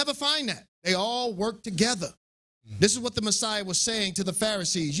 You'll never find that. They all work together. This is what the Messiah was saying to the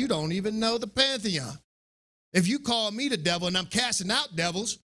Pharisees. You don't even know the pantheon. If you call me the devil and I'm casting out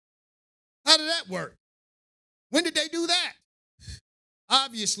devils, how did that work? When did they do that?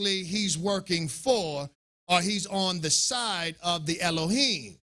 Obviously, he's working for, or he's on the side of the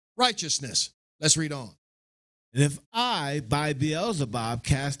Elohim, righteousness. Let's read on. And if I, by Beelzebub,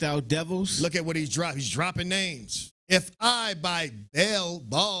 cast out devils. Look at what he's dropping. He's dropping names. If I, by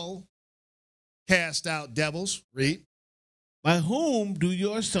Baal, cast out devils, read. By whom do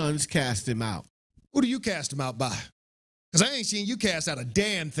your sons cast them out? Who do you cast them out by? Because I ain't seen you cast out a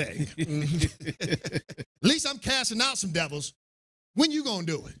damn thing. At least I'm casting out some devils. When you gonna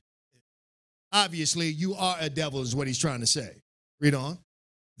do it? Obviously, you are a devil is what he's trying to say. Read on.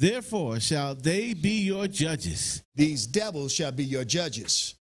 Therefore shall they be your judges. These devils shall be your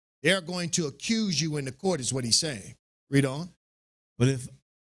judges. They're going to accuse you in the court is what he's saying. Read on. But if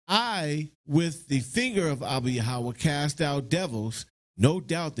I, with the finger of Abba Yahweh, cast out devils, no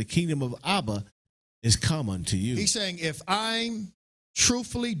doubt the kingdom of Abba is come unto you. He's saying, if I'm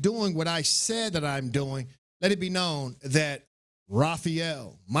truthfully doing what I said that I'm doing, let it be known that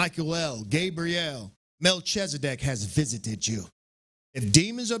Raphael, Michael, Gabriel, Melchizedek has visited you. If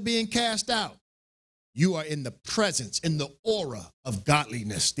demons are being cast out, you are in the presence, in the aura of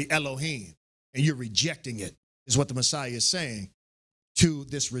godliness, the Elohim, and you're rejecting it, is what the Messiah is saying to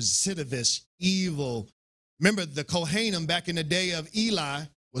this recidivist, evil. Remember, the Kohanim back in the day of Eli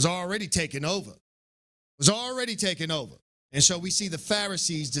was already taken over. And so we see the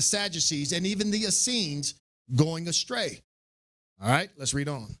Pharisees, the Sadducees, and even the Essenes going astray. All right, let's read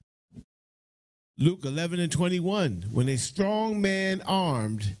on. Luke 11:21. When a strong man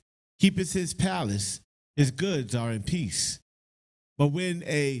armed keepeth his palace, his goods are in peace. But when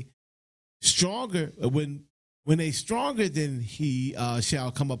a stronger than he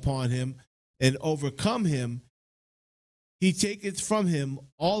shall come upon him and overcome him, he taketh from him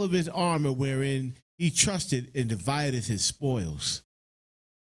all of his armor wherein he trusted and divideth his spoils.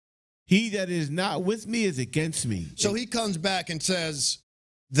 He that is not with me is against me. So he comes back and says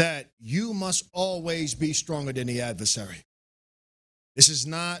that you must always be stronger than the adversary. This is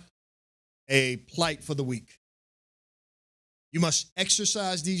not a plight for the weak. You must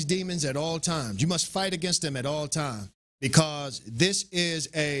exercise these demons at all times. You must fight against them at all times, because this is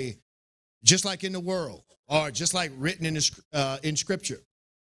just like in the world, or just like written in Scripture.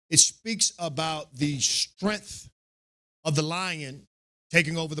 It speaks about the strength of the lion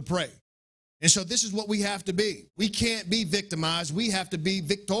taking over the prey. And so this is what we have to be. We can't be victimized. We have to be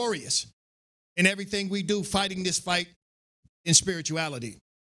victorious in everything we do, fighting this fight in spirituality.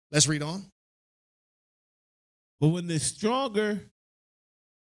 Let's read on. But when the stronger,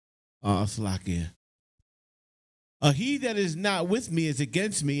 he that is not with me is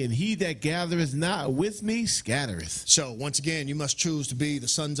against me, and he that gathereth not with me scattereth. So once again, you must choose to be the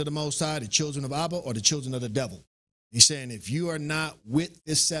sons of the Most High, the children of Abba, or the children of the devil. He's saying if you are not with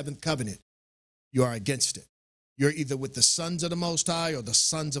this seventh covenant, you are against it. You're either with the sons of the Most High or the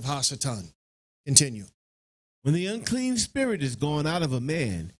sons of Hasatan. Continue. When the unclean spirit is gone out of a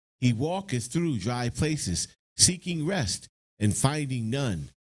man, he walketh through dry places, seeking rest, and finding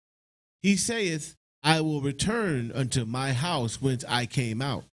none. He saith, I will return unto my house whence I came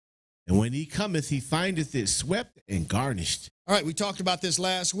out. And when he cometh, he findeth it swept and garnished. All right, we talked about this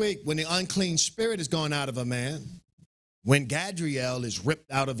last week. When the unclean spirit is gone out of a man, when Gadriel is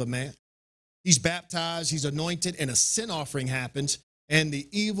ripped out of a man, he's baptized, he's anointed, and a sin offering happens, and the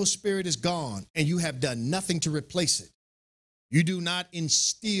evil spirit is gone, and you have done nothing to replace it. You do not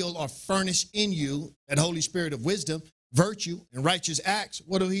instill or furnish in you that Holy Spirit of wisdom, virtue, and righteous acts.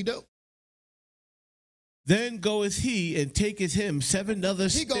 What do he do? Then goeth he and taketh him 7 other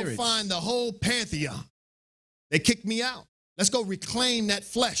spirits. He go find the whole pantheon. They kicked me out. Let's go reclaim that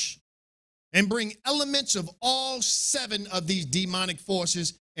flesh and bring elements of all 7 of these demonic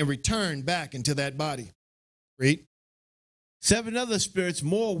forces and return back into that body. Read. 7 other spirits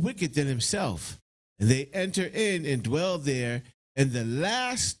more wicked than himself, and they enter in and dwell there, and the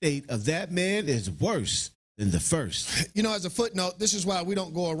last state of that man is worse than the first. You know, as a footnote, this is why we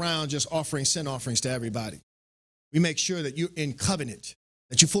don't go around just offering sin offerings to everybody. We make sure that you're in covenant,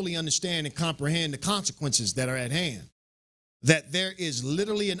 that you fully understand and comprehend the consequences that are at hand, that there is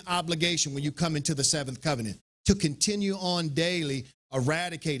literally an obligation when you come into the 7th covenant to continue on daily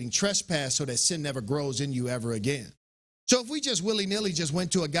eradicating trespass so that sin never grows in you ever again. So if we just willy-nilly just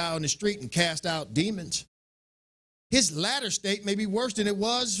went to a guy on the street and cast out demons, his latter state may be worse than it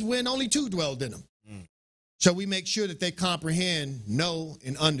was when only 2 dwelled in him. So we make sure that they comprehend, know,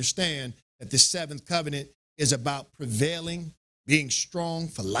 and understand that the 7th covenant is about prevailing, being strong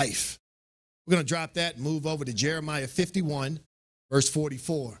for life. We're going to drop that and move over to Jeremiah 51, verse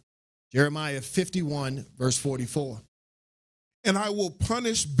 44. Jeremiah 51, verse 44. And I will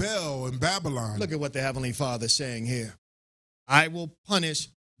punish Bel in Babylon. Look at what the Heavenly Father is saying here. I will punish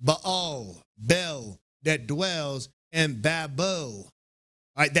Baal, Bel, that dwells in Babel.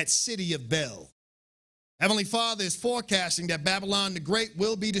 All right, that city of Bel. Heavenly Father is forecasting that Babylon the Great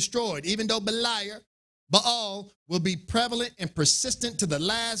will be destroyed, even though Beliar, Baal, will be prevalent and persistent to the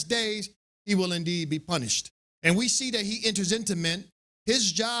last days. He will indeed be punished. And we see that he enters into men.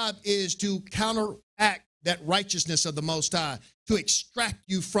 His job is to counteract that righteousness of the Most High, to extract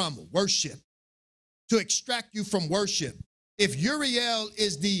you from worship, to extract you from worship. If Uriel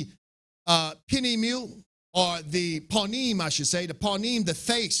is the Penimu, or the Panim, I should say, the Panim, the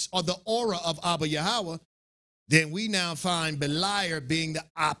face or the aura of Abba Yahweh, then we now find Beliar being the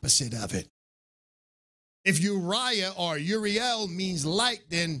opposite of it. If Uriah or Uriel means light,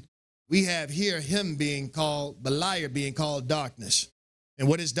 then we have here him being called, Beliar being called darkness. And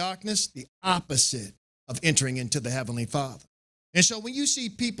what is darkness? The opposite of entering into the Heavenly Father. And so when you see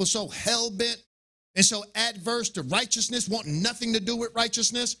people so hell-bent and so adverse to righteousness, wanting nothing to do with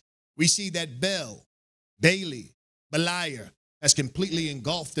righteousness, we see that Beliar has completely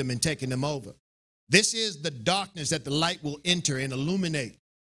engulfed them and taken them over. This is the darkness that the light will enter and illuminate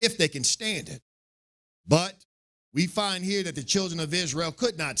if they can stand it. But we find here that the children of Israel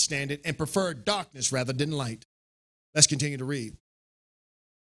could not stand it and preferred darkness rather than light. Let's continue to read.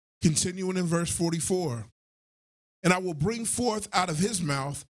 Continuing in verse 44. And I will bring forth out of his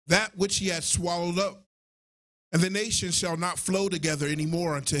mouth that which he hath swallowed up, and the nations shall not flow together any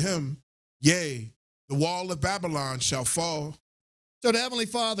more unto him. Yea, the wall of Babylon shall fall. So the Heavenly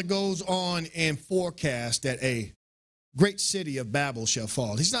Father goes on and forecasts that a great city of Babel shall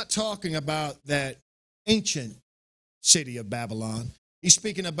fall. He's not talking about that ancient city of Babylon. He's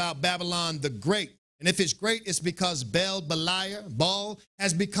speaking about Babylon the Great. And if it's great, it's because Baal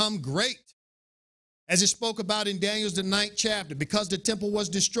has become great. As it spoke about in Daniel's the 9th chapter, because the temple was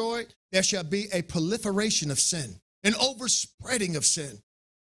destroyed, there shall be a proliferation of sin, an overspreading of sin.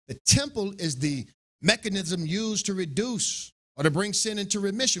 The temple is the mechanism used to reduce or to bring sin into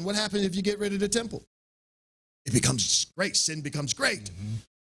remission. What happens if you get rid of the temple? It becomes great. Sin becomes great. Mm-hmm.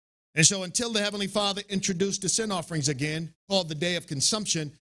 And so until the Heavenly Father introduced the sin offerings again, called the Day of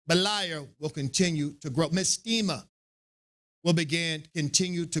Consumption, Beliar will continue to grow. Mestima will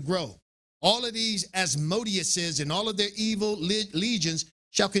continue to grow. All of these Asmodeuses and all of their evil legions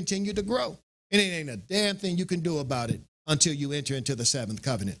shall continue to grow. And it ain't a damn thing you can do about it until you enter into the 7th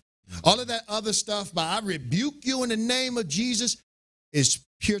covenant. All of that other stuff, by I rebuke you in the name of Jesus, is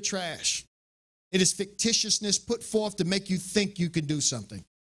pure trash. It is fictitiousness put forth to make you think you can do something.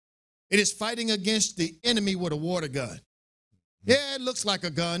 It is fighting against the enemy with a water gun. Yeah, it looks like a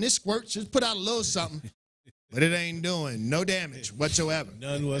gun. It squirts. Just put out a little something. But it ain't doing no damage whatsoever.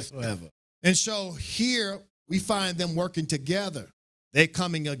 None whatsoever. And so here we find them working together. They're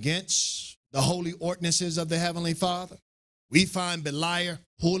coming against the holy ordinances of the Heavenly Father. We find Beliar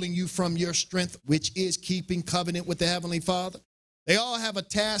pulling you from your strength, which is keeping covenant with the Heavenly Father. They all have a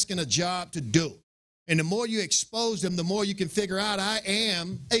task and a job to do. And the more you expose them, the more you can figure out I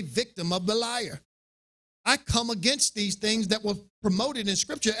am a victim of Beliar. I come against these things that were promoted in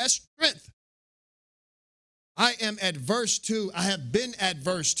Scripture as strength. I have been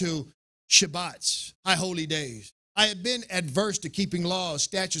adverse to Shabbats, high holy days. I have been adverse to keeping laws,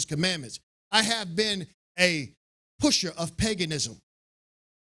 statutes, commandments. I have been a pusher of paganism.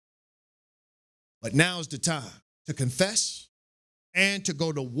 But now's the time to confess and to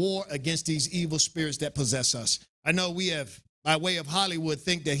go to war against these evil spirits that possess us. I know we have, by way of Hollywood,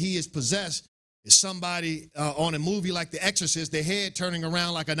 think that he is possessed. Is somebody on a movie like The Exorcist, their head turning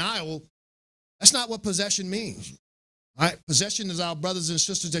around like an owl. That's not what possession means. All right? Possession is our brothers and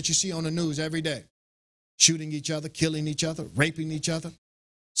sisters that you see on the news every day. Shooting each other, killing each other, raping each other,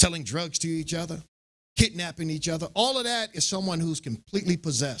 selling drugs to each other, kidnapping each other. All of that is someone who's completely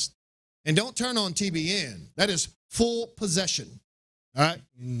possessed. And don't turn on TBN. That is full possession. All right?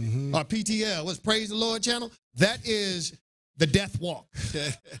 Mm-hmm. Or PTL, what's Praise the Lord channel? That is the death walk.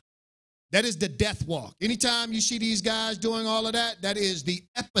 That is the death walk. Anytime you see these guys doing all of that, that is the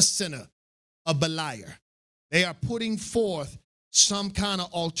epicenter of Beliar. They are putting forth some kind of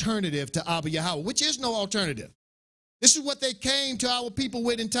alternative to Abba Yahweh, which is no alternative. This is what they came to our people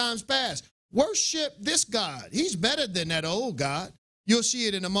with in times past. Worship this God. He's better than that old God. You'll see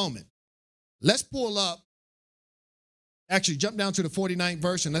it in a moment. Let's pull up, actually jump down to the 49th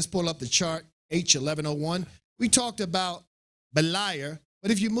verse and let's pull up the chart, H1101. We talked about Beliar. But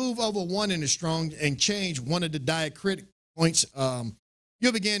if you move over one in the strong and change one of the diacritic points,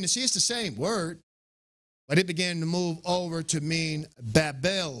 you'll begin to see it's the same word, but it began to move over to mean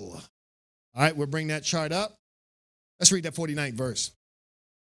Babel. All right, we'll bring that chart up. Let's read that 49th verse.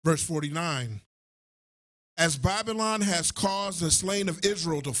 Verse 49. As Babylon has caused the slain of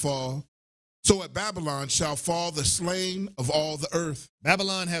Israel to fall, so at Babylon shall fall the slain of all the earth.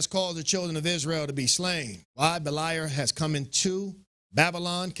 Babylon has caused the children of Israel to be slain. Why? Beliar has come into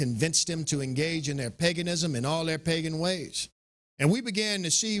Babylon, convinced them to engage in their paganism and all their pagan ways. And we began to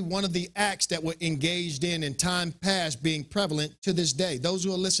see one of the acts that were engaged in time past being prevalent to this day. Those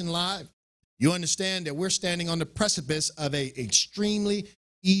who are listening live, you understand that we're standing on the precipice of an extremely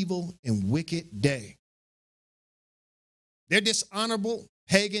evil and wicked day. Their dishonorable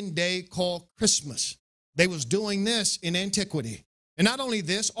pagan day called Christmas. They was doing this in antiquity. And not only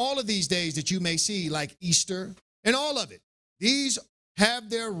this, all of these days that you may see like Easter and all of it, these have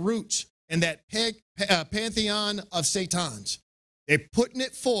their roots in that pantheon of Satans. They're putting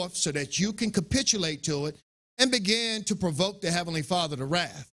it forth so that you can capitulate to it and began to provoke the Heavenly Father to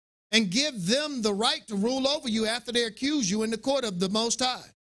wrath and give them the right to rule over you after they accuse you in the court of the Most High.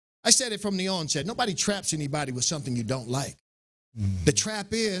 I said it from the onset. Nobody traps anybody with something you don't like. The trap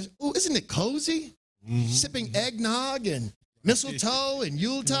is, oh, isn't it cozy? Sipping eggnog and mistletoe and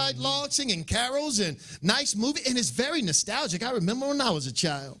Yuletide log, singing carols and nice movie. And it's very nostalgic. I remember when I was a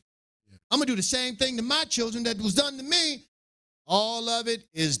child. I'm going to do the same thing to my children that was done to me. All of it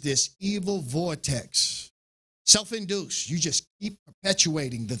is this evil vortex. Self-induced. You just keep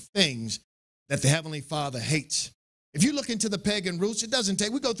perpetuating the things that the Heavenly Father hates. If you look into the pagan roots, it doesn't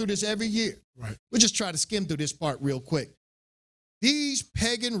take, we go through this every year. Right. We'll just try to skim through this part real quick. These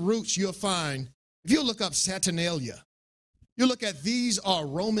pagan roots you'll find, if you look up Saturnalia, you look at these are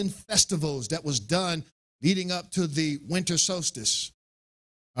Roman festivals that was done leading up to the winter solstice.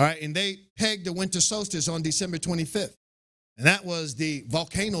 All right, and they pegged the winter solstice on December 25th. And that was the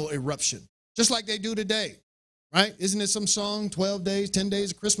volcano eruption, just like they do today, right? Isn't it some song, 12 days, 10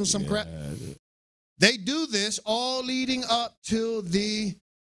 days of Christmas, some crap? They do this all leading up to the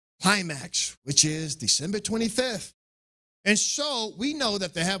climax, which is December 25th. And so we know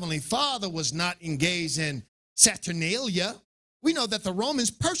that the Heavenly Father was not engaged in Saturnalia. We know that the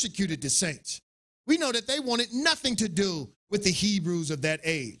Romans persecuted the saints. We know that they wanted nothing to do with the Hebrews of that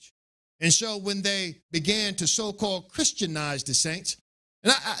age. And so when they began to so-called Christianize the saints,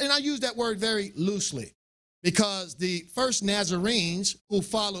 and I use that word very loosely, because the first Nazarenes who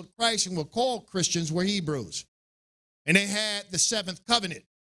followed Christ and were called Christians were Hebrews. And they had the seventh covenant.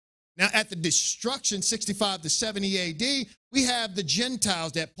 Now, at the destruction, 65 to 70 AD, we have the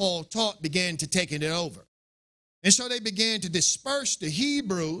Gentiles that Paul taught began to take it over. And so they began to disperse the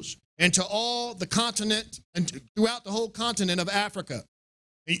Hebrews into all the continent and throughout the whole continent of Africa,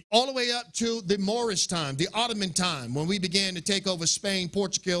 all the way up to the Moorish time, the Ottoman time, when we began to take over Spain,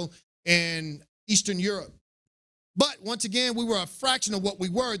 Portugal, and Eastern Europe. But once again, we were a fraction of what we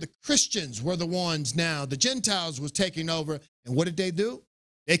were. The Christians were the ones now. The Gentiles was taking over. And what did they do?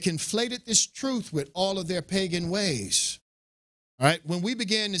 They conflated this truth with all of their pagan ways. All right, when we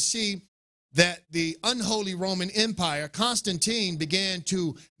began to see that the unholy Roman Empire, Constantine began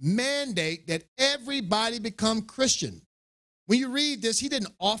to mandate that everybody become Christian. When you read this, he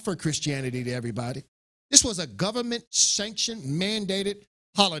didn't offer Christianity to everybody. This was a government-sanctioned, mandated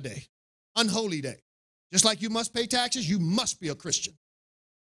holiday, unholy day. Just like you must pay taxes, you must be a Christian.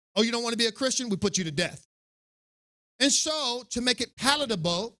 Oh, you don't want to be a Christian? We put you to death. And so, to make it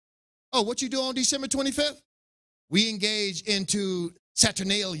palatable, oh, what you do on December 25th? We engage into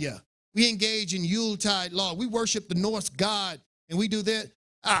Saturnalia. We engage in Yuletide law. We worship the Norse god, and we do that.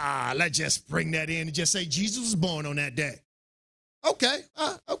 Let's just bring that in and just say Jesus was born on that day. Okay,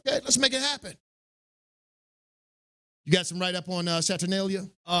 let's make it happen. You got some write-up on Saturnalia?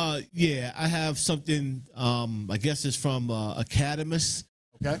 Yeah, I have something, I guess it's from Academist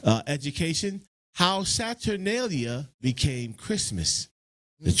Education. How Saturnalia became Christmas.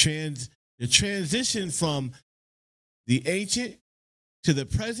 The transition from the ancient to the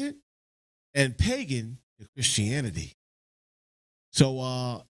present and pagan to Christianity.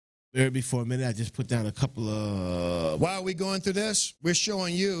 So bear with me for a minute. I just put down a couple of... While we're going through this, we're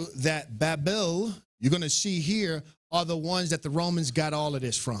showing you that Babel, you're going to see here, are the ones that the Romans got all of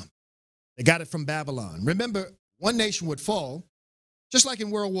this from. They got it from Babylon. Remember, one nation would fall, just like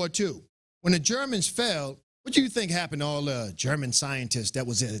in World War II. When the Germans fell, what do you think happened to all the German scientists that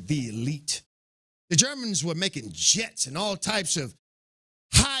was the elite? The Germans were making jets and all types of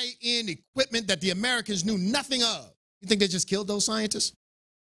high-end equipment that the Americans knew nothing of. You think they just killed those scientists?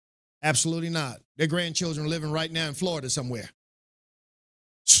 Absolutely not. Their grandchildren are living right now in Florida somewhere.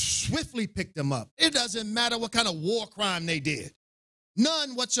 Swiftly picked them up. It doesn't matter what kind of war crime they did.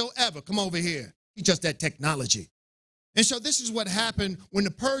 None whatsoever. Come over here. Teach us that technology. And so this is what happened when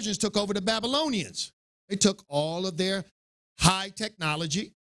the Persians took over the Babylonians. They took all of their high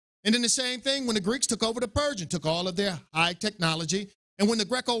technology. And then the same thing when the Greeks took over the Persians, took all of their high technology. And when the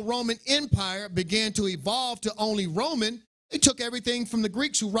Greco-Roman Empire began to evolve to only Roman, they took everything from the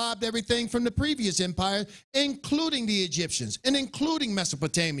Greeks, who robbed everything from the previous empire, including the Egyptians and including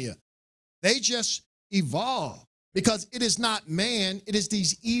Mesopotamia. They just evolved because it is not man, it is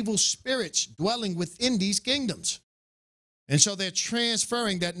these evil spirits dwelling within these kingdoms. And so they're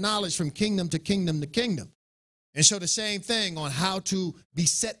transferring that knowledge from kingdom to kingdom to kingdom. And so the same thing on how to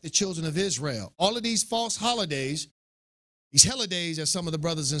beset the children of Israel. All of these false holidays, these holidays, as some of the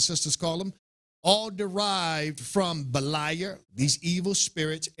brothers and sisters call them, all derived from Beliar, these evil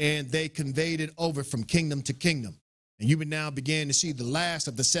spirits, and they conveyed it over from kingdom to kingdom. And you would now begin to see the last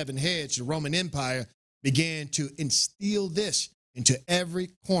of the seven heads, the Roman Empire, began to instill this into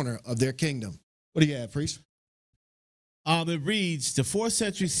every corner of their kingdom. What do you have, priest? It reads, the 4th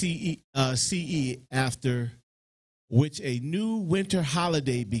century CE, after which a new winter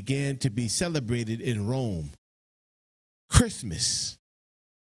holiday began to be celebrated in Rome, Christmas.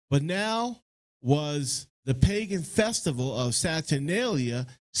 But now was the pagan festival of Saturnalia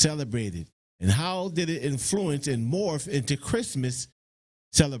celebrated, and how did it influence and morph into Christmas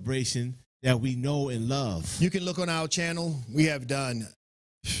celebration that we know and love? You can look on our channel. We have done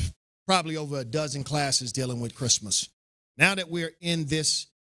probably over a dozen classes dealing with Christmas. Now that we're in this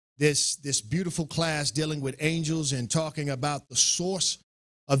beautiful class dealing with angels and talking about the source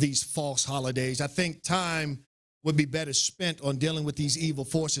of these false holidays, I think time would be better spent on dealing with these evil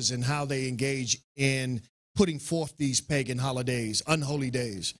forces and how they engage in putting forth these pagan holidays, unholy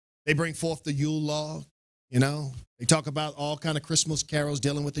days. They bring forth the Yule log, you know. They talk about all kind of Christmas carols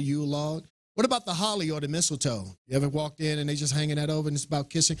dealing with the Yule log. What about the holly or the mistletoe? You ever walked in and they just hanging that over and it's about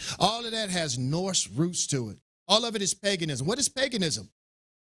kissing? All of that has Norse roots to it. All of it is paganism. What is paganism?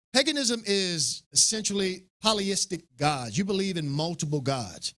 Paganism is essentially polytheistic gods. You believe in multiple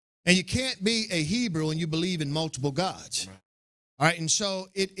gods. And you can't be a Hebrew and you believe in multiple gods. Right. All right, and so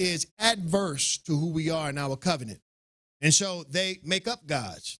it is adverse to who we are in our covenant. And so they make up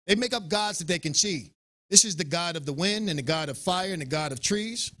gods. They make up gods that they can see. This is the God of the wind and the God of fire and the God of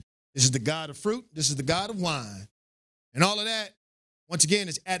trees. This is the God of fruit. This is the God of wine. And all of that, once again,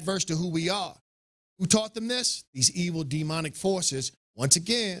 is adverse to who we are. Who taught them this? These evil demonic forces, once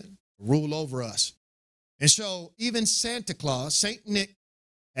again, rule over us. And so even Santa Claus, Saint Nick,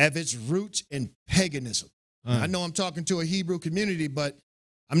 have its roots in paganism. I know I'm talking to a Hebrew community, but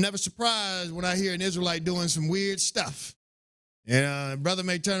I'm never surprised when I hear an Israelite doing some weird stuff. And a brother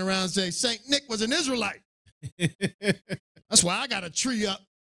may turn around and say, Saint Nick was an Israelite. That's why I got a tree up.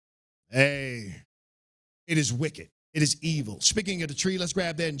 Hey, it is wicked. It is evil. Speaking of the tree, let's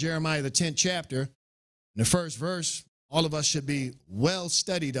grab that in Jeremiah, the 10th chapter. In the first verse, all of us should be well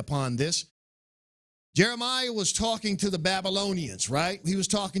studied upon this. Jeremiah was talking to the Babylonians, right? He was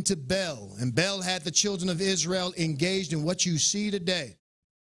talking to Bel, and Bel had the children of Israel engaged in what you see today,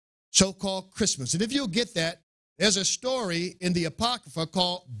 so-called Christmas. And if you'll get that, there's a story in the Apocrypha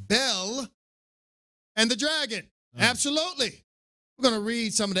called Bel and the Dragon. Absolutely. We're going to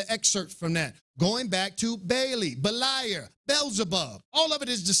read some of the excerpts from that, going back to Bailey, Beliar, Beelzebub. All of it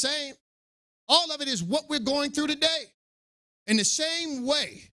is the same. All of it is what we're going through today. In the same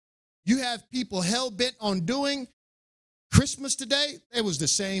way, you have people hell-bent on doing Christmas today. It was the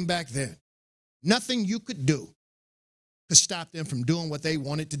same back then. Nothing you could do could stop them from doing what they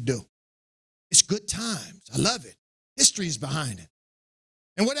wanted to do. It's good times. I love it. History is behind it.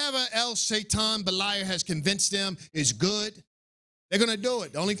 And whatever else Satan, Beliar has convinced them is good, they're going to do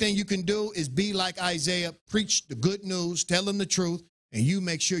it. The only thing you can do is be like Isaiah, preach the good news, tell them the truth, and you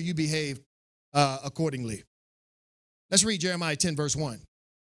make sure you behave accordingly. Let's read Jeremiah 10, verse 1.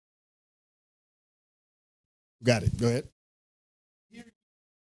 Got it. Go ahead.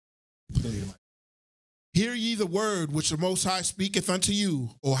 Hear ye the word which the Most High speaketh unto you,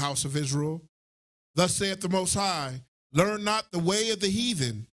 O house of Israel. Thus saith the Most High, learn not the way of the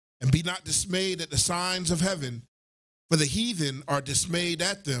heathen, and be not dismayed at the signs of heaven, for the heathen are dismayed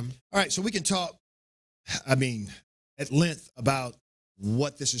at them. All right, so we can talk, at length about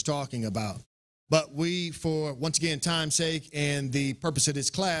what this is talking about. But we, for, once again, time's sake and the purpose of this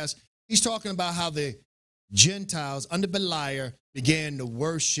class, he's talking about how the Gentiles under Beliar began to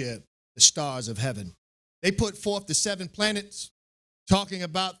worship the stars of heaven. They put forth the 7 planets, talking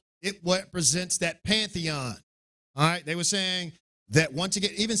about it represents that pantheon. All right, they were saying that once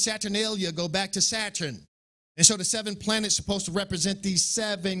again, even Saturnalia go back to Saturn. And so the 7 planets supposed to represent these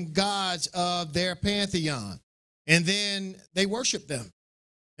 7 gods of their pantheon. And then they worship them.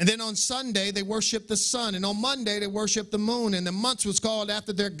 And then on Sunday, they worship the sun. And on Monday, they worship the moon. And the month was called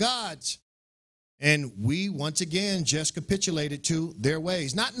after their gods. And we, once again, just capitulated to their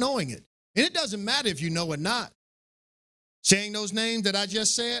ways, not knowing it. And it doesn't matter if you know or not. Saying those names that I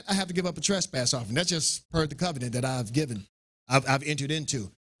just said, I have to give up a trespass offering. That's just per the covenant that I've given, I've entered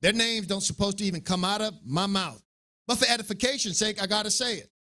into. Their names don't supposed to even come out of my mouth. But for edification's sake, I got to say it.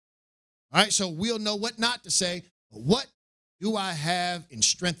 All right, so we'll know what not to say. But what do I have in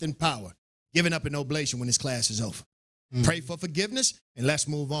strength and power? Giving up an oblation when this class is over. Pray for forgiveness, and let's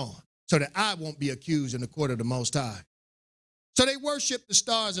move on, so that I won't be accused in the court of the Most High. So they worshiped the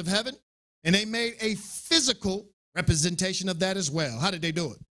stars of heaven, and they made a physical representation of that as well. How did they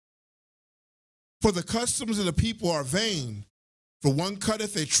do it? For the customs of the people are vain, for one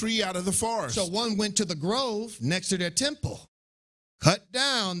cutteth a tree out of the forest. So one went to the grove next to their temple, cut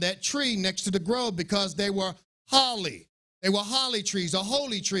down that tree next to the grove because they were holly. They were holly trees or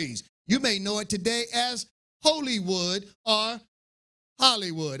holy trees. You may know it today as Holywood or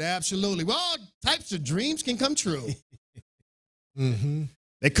Hollywood. Absolutely. Well, all types of dreams can come true.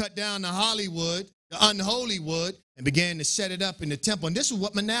 They cut down the Hollywood, the unholy wood, and began to set it up in the temple. And this is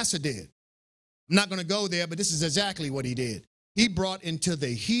what Manasseh did. I'm not going to go there, but this is exactly what he did. He brought into the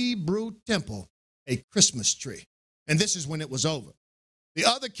Hebrew temple a Christmas tree. And this is when it was over. The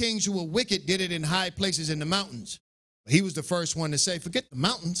other kings who were wicked did it in high places in the mountains. But he was the first one to say, forget the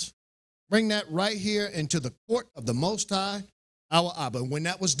mountains. Bring that right here into the court of the Most High, our Abba. When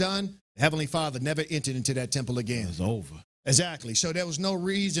that was done, the Heavenly Father never entered into that temple again. It was over. Exactly. So there was no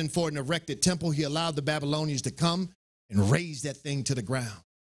reason for an erected temple. He allowed the Babylonians to come and raze that thing to the ground.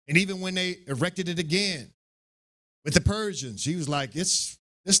 And even when they erected it again with the Persians, he was like, it's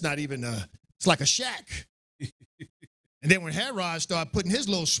not even it's like a shack. And then when Herod started putting his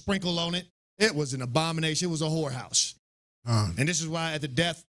little sprinkle on it, it was an abomination. It was a whorehouse. And this is why at the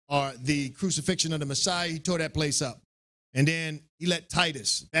death or the crucifixion of the Messiah, he tore that place up. And then he let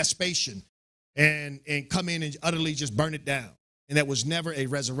Titus, Vespasian, and come in and utterly just burn it down. And there was never a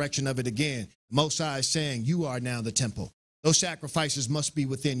resurrection of it again. Most High is saying, you are now the temple. Those sacrifices must be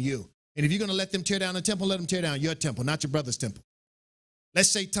within you. And if you're going to let them tear down the temple, let them tear down your temple, not your brother's temple. Let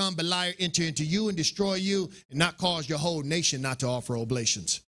Satan Beliar enter into you and destroy you and not cause your whole nation not to offer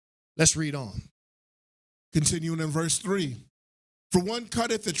oblations. Let's read on. Continuing in verse 3. For one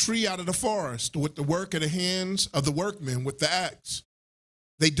cutteth the tree out of the forest with the work of the hands of the workmen with the axe.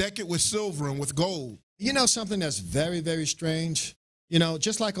 They deck it with silver and with gold. You know something that's very, very strange? You know,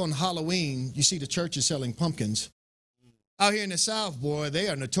 just like on Halloween, you see the churches selling pumpkins. Out here in the South, boy, they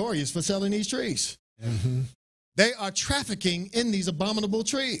are notorious for selling these trees. They are trafficking in these abominable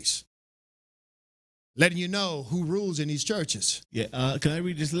trees. Letting you know who rules in these churches. Yeah, can I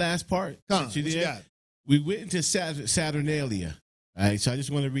read this last part? Come on, what you got? We went into Saturnalia. All right, so I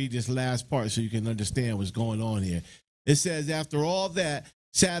just want to read this last part so you can understand what's going on here. It says, after all that,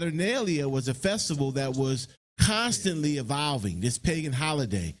 Saturnalia was a festival that was constantly evolving, this pagan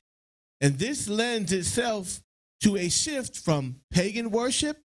holiday. And this lends itself to a shift from pagan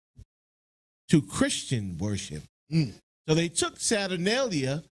worship to Christian worship. So they took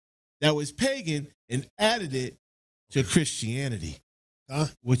Saturnalia that was pagan and added it to Christianity,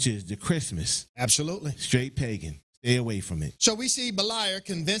 which is the Christmas. Absolutely. Straight pagan. Stay away from it. So we see Beliar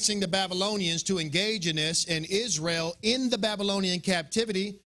convincing the Babylonians to engage in this, and Israel in the Babylonian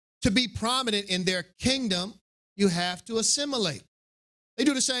captivity to be prominent in their kingdom, you have to assimilate. They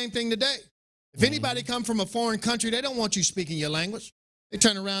do the same thing today. If anybody come from a foreign country, they don't want you speaking your language. They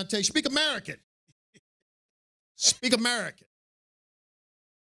turn around and tell you, speak American. Speak American.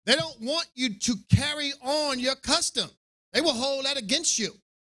 They don't want you to carry on your custom. They will hold that against you.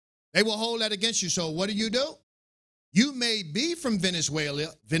 They will hold that against you. So what do? You may be from Venezuela,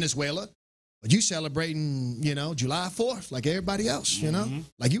 but you celebrating, July 4th like everybody else,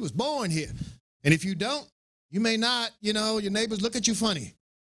 like you was born here. And if you don't, you may not, your neighbors look at you funny.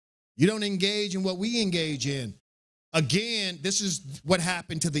 You don't engage in what we engage in. Again, this is what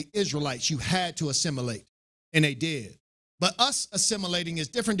happened to the Israelites. You had to assimilate, and they did. But us assimilating is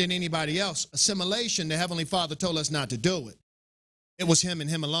different than anybody else. Assimilation, the Heavenly Father told us not to do it. It was him and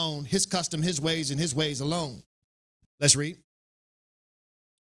him alone, his custom, his ways, and his ways alone. Let's read.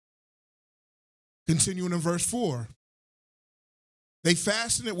 Continuing in verse 4. They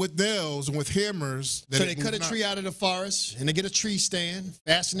fasten it with nails and with hammers. So they cut a tree out of the forest, and they get a tree stand,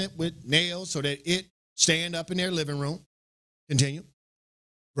 fasten it with nails so that it stand up in their living room. Continue.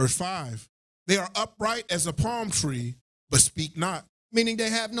 Verse 5. They are upright as a palm tree, but speak not. Meaning they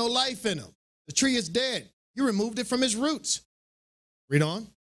have no life in them. The tree is dead. You removed it from its roots. Read on.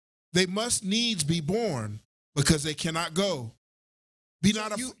 They must needs be born, because they cannot go.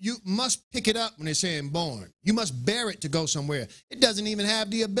 You must pick it up when they're saying born. You must bear it to go somewhere. It doesn't even have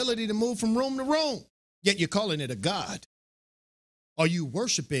the ability to move from room to room. Yet you're calling it a god. Are you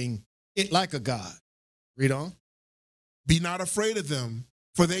worshiping it like a god? Read on. Be not afraid of them,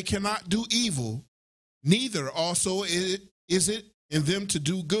 for they cannot do evil. Neither also is it in them to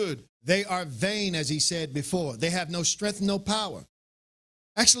do good. They are vain, as he said before. They have no strength, no power.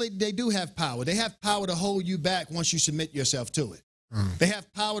 Actually, they do have power. They have power to hold you back once you submit yourself to it. They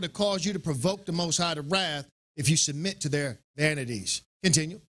have power to cause you to provoke the Most High to wrath if you submit to their vanities.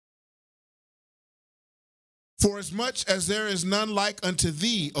 Continue. For as much as there is none like unto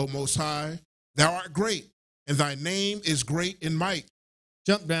thee, O Most High, thou art great, and thy name is great in might.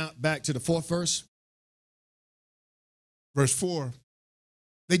 Jump down back to the 4th verse. Verse 4.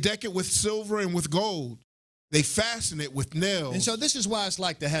 They deck it with silver and with gold. They fasten it with nails. And so this is why it's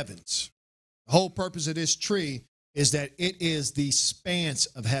like the heavens. The whole purpose of this tree is that it is the span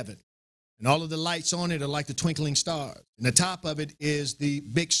of heaven. And all of the lights on it are like the twinkling stars. And the top of it is the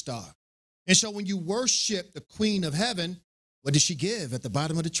big star. And so when you worship the Queen of Heaven, what does she give at the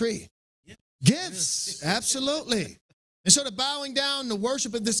bottom of the tree? Yeah. Gifts, absolutely. And so the bowing down, the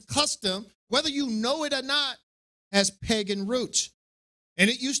worship of this custom, whether you know it or not, has pagan roots. And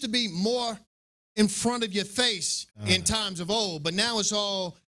it used to be more in front of your face in times of old, but now it's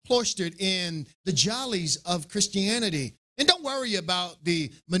all cloistered in the jollies of Christianity. And don't worry about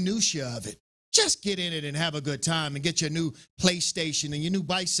the minutia of it. Just get in it and have a good time and get your new PlayStation and your new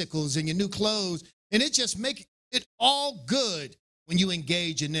bicycles and your new clothes. And it just makes it all good when you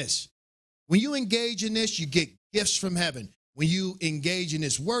engage in this. When you engage in this, you get gifts from heaven. When you engage in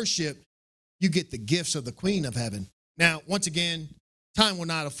this worship, you get the gifts of the Queen of Heaven. Now, once again, time will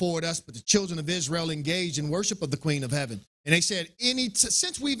not afford us, but the children of Israel engaged in worship of the Queen of Heaven. And they said,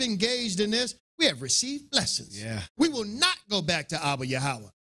 since we've engaged in this, we have received blessings. Yeah. We will not go back to Abba Yahweh.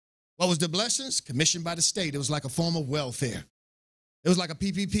 What was the blessings? Commissioned by the state. It was like a form of welfare. It was like a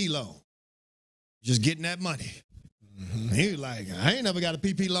PPP loan. Just getting that money. Mm-hmm. And he was like, I ain't never got a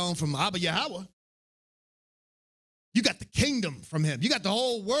PP loan from Abba Yahweh. You got the kingdom from him. You got the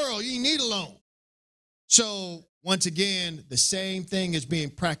whole world. You need a loan. So once again, the same thing is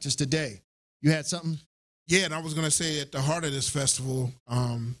being practiced today. You had something? Yeah, and I was going to say at the heart of this festival,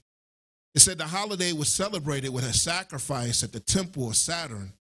 it said the holiday was celebrated with a sacrifice at the temple of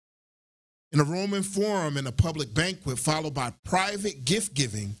Saturn, in a Roman forum and a public banquet, followed by private gift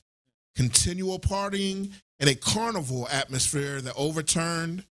giving, continual partying, and a carnival atmosphere that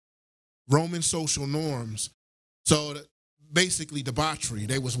overturned Roman social norms. So basically debauchery.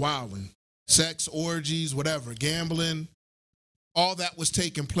 They was wilding. Sex, orgies, whatever, gambling, all that was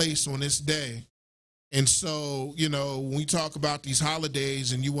taking place on this day. And so, you know, when we talk about these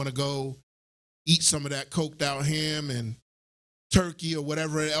holidays and you want to go eat some of that coked out ham and turkey or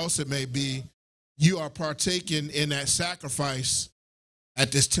whatever else it may be, you are partaking in that sacrifice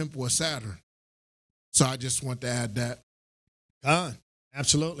at this temple of Saturn. So I just want to add that.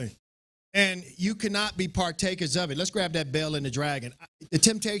 Absolutely. And you cannot be partakers of it. Let's grab that bell and the dragon. The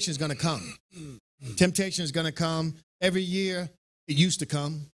temptation is going to come. Temptation is going to come. Every year, it used to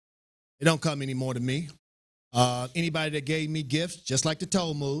come. It don't come anymore to me. Anybody that gave me gifts, just like the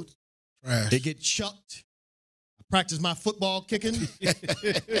Talmud, they get chucked. I practice my football kicking.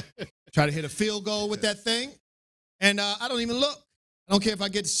 Try to hit a field goal with that thing. And I don't even look. I don't care if I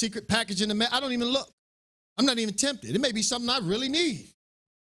get a secret package in the mail. I don't even look. I'm not even tempted. It may be something I really need.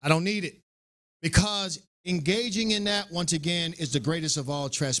 I don't need it. Because engaging in that, once again, is the greatest of all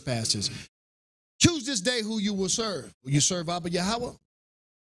trespasses. Choose this day who you will serve. Will you serve Abba Yahweh?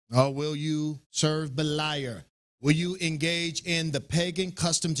 Or will you serve Beliar? Will you engage in the pagan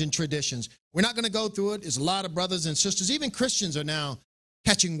customs and traditions? We're not going to go through it. There's a lot of brothers and sisters, even Christians, are now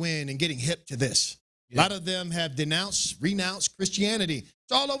catching wind and getting hip to this. Yeah. A lot of them have renounced Christianity.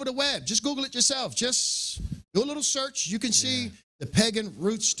 It's all over the web. Just Google it yourself. Just do a little search. You can see the pagan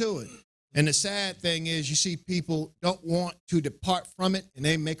roots to it. And the sad thing is you see people don't want to depart from it, and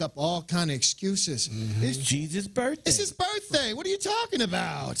they make up all kind of excuses. Mm-hmm. It's Jesus' birthday. It's his birthday. What are you talking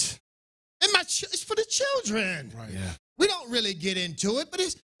about? And it's for the children. Right. Yeah. We don't really get into it, but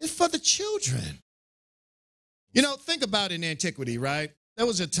it's for the children. You know, think about in antiquity, right? There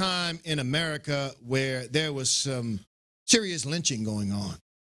was a time in America where there was some serious lynching going on.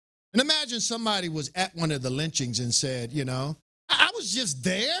 And imagine somebody was at one of the lynchings and said, you know, I was just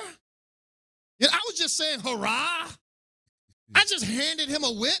there. You know, I was just saying hurrah. I just handed him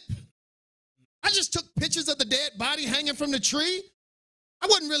a whip. I just took pictures of the dead body hanging from the tree. I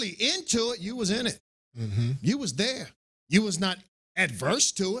wasn't really into it. You was in it. Mm-hmm. You was there. You was not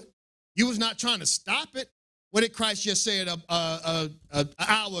adverse to it. You was not trying to stop it. What did Christ just say an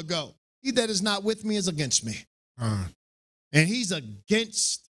hour ago? He that is not with me is against me. And he's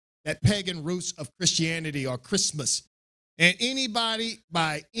against that pagan roots of Christianity or Christmas. And anybody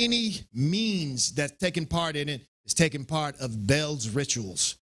by any means that's taking part in it is taking part of Bel's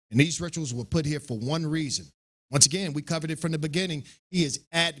rituals. And these rituals were put here for one reason. Once again, we covered it from the beginning. He is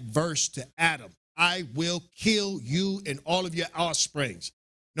adverse to Adam. I will kill you and all of your offsprings,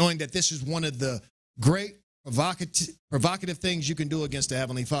 knowing that this is one of the great provocative things you can do against the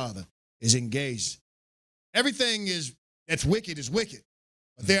Heavenly Father is engage. Everything that's wicked is wicked.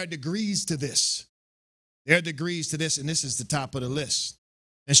 But there are degrees to this. There are degrees to this, and this is the top of the list.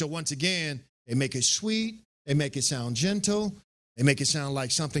 And so once again, they make it sweet. They make it sound gentle. They make it sound like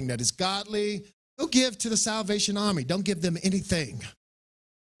something that is godly. Go give to the Salvation Army. Don't give them anything.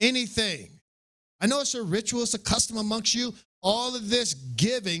 Anything. I know it's a ritual. It's a custom amongst you. All of this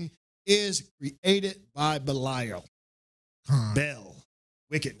giving is created by Belial. Bel.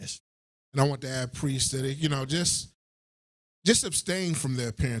 Wickedness. and I want to add priesthood, you know, just abstain from the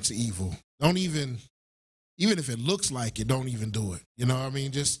appearance of evil. Don't even if it looks like it, don't even do it. You know what I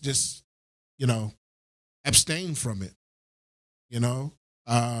mean? Just, you know, abstain from it. You know?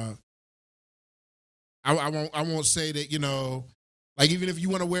 I won't say that, you know, like even if you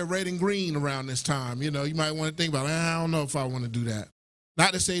want to wear red and green around this time, you know, you might want to think about, I don't know if I want to do that.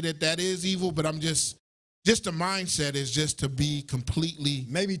 Not to say that that is evil, but I'm just the mindset is just to be completely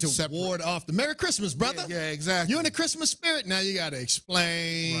maybe to separate. ward off the Merry Christmas, brother. Yeah, exactly. You're in the Christmas spirit. Now you got to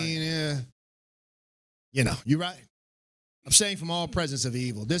explain. Right. You know, you're right. Abstain from all presence of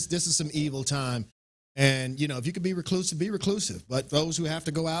evil. This is some evil time. And, you know, if you could be reclusive, be reclusive. But those who have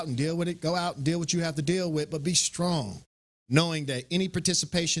to go out and deal with it, go out and deal with what you have to deal with, but be strong, knowing that any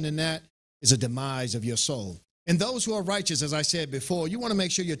participation in that is a demise of your soul. And those who are righteous, as I said before, you want to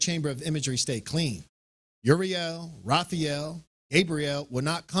make sure your chamber of imagery stay clean. Uriel, Raphael, Gabriel will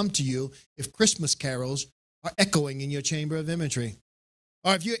not come to you if Christmas carols are echoing in your chamber of imagery.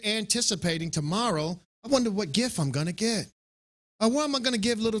 Or if you're anticipating tomorrow, I wonder what gift I'm going to get. Or what am I going to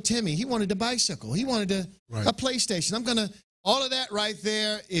give little Timmy? He wanted a bicycle. He wanted a PlayStation. All of that right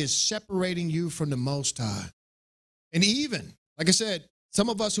there is separating you from the Most High. And even, like I said, some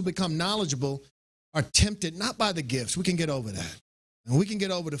of us who become knowledgeable are tempted not by the gifts. We can get over that. And we can get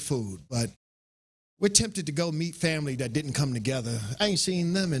over the food, but we're tempted to go meet family that didn't come together. I ain't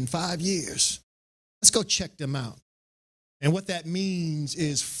seen them in 5 years. Let's go check them out. And what that means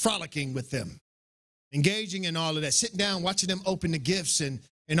is frolicking with them, engaging in all of that, sitting down, watching them open the gifts and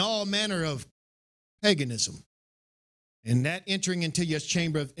all manner of paganism. And that entering into your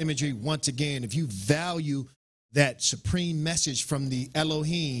chamber of imagery, once again, if you value that supreme message from the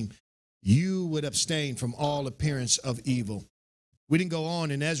Elohim, you would abstain from all appearance of evil. We didn't go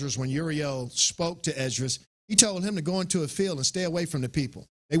on in Ezra's when Uriel spoke to Ezra's. He told him to go into a field and stay away from the people.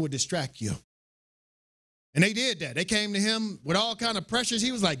 They would distract you. And they did that. They came to him with all kind of pressures.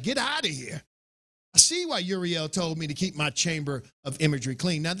 He was like, get out of here. I see why Uriel told me to keep my chamber of imagery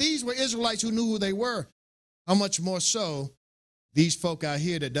clean. Now, these were Israelites who knew who they were. How much more so these folk out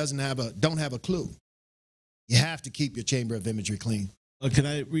here that don't have a clue. You have to keep your chamber of imagery clean. Can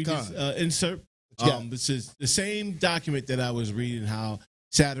I read this insert? This is the same document that I was reading, how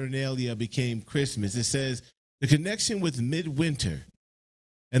Saturnalia became Christmas. It says, the connection with midwinter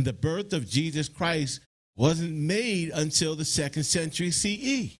and the birth of Jesus Christ wasn't made until the 2nd century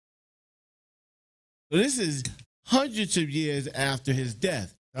CE. So this is hundreds of years after his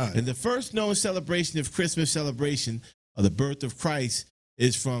death. Right. And the first known celebration of Christmas celebration of the birth of Christ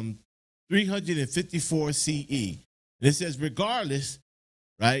is from 354 CE. And it says, regardless,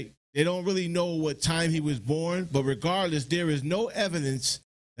 right, they don't really know what time he was born, but regardless, there is no evidence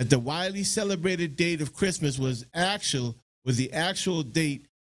that the widely celebrated date of Christmas was the actual date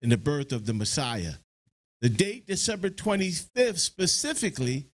in the birth of the Messiah. The date, December 25th,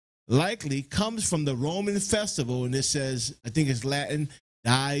 specifically, likely comes from the Roman festival, and it says, I think it's Latin,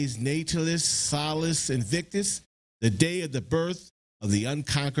 Dies Natalis Solis Invictus, the day of the birth of the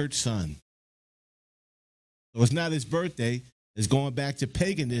unconquered sun. So it's not his birthday. It's going back to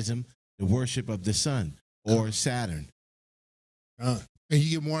paganism, the worship of the sun or Saturn. And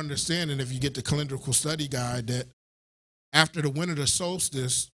you get more understanding if you get the calendrical study guide that after the winter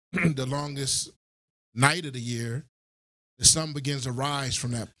solstice, the longest night of the year, the sun begins to rise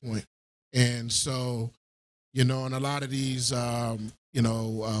from that point. And so, you know, in a lot of these,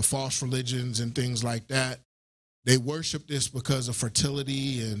 false religions and things like that, they worship this because of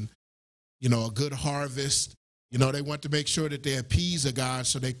fertility and, you know, a good harvest. You know, they want to make sure that they appease a God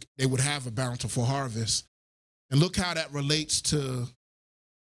so they would have a bountiful harvest. And look how that relates to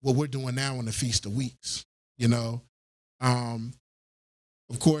what we're doing now in the Feast of Weeks, you know.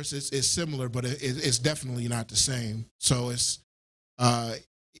 Of course, it's similar, but it's definitely not the same. So it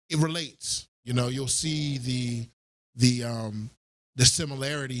relates. You know, you'll see the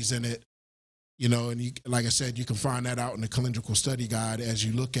similarities in it. You know, and like I said, you can find that out in the calendrical study guide as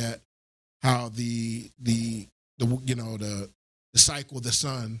you look at how the cycle of the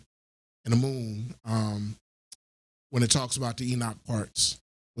sun and the moon, when it talks about the Enoch parts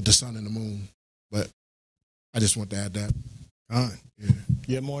with the sun and the moon. But I just want to add that. Yeah.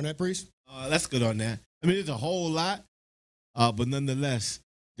 You have more on that, Priest? That's good on that. I mean, there's a whole lot, but nonetheless,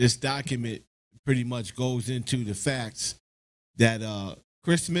 this document pretty much goes into the facts that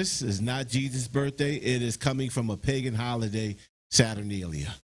Christmas is not Jesus' birthday. It is coming from a pagan holiday,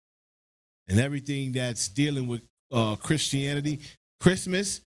 Saturnalia. And everything that's dealing with Christianity,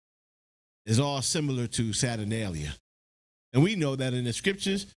 Christmas is all similar to Saturnalia. And we know that in the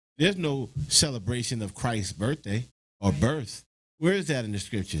scriptures, there's no celebration of Christ's birthday or birth. Where is that in the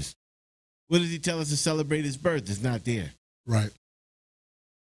scriptures? What does he tell us to celebrate his birth? It's not there. Right.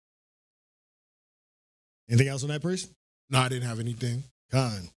 Anything else on that, priest? No, I didn't have anything.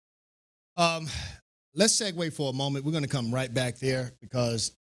 Con. Let's segue for a moment. We're going to come right back there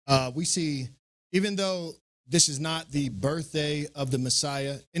because we see, even though this is not the birthday of the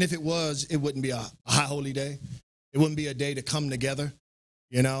Messiah, and if it was, it wouldn't be a high holy day. It wouldn't be a day to come together.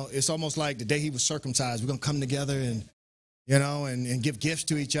 You know, it's almost like the day he was circumcised. We're going to come together and, you know, and give gifts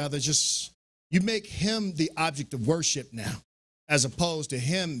to each other. Just, you make him the object of worship now, as opposed to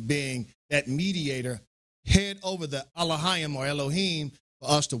him being that mediator, head over the Elohim or Elohim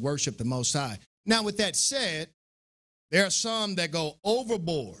for us to worship the Most High. Now, with that said, there are some that go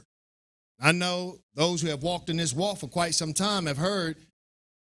overboard. I know those who have walked in this walk for quite some time have heard,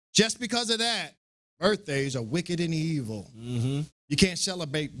 just because of that, birthdays are wicked and evil. Mm-hmm. You can't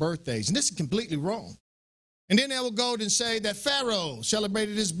celebrate birthdays. And this is completely wrong. And then they will go and say that Pharaoh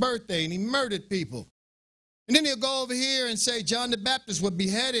celebrated his birthday and he murdered people. And then he'll go over here and say John the Baptist was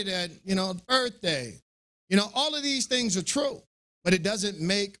beheaded at, birthday. All of these things are true, but it doesn't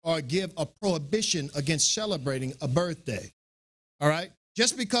make or give a prohibition against celebrating a birthday. All right?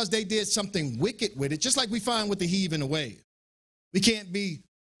 Just because they did something wicked with it, just like we find with the heave and the wave. We can't be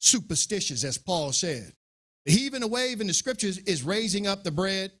superstitious, as Paul said. The heave and the wave in the scriptures is raising up the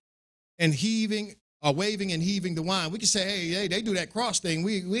bread and heaving or waving and heaving the wine. We can say, hey, they do that cross thing.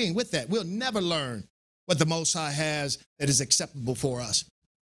 We ain't with that. We'll never learn what the Most High has that is acceptable for us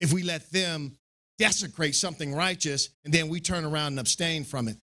if we let them desecrate something righteous and then we turn around and abstain from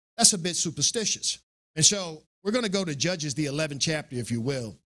it. That's a bit superstitious. And so we're going to go to Judges, the 11th chapter, if you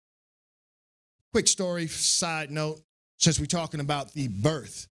will. Quick story, side note, since we're talking about the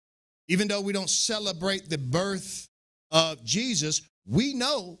birth. Even though we don't celebrate the birth of Jesus, we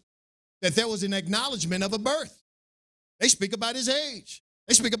know that there was an acknowledgement of a birth. They speak about his age.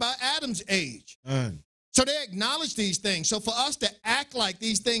 They speak about Adam's age. So they acknowledge these things. So for us to act like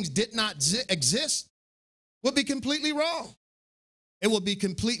these things did not exist would be completely wrong. It will be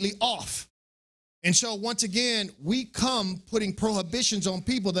completely off. And so once again, we come putting prohibitions on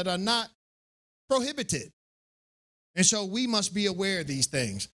people that are not prohibited. And so we must be aware of these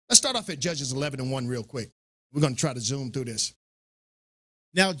things. Let's start off at Judges 11:1 real quick. We're going to try to zoom through this.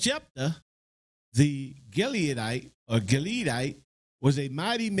 Now Jephthah, the Gileadite was a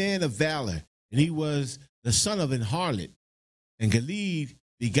mighty man of valor, and he was the son of an harlot. And Gilead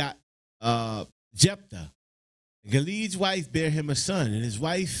begot Jephthah. And Gilead's wife bare him a son, and his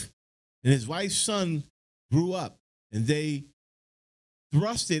wife's son grew up, and they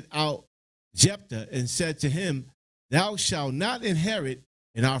thrusted out Jephthah and said to him, "Thou shalt not inherit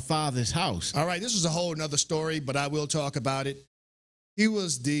in our father's house." All right, this is a whole nother story, but I will talk about it. He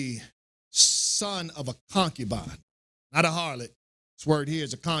was the son of a concubine, not a harlot. This word here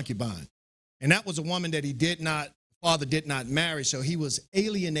is a concubine. And that was a woman that father did not marry, so he was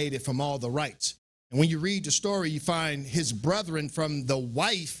alienated from all the rights. And when you read the story, you find his brethren from the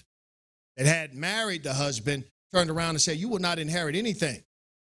wife that had married the husband turned around and said, "You will not inherit anything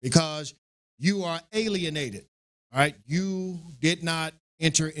because you are alienated." All right, you did not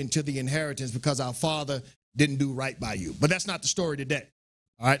enter into the inheritance because our father didn't do right by you. But that's not the story today.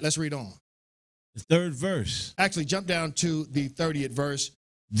 All right, let's read on. The third verse. Actually, jump down to the 30th verse.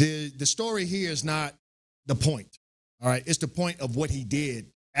 The story here is not the point. All right, it's the point of what he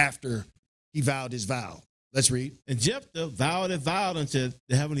did after he vowed his vow. Let's read. And Jephthah vowed unto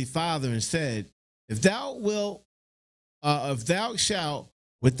the heavenly Father and said, if thou shalt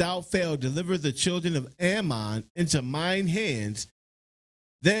without fail deliver the children of Ammon into mine hands,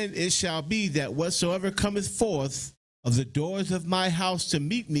 then it shall be that whatsoever cometh forth of the doors of my house to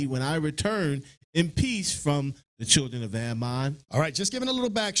meet me when I return in peace from the children of Ammon. All right, just giving a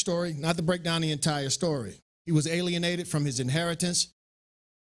little backstory, not to break down the entire story. He was alienated from his inheritance,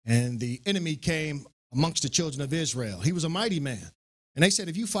 and the enemy came amongst the children of Israel. He was a mighty man. And they said,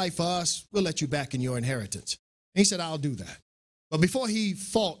 if you fight for us, we'll let you back in your inheritance. And he said, I'll do that. But before he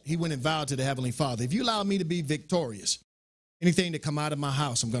fought, he went and vowed to the Heavenly Father, if you allow me to be victorious, anything that come out of my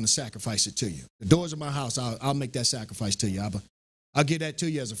house, I'm going to sacrifice it to you. The doors of my house, I'll make that sacrifice to you, Abba. I'll give that to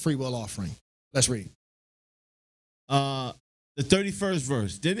you as a free will offering. Let's read. The 31st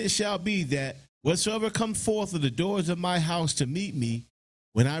verse. Then it shall be that whatsoever come forth of the doors of my house to meet me,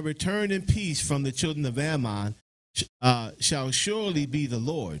 when I return in peace from the children of Ammon, shall surely be the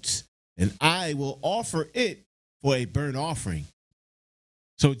Lord's, and I will offer it for a burnt offering.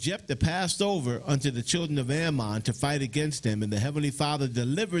 So Jephthah passed over unto the children of Ammon to fight against them, and the Heavenly Father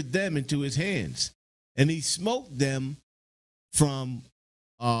delivered them into his hands. And he smote them from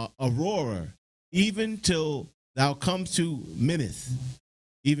Aurora, even till thou come to Minnith.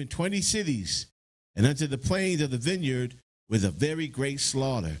 even 20 cities, and unto the plains of the vineyard with a very great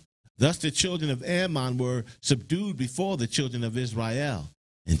slaughter. Thus the children of Ammon were subdued before the children of Israel.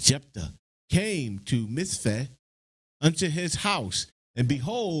 And Jephthah came to Mizpeh unto his house, and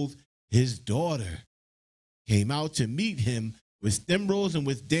behold, his daughter came out to meet him with timbrels and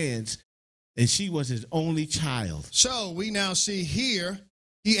with dance, and she was his only child. So we now see here,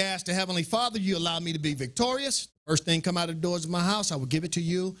 he asked the Heavenly Father, you allow me to be victorious. First thing come out of the doors of my house, I will give it to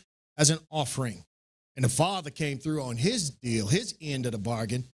you as an offering. And the Father came through on his deal, his end of the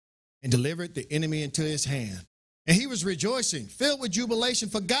bargain, and delivered the enemy into his hand. And he was rejoicing, filled with jubilation,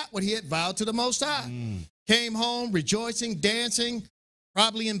 forgot what he had vowed to the Most High. Came home rejoicing, dancing,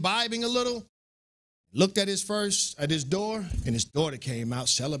 probably imbibing a little. Looked at his door, and his daughter came out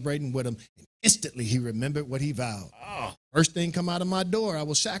celebrating with him. And instantly he remembered what he vowed. Oh, first thing come out of my door, I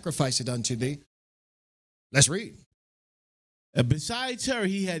will sacrifice it unto thee. Let's read. And besides her,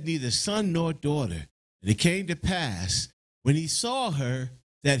 he had neither son nor daughter. And it came to pass, when he saw her,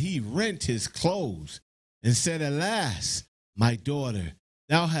 that he rent his clothes and said, Alas, my daughter,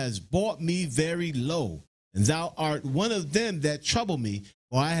 thou hast bought me very low, and thou art one of them that trouble me.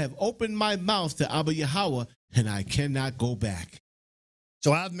 For I have opened my mouth to Abba Yahweh, and I cannot go back.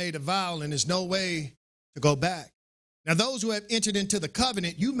 So I've made a vow, and there's no way to go back. Now, those who have entered into the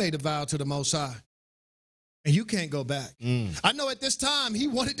covenant, you made a vow to the Most High, and you can't go back. I know at this time he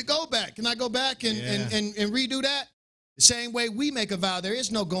wanted to go back. Can I go back and redo that? The same way we make a vow, there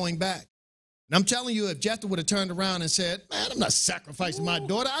is no going back. And I'm telling you, if Jephthah would have turned around and said, man, I'm not sacrificing my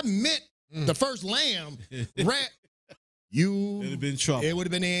daughter. I meant the first lamb. It would have been trouble. It would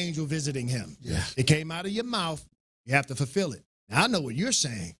have been the angel visiting him. Yeah. It came out of your mouth. You have to fulfill it. Now, I know what you're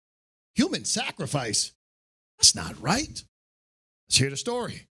saying. Human sacrifice. That's not right. Let's hear the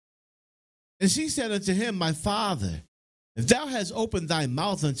story. And she said unto him, My father, if thou hast opened thy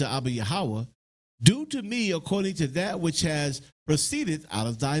mouth unto Abba Yahweh, do to me according to that which has proceeded out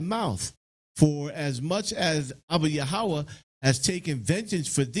of thy mouth. For as much as Abba Yahweh has taken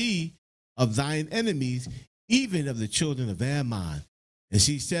vengeance for thee of thine enemies, even of the children of Ammon. And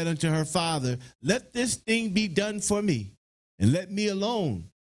she said unto her father, Let this thing be done for me, and let me alone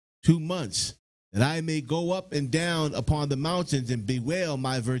 2 months, that I may go up and down upon the mountains and bewail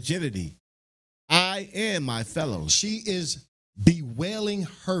my virginity. I and my fellows. She is bewailing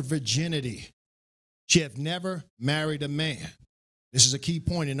her virginity. She have never married a man. This is a key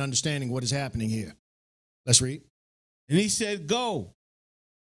point in understanding what is happening here. Let's read. And he said, Go.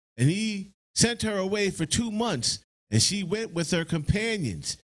 And he sent her away for 2 months, and she went with her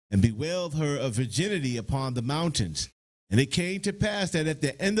companions and bewailed her of virginity upon the mountains. And it came to pass that at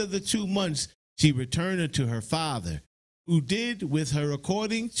the end of the 2 months she returned unto her father, who did with her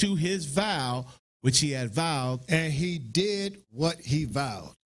according to his vow which he had vowed. And he did what he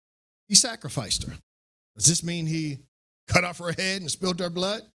vowed. He sacrificed her. Does this mean he cut off her head and spilled her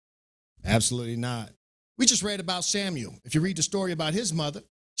blood? Absolutely not. We just read about Samuel. If you read the story about his mother,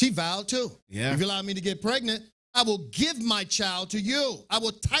 she vowed too. If you allow me to get pregnant, I will give my child to you. I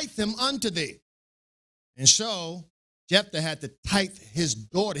will tithe him unto thee. And so Jephthah had to tithe his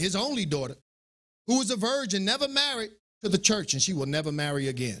daughter, his only daughter, who was a virgin, never married, to the church, and she will never marry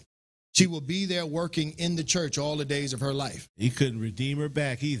again. She will be there working in the church all the days of her life. He couldn't redeem her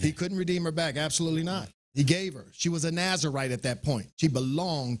back either. He couldn't redeem her back. Absolutely not. He gave her. She was a Nazarite at that point. She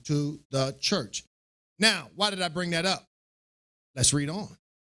belonged to the church. Now, why did I bring that up? Let's read on.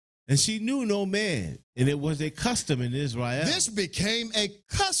 And she knew no man, and it was a custom in Israel. This became a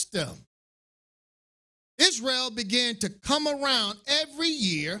custom. Israel began to come around every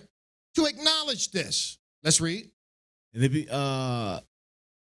year to acknowledge this. Let's read. And it be,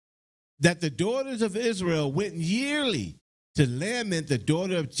 that the daughters of Israel went yearly to lament the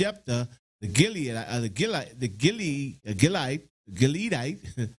daughter of Jephthah, the Gileadite,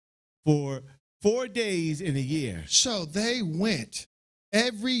 for 4 days in a year. So they went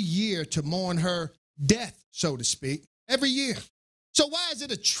every year to mourn her death, so to speak, every year. So why is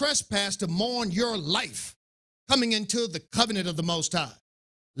it a trespass to mourn your life coming into the covenant of the Most High?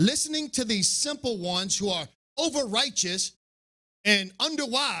 Listening to these simple ones who are over-righteous and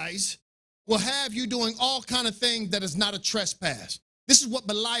underwise will have you doing all kind of things that is not a trespass. This is what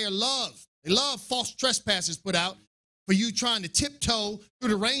Beliar love. They love false trespasses put out for you trying to tiptoe through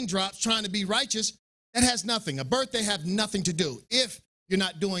the raindrops, trying to be righteous. That has nothing. A birthday have nothing to do if you're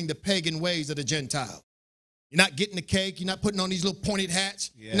not doing the pagan ways of the Gentile. You're not getting the cake. You're not putting on these little pointed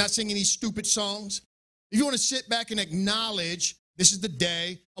hats. You're not singing these stupid songs. If you want to sit back and acknowledge this is the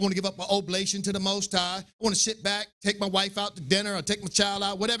day, I want to give up my oblation to the Most High. I want to sit back, take my wife out to dinner or take my child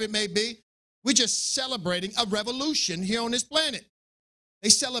out, whatever it may be. We're just celebrating a revolution here on this planet. They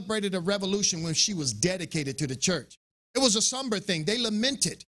celebrated a revolution when she was dedicated to the church. It was a somber thing. They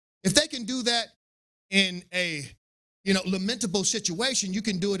lamented. If they can do that in a, lamentable situation, you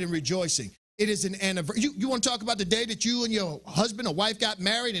can do it in rejoicing. It is an anniversary. You want to talk about the day that you and your husband or wife got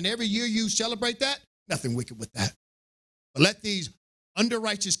married and every year you celebrate that? Nothing wicked with that. But let these under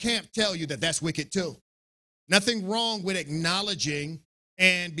righteous camp tell you that that's wicked too. Nothing wrong with acknowledging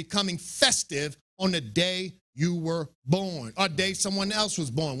and becoming festive on the day you were born or day someone else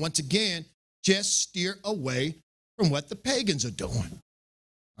was born. Once again, just steer away from what the pagans are doing.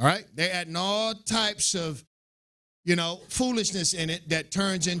 All right? They're adding all types of, foolishness in it that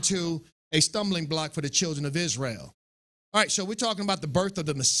turns into a stumbling block for the children of Israel. All right, so we're talking about the birth of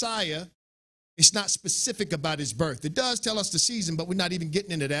the Messiah. It's not specific about his birth. It does tell us the season, but we're not even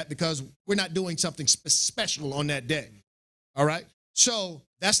getting into that because we're not doing something special on that day. All right? So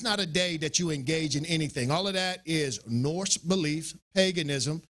that's not a day that you engage in anything. All of that is Norse beliefs,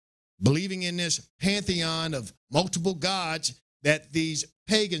 paganism, believing in this pantheon of multiple gods that these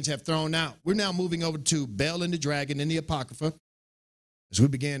pagans have thrown out. We're now moving over to Bel and the Dragon in the Apocrypha as we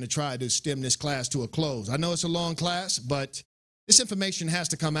begin to try to stem this class to a close. I know it's a long class, but this information has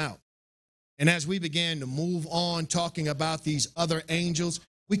to come out. And as we begin to move on talking about these other angels,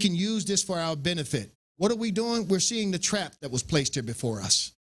 we can use this for our benefit. What are we doing? We're seeing the trap that was placed here before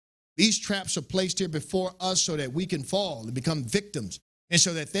us. These traps are placed here before us so that we can fall and become victims, and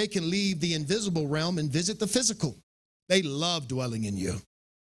so that they can leave the invisible realm and visit the physical. They love dwelling in you.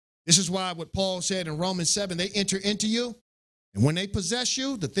 This is why what Paul said in Romans 7, they enter into you, and when they possess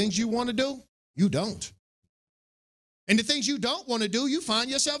you, the things you want to do, you don't. And the things you don't want to do, you find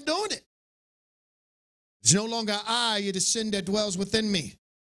yourself doing it. It's no longer I, it is sin that dwells within me.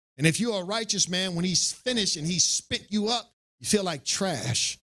 And if you're a righteous man, when he's finished and he spit you up, you feel like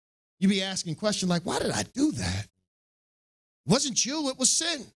trash. You be asking questions like, why did I do that? It wasn't you, it was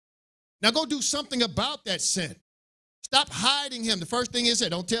sin. Now go do something about that sin. Stop hiding him. The first thing is,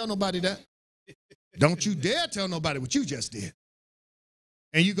 don't tell nobody that. Don't you dare tell nobody what you just did.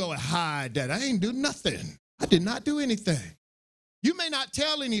 And you go and hide that. I ain't do nothing. I did not do anything. You may not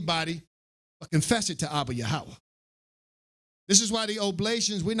tell anybody, but confess it to Abba Yahweh. This is why the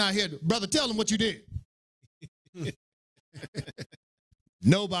oblations, we're not here to, brother, tell them what you did.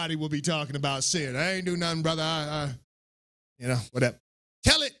 Nobody will be talking about sin. I ain't do nothing, brother. Whatever.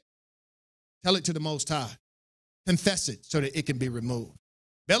 Tell it. Tell it to the Most High. Confess it so that it can be removed.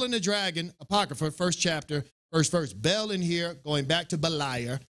 Bel and the Dragon, Apocrypha, first chapter, first verse. Bel in here, going back to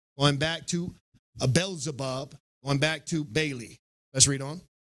Beliar, going back to Beelzebub, going back to Bailey. Let's read on.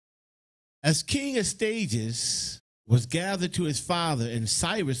 As King Astyages was gathered to his father, and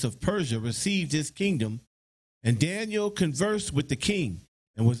Cyrus of Persia received his kingdom, and Daniel conversed with the king,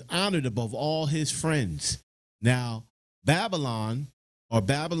 and was honored above all his friends. Now, Babylon, or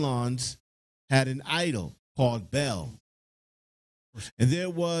Babylons, had an idol called Bel, and there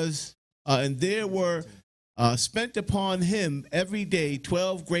were spent upon him every day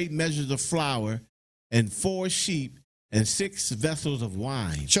 12 great measures of flour, and 4 sheep, and 6 vessels of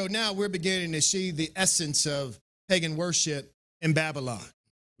wine. So now we're beginning to see the essence of pagan worship in Babylon.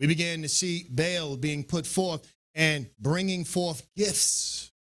 We begin to see Baal being put forth and bringing forth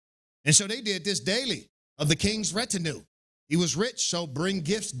gifts. And so they did this daily of the king's retinue. He was rich, so bring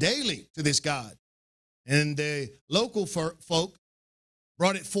gifts daily to this god. And the local folk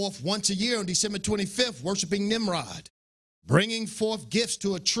brought it forth once a year on December 25th, worshiping Nimrod, bringing forth gifts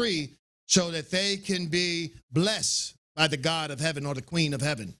to a tree so that they can be blessed by the God of heaven or the queen of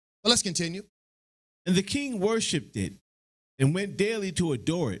heaven. But let's continue. And the king worshipped it and went daily to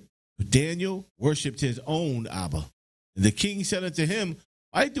adore it. But Daniel worshipped his own Abba. And the king said unto him,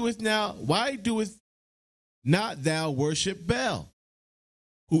 why doest not thou worship Baal?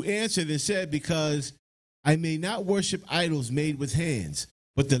 Who answered and said, because I may not worship idols made with hands,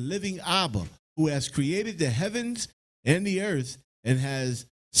 but the living Abba, who has created the heavens and the earth and has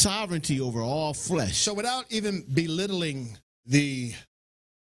sovereignty over all flesh. So without even belittling the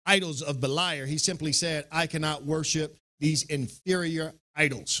idols of Beliar, he simply said, I cannot worship these inferior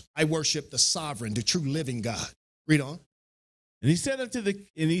idols. I worship the sovereign, the true living God. Read on. And he said to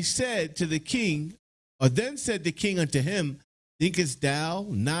the king, or then said the king unto him, thinkest thou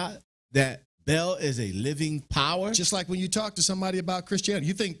not that Bel is a living power? Just like when you talk to somebody about Christianity,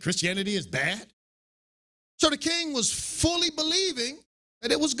 you think Christianity is bad? So the king was fully believing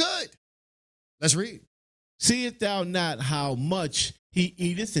that it was good. Let's read. Seest thou not how much he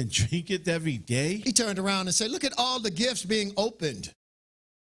eateth and drinketh every day? He turned around and said, look at all the gifts being opened.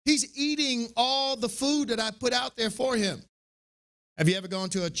 He's eating all the food that I put out there for him. Have you ever gone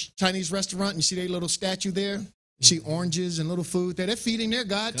to a Chinese restaurant and you see their little statue there? See oranges and little food there. They're feeding their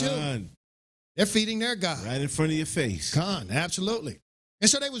God too. Con. They're feeding their God. Right in front of your face. Con, absolutely. And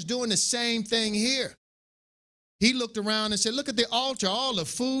so they was doing the same thing here. He looked around and said, look at the altar, all the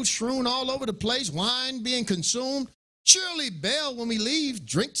food strewn all over the place, wine being consumed. Surely Baal, when we leave,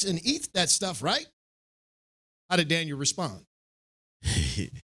 drinks and eats that stuff, right? How did Daniel respond?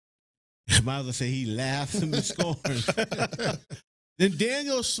 Might as well say he laughs him to scorn. Then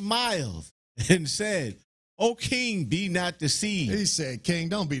Daniel smiled and said, O king, be not deceived. He said, King,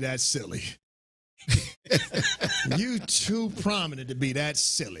 don't be that silly. You too prominent to be that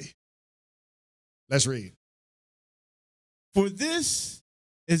silly. Let's read. For this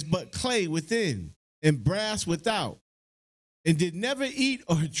is but clay within and brass without, and did never eat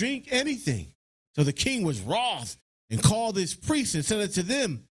or drink anything. So the king was wroth and called his priests and said unto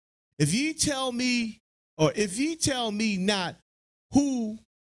them, if ye tell me not who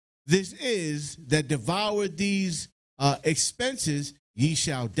this is that devoured these expenses, ye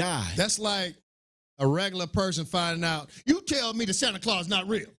shall die. That's like a regular person finding out, you tell me that Santa Claus is not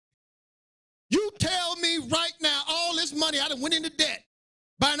real. You tell me right now all this money I done went into debt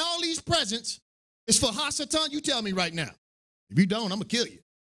buying all these presents is for Hasatan. You tell me right now. If you don't, I'm going to kill you.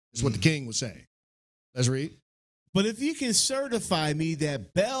 That's what the king was saying. Let's read. But if you can certify me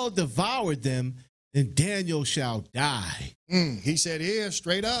that Baal devoured them, then Daniel shall die. He said here,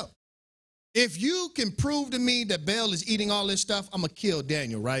 straight up, if you can prove to me that Baal is eating all this stuff, I'm going to kill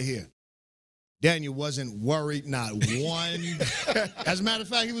Daniel right here. Daniel wasn't worried, not one. As a matter of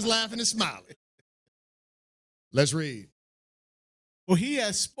fact, he was laughing and smiling. Let's read. For he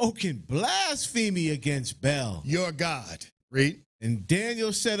has spoken blasphemy against Baal, your God. Read. And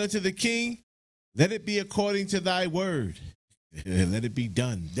Daniel said unto the king, let it be according to thy word. Let it be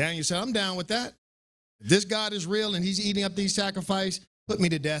done. Daniel said, I'm down with that. If this God is real and he's eating up these sacrifices, put me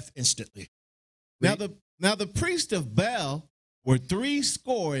to death instantly. Read. Now the priests of Baal were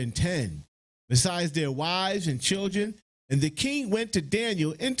 70, besides their wives and children, and the king went to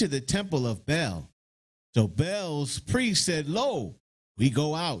Daniel into the temple of Baal. So Baal's priest said, lo, we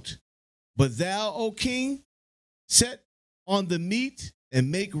go out. But thou, O king, set on the meat and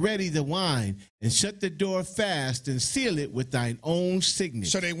make ready the wine, and shut the door fast and seal it with thine own signet.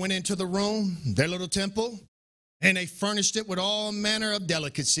 So they went into the room, their little temple, and they furnished it with all manner of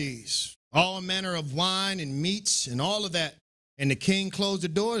delicacies, all manner of wine and meats and all of that. And the king closed the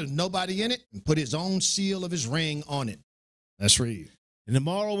door, there's nobody in it, and put his own seal of his ring on it. Let's read. And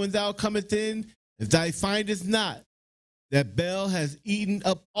tomorrow when thou comest in, if thou findest not that Baal has eaten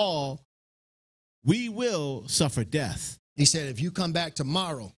up all, we will suffer death. He said, if you come back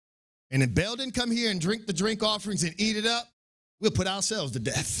tomorrow, and if Baal didn't come here and drink the drink offerings and eat it up, we'll put ourselves to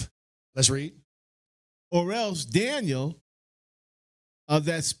death. Let's read. Or else Daniel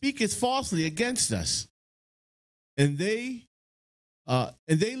that speaketh falsely against us. And they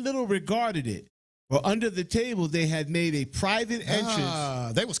little regarded it, for under the table they had made a private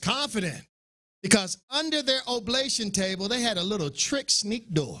entrance. They was confident, because under their oblation table, they had a little trick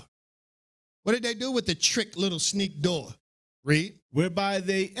sneak door. What did they do with the trick little sneak door? Read. Whereby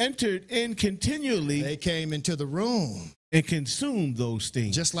they entered in continually. They came into the room. And consumed those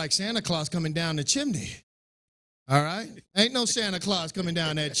things. Just like Santa Claus coming down the chimney. All right? Ain't no Santa Claus coming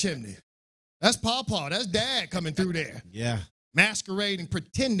down that chimney. That's Pawpaw. That's Dad coming through there. Yeah. Masquerading,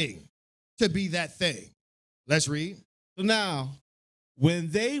 pretending to be that thing. Let's read. So now,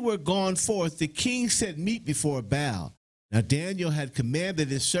 when they were gone forth, the king set meat before Baal. Now Daniel had commanded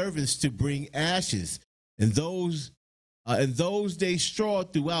his servants to bring ashes, and those they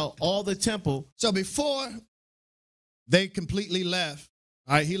strawed throughout all the temple. So before they completely left,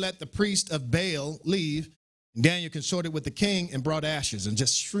 all right, he let the priest of Baal leave. Daniel consorted with the king and brought ashes and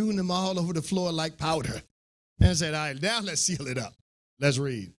just strewn them all over the floor like powder. And said, all right, now let's seal it up. Let's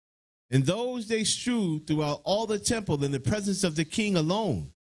read. And those they strewed throughout all the temple in the presence of the king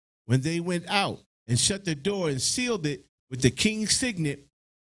alone, when they went out and shut the door and sealed it with the king's signet,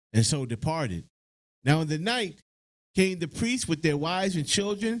 and so departed. Now in the night came the priests with their wives and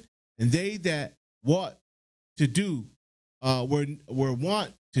children, and they that were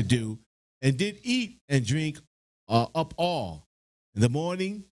wont to do, and did eat and drink up all. In the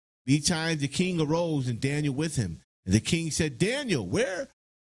morning, betimes the king arose, and Daniel with him. And the king said, Daniel,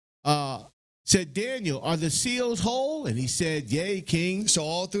 are the seals whole? And he said, yea, king. So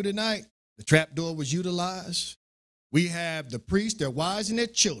all through the night, the trapdoor was utilized. We have the priests, their wives, and their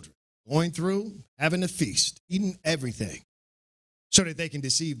children going through, having a feast, eating everything so that they can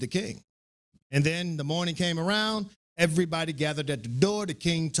deceive the king. And then the morning came around. Everybody gathered at the door. The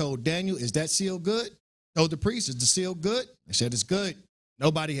king told Daniel, is that seal good? Told the priest, is the seal good? They said, it's good.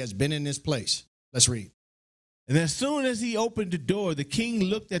 Nobody has been in this place. Let's read. And as soon as he opened the door, the king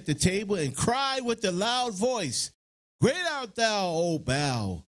looked at the table and cried with a loud voice, "Great art thou, O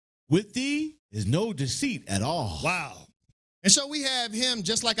Baal! With thee is no deceit at all." Wow. And so we have him,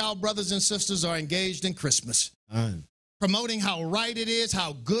 just like our brothers and sisters are engaged in Christmas, promoting how right it is,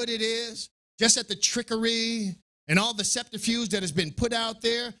 how good it is, just at the trickery and all the subterfuge that has been put out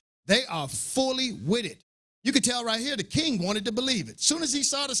there. They are fully with it. You could tell right here the king wanted to believe it. As soon as he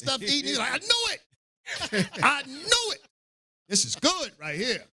saw the stuff eating, he's like, "I knew it. I knew it. This is good right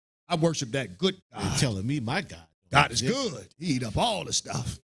here. I worship that good God." You're telling me my God. God is good. He eat up all the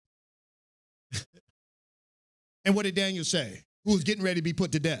stuff. And what did Daniel say? Who was getting ready to be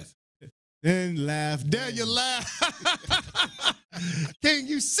put to death? Then laughed. Daniel laughed. King,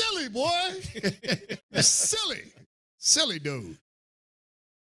 you silly boy. You're silly. Silly dude.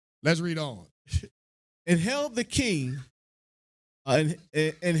 Let's read on. And held the king, and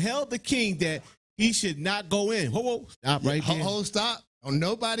held the king that he should not go in. Whoa, stop right there. Hold, stop. Don't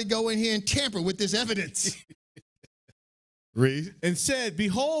nobody go in here and tamper with this evidence. Read. And said,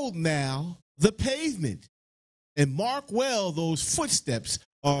 "Behold now the pavement, and mark well those footsteps,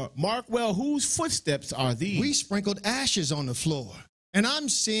 or mark well whose footsteps are these." We sprinkled ashes on the floor, and I'm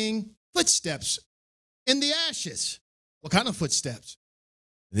seeing footsteps in the ashes. What kind of footsteps?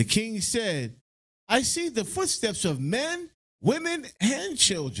 The king said, "I see the footsteps of men, women, and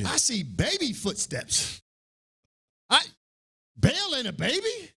children." I see baby footsteps. Baal ain't a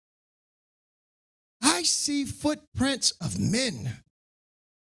baby. I see footprints of men.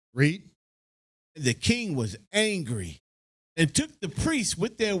 Read. The king was angry and took the priests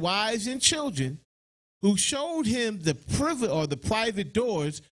with their wives and children, who showed him the private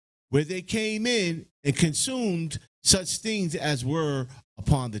doors where they came in, and consumed such things as were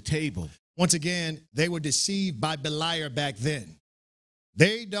upon the table. Once again, they were deceived by Beliar back then.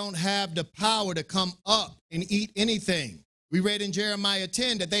 They don't have the power to come up and eat anything. We read in Jeremiah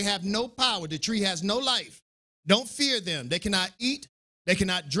 10 that they have no power. The tree has no life. Don't fear them. They cannot eat. They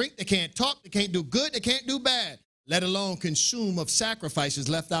cannot drink. They can't talk. They can't do good. They can't do bad, let alone consume of sacrifices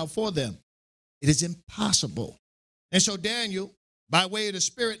left out for them. It is impossible. And so Daniel, by way of the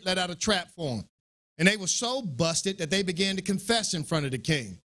Spirit, let out a trap for them. And they were so busted that they began to confess in front of the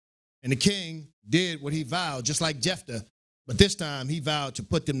king. And the king did what he vowed, just like Jephthah. But this time he vowed to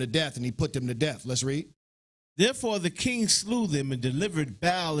put them to death, and he put them to death. Let's read. Therefore the king slew them and delivered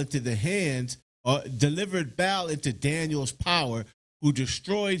Baal into Daniel's power, who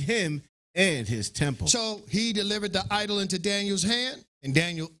destroyed him and his temple. So he delivered the idol into Daniel's hand, and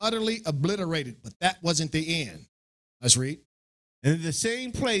Daniel utterly obliterated. But that wasn't the end. Let's read. And in the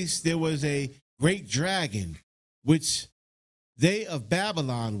same place there was a great dragon, which they of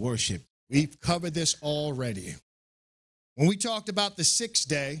Babylon worshiped. We've covered this already. When we talked about the 6th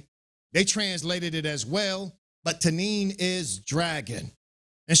day, they translated it as well, but Tanin is dragon.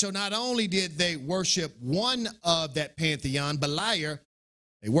 And so not only did they worship one of that pantheon, Beliar,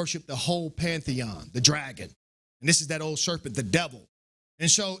 they worshiped the whole pantheon, the dragon. And this is that old serpent, the devil. And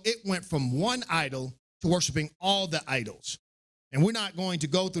so it went from one idol to worshiping all the idols. And we're not going to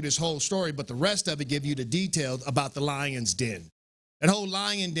go through this whole story, but the rest of it give you the details about the lion's den. That whole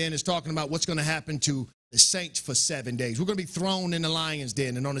lion den is talking about what's going to happen to the saints for 7 days. We're going to be thrown in the lion's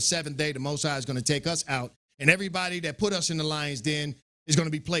den, and on the 7th day, the Most High is going to take us out, and everybody that put us in the lion's den is going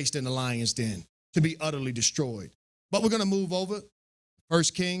to be placed in the lion's den to be utterly destroyed. But we're going to move over. 1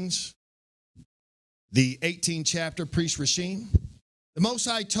 Kings, the 18th chapter, priest regime. The Most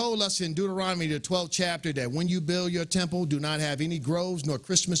High told us in Deuteronomy, the 12th chapter, that when you build your temple, do not have any groves nor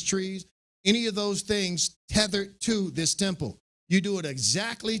Christmas trees, any of those things tethered to this temple. You do it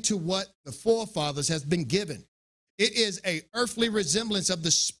exactly to what the forefathers has been given. It is an earthly resemblance of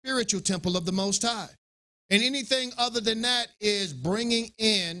the spiritual temple of the Most High. And anything other than that is bringing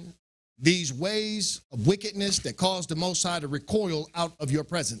in these ways of wickedness that cause the Most High to recoil out of your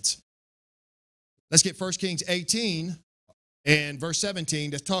presence. Let's get 1 Kings 18 and verse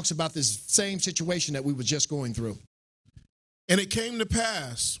 17 that talks about this same situation that we were just going through. And it came to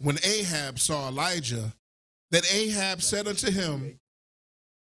pass, when Ahab saw Elijah, that Ahab said unto him,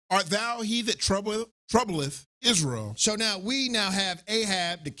 Art thou he that troubleth Israel? So now we have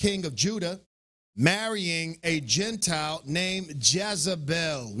Ahab, the king of Judah, marrying a Gentile named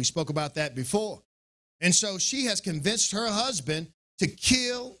Jezebel. We spoke about that before. And so she has convinced her husband to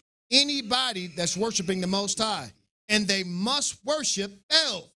kill anybody that's worshiping the Most High. And they must worship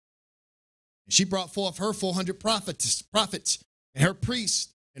El. She brought forth her 400 prophets and her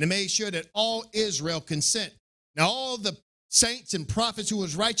priests, and they made sure that all Israel consent. Now, all the saints and prophets who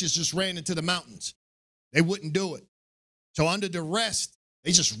was righteous just ran into the mountains. They wouldn't do it. So under duress,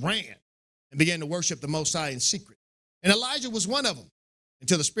 they just ran. and began to worship the Most High in secret. And Elijah was one of them,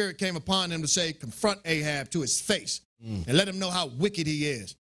 until the Spirit came upon him to say, confront Ahab to his face and let him know how wicked he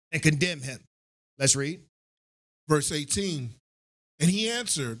is and condemn him. Let's read. Verse 18, and he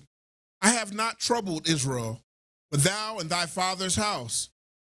answered, I have not troubled Israel, but thou and thy father's house,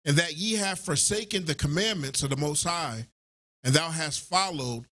 and that ye have forsaken the commandments of the Most High, and thou hast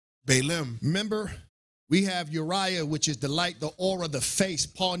followed Balaam. Remember, we have Uriel, which is the light, the aura, the face,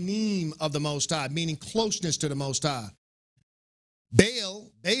 panim of the Most High, meaning closeness to the Most High.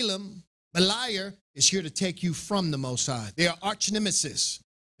 Balaam, Beliar, is here to take you from the Most High. They are arch nemesis.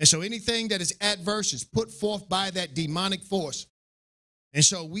 And so anything that is adverse is put forth by that demonic force. And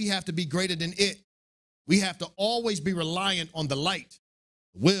so we have to be greater than it. We have to always be reliant on the light,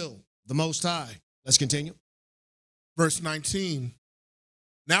 the will, the Most High. Let's continue. Verse 19,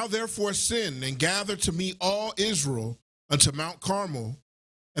 now therefore sin and gather to me all Israel unto Mount Carmel,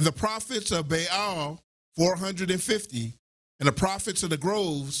 and the prophets of Baal 450, and the prophets of the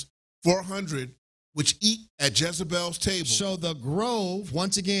groves 400, which eat at Jezebel's table. So the grove,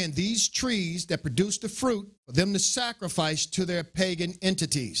 once again, these trees that produce the fruit for them to sacrifice to their pagan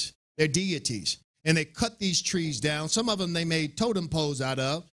entities, their deities. And they cut these trees down. Some of them they made totem poles out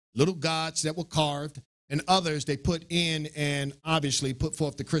of, little gods that were carved, and others they put in and obviously put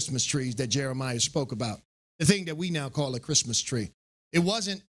forth the Christmas trees that Jeremiah spoke about, the thing that we now call a Christmas tree. It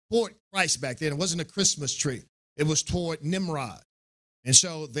wasn't toward Christ back then. It wasn't a Christmas tree. It was toward Nimrod. And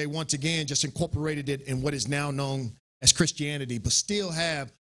so they once again just incorporated it in what is now known as Christianity, but still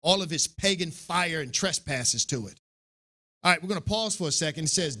have all of its pagan fire and trespasses to it. All right, we're going to pause for a second. It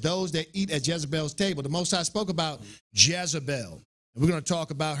says, those that eat at Jezebel's table. The Most High spoke about Jezebel. And we're going to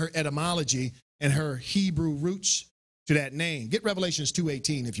talk about her etymology and her Hebrew roots to that name. Get Revelations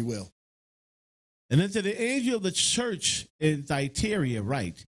 2:18, if you will. And unto the angel of the church in Thyatira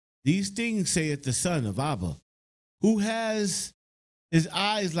write, these things saith the son of Abba, who has his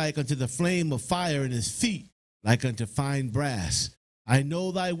eyes like unto the flame of fire, and his feet like unto fine brass. I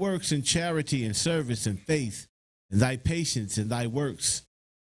know thy works in charity and service and faith, and thy patience and thy works,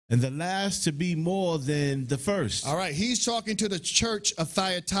 and the last to be more than the first. All right, he's talking to the church of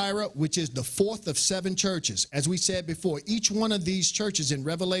Thyatira, which is the fourth of 7 churches. As we said before, each one of these churches in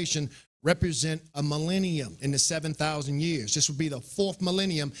Revelation represent a millennium in the 7,000 years. This will be the 4th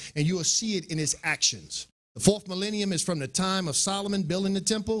millennium, and you will see it in its actions. The 4th millennium is from the time of Solomon building the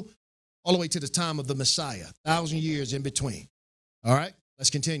temple all the way to the time of the Messiah, 1,000 years in between. All right, let's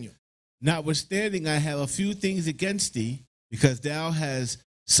continue. Notwithstanding, I have a few things against thee, because thou hast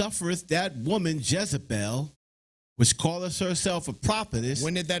suffereth that woman Jezebel, which calleth herself a prophetess.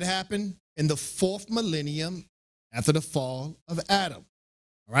 When did that happen? In the 4th millennium after the fall of Adam.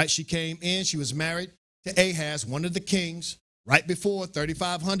 All right, she came in, she was married to Ahaz, one of the kings, right before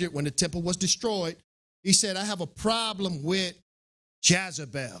 3500 when the temple was destroyed. He said, I have a problem with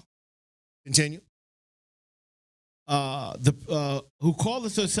Jezebel. Continue. Who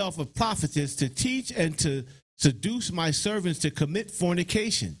calleth herself a prophetess, to teach and to seduce my servants to commit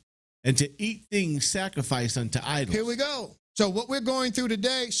fornication and to eat things sacrificed unto idols. Here we go. So what we're going through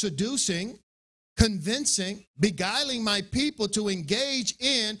today, seducing, convincing, beguiling my people to engage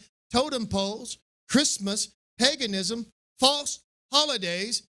in totem poles, Christmas, paganism, false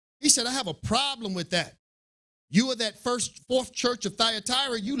holidays. He said, I have a problem with that. You are that 4th church of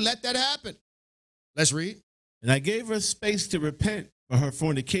Thyatira. You let that happen. Let's read. And I gave her space to repent for her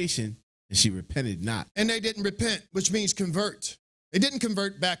fornication, and she repented not. And they didn't repent, which means convert. They didn't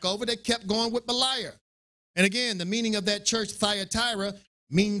convert back over. They kept going with Beliar. And again, the meaning of that church, Thyatira,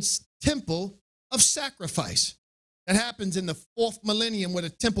 means temple of sacrifice. That happens in the 4th millennium where the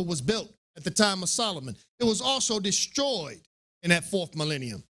temple was built at the time of Solomon. It was also destroyed in that 4th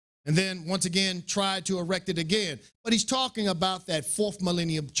millennium. And then once again tried to erect it again. But he's talking about that 4th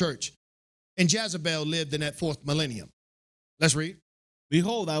millennium church. And Jezebel lived in that 4th millennium. Let's read.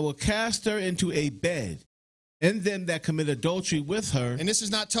 Behold, I will cast her into a bed, and them that commit adultery with her. And this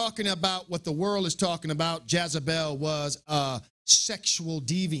is not talking about what the world is talking about. Jezebel was a sexual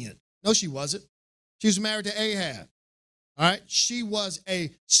deviant. No, she wasn't. She was married to Ahab. All right. She was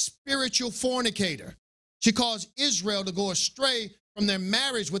a spiritual fornicator. She caused Israel to go astray from their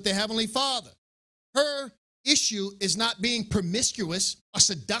marriage with their heavenly Father. Her issue is not being promiscuous or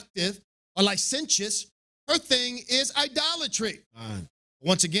seductive or licentious. Her thing is idolatry.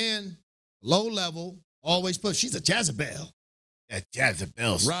 Once again, low level, always put, she's a Jezebel. That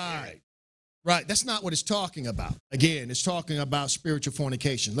Jezebel. Right. Right. That's not what it's talking about. Again, it's talking about spiritual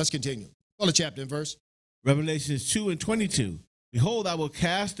fornication. Let's continue. Call the chapter and verse. Revelations 2:22. Behold, I will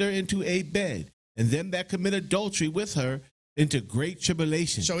cast her into a bed, and them that commit adultery with her into great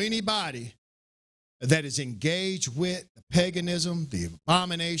tribulation. So anybody that is engaged with the paganism, the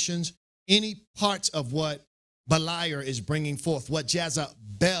abominations, any parts of what Beliar is bringing forth, what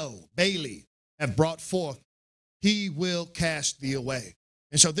Jezebel, Bailey have brought forth, he will cast thee away.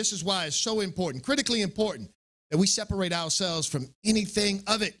 And so this is why it's so important, critically important, that we separate ourselves from anything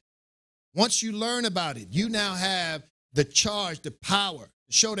of it. Once you learn about it, you now have the charge, the power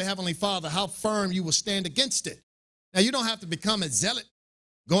to show the Heavenly Father how firm you will stand against it. Now, you don't have to become a zealot,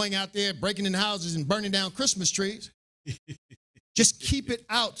 going out there, breaking in houses and burning down Christmas trees. Just keep it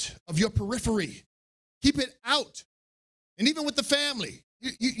out of your periphery. Keep it out. And even with the family,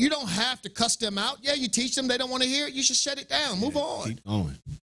 you don't have to cuss them out. Yeah, you teach them. They don't want to hear it. You should shut it down. Move on. Keep going.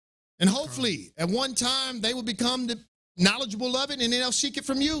 And hopefully, at one time, they will become knowledgeable of it, and then they'll seek it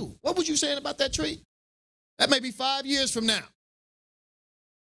from you. What was you saying about that tree? That may be 5 years from now.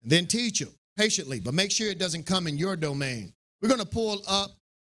 And then teach them patiently, but make sure it doesn't come in your domain. We're going to pull up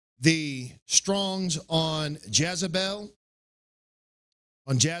the Strong's on Jezebel.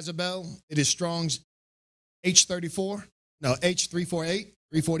 On Jezebel, it is Strong's H34, no, H348,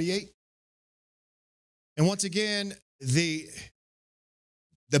 348. And once again, the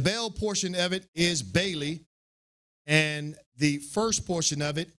Baal portion of it is Bailey, and the first portion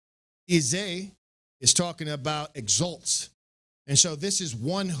of it, Izay, is talking about exalts. And so this is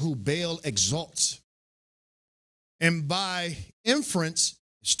one who Baal exalts. And by inference,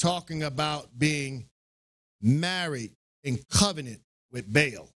 it's talking about being married in covenant with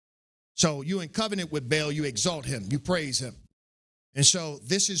Baal. So you in covenant with Baal, you exalt him, you praise him. And so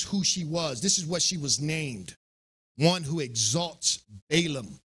this is who she was. This is what she was named. One who exalts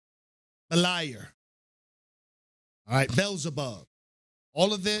Balaam, Beliar, all right, Beelzebub.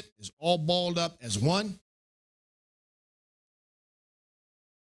 All of it is all balled up as one.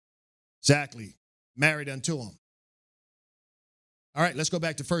 Exactly, married unto him. All right, let's go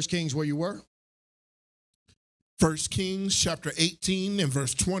back to 1 Kings where you were. 1 Kings chapter 18 and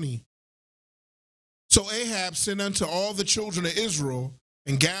verse 20. So Ahab sent unto all the children of Israel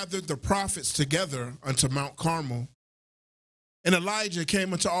and gathered the prophets together unto Mount Carmel. And Elijah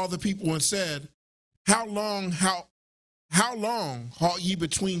came unto all the people and said, How long halt ye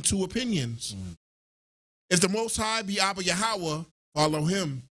between two opinions? If the Most High be Abba Yahweh, follow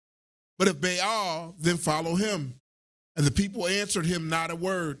him. But if Baal, then follow him. And the people answered him not a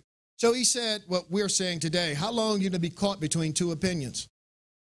word. So he said what we're saying today. How long are you going to be caught between two opinions?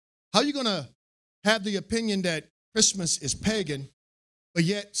 How are you going to have the opinion that Christmas is pagan, but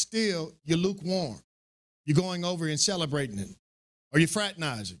yet still you're lukewarm? You're going over and celebrating it. Or you're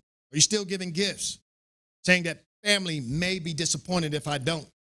fraternizing. Or you're still giving gifts, saying that family may be disappointed if I don't.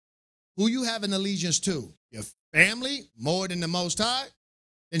 Who you have an allegiance to? Your family more than the Most High?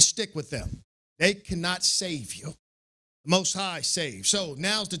 Then stick with them. They cannot save you. The Most High saves. So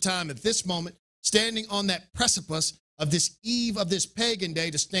now's the time at this moment, standing on that precipice of this eve of this pagan day,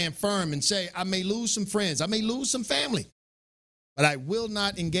 to stand firm and say, I may lose some friends, I may lose some family, but I will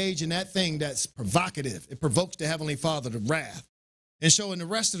not engage in that thing that's provocative. It provokes the Heavenly Father to wrath. And so in the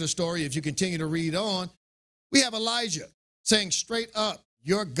rest of the story, if you continue to read on, we have Elijah saying straight up,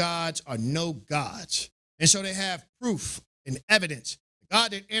 your gods are no gods. And so they have proof and evidence.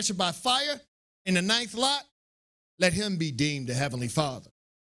 God that answered by fire in the ninth lot, let him be deemed the Heavenly Father.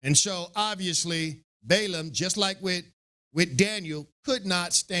 And so obviously Balaam, just like with Daniel, could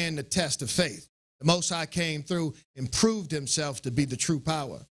not stand the test of faith. The Most High came through and proved himself to be the true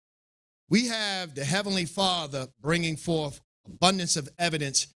power. We have the Heavenly Father bringing forth abundance of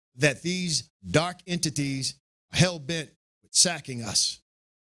evidence that these dark entities are hell-bent with sacking us.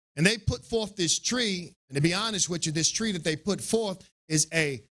 And they put forth this tree, and to be honest with you, this tree that they put forth is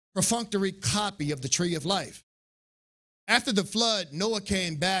a perfunctory copy of the tree of life. After the flood, Noah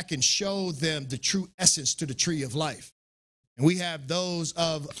came back and showed them the true essence to the tree of life. And we have those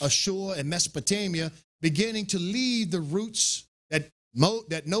of Ashur and Mesopotamia beginning to leave the roots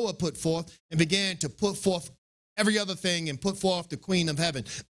that Noah put forth and began to put forth every other thing and put forth the Queen of Heaven.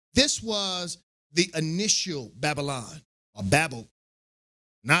 This was the initial Babylon, or Babel.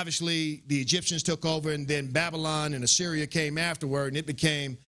 And obviously, the Egyptians took over, and then Babylon and Assyria came afterward, and it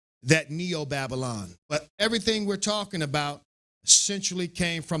became that Neo-Babylon. But everything we're talking about essentially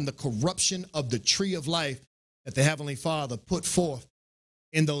came from the corruption of the tree of life that the Heavenly Father put forth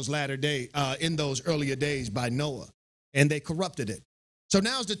in those latter days, in those earlier days by Noah, and they corrupted it. So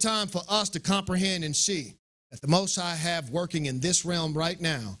now's the time for us to comprehend and see that the Most High have working in this realm right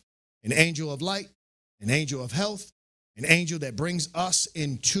now an angel of light, an angel of health, an angel that brings us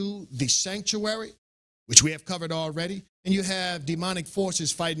into the sanctuary, which we have covered already, and you have demonic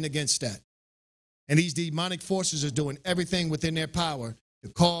forces fighting against that. And these demonic forces are doing everything within their power to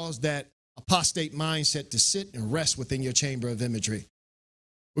cause that apostate mindset to sit and rest within your chamber of imagery.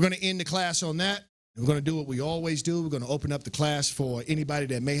 We're going to end the class on that. We're going to do what we always do. We're going to open up the class for anybody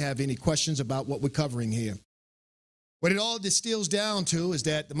that may have any questions about what we're covering here. What it all distills down to is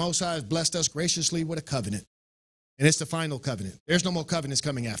that the Most High has blessed us graciously with a covenant. And it's the final covenant. There's no more covenants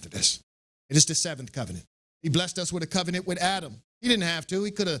coming after this. It is the seventh covenant. He blessed us with a covenant with Adam. He didn't have to.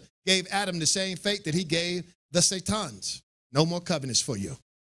 He could have gave Adam the same fate that he gave the Satans. No more covenants for you.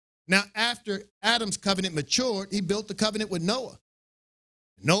 Now, after Adam's covenant matured, he built the covenant with Noah.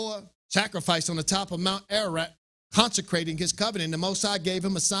 Noah sacrificed on the top of Mount Ararat, consecrating his covenant. The Most High gave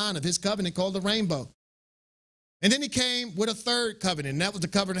him a sign of his covenant called the rainbow. And then he came with a third covenant, and that was the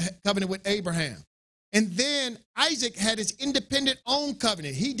covenant with Abraham. And then Isaac had his independent own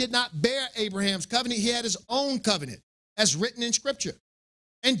covenant. He did not bear Abraham's covenant. He had his own covenant, as written in Scripture.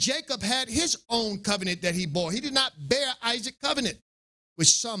 And Jacob had his own covenant that he bore. He did not bear Isaac's covenant,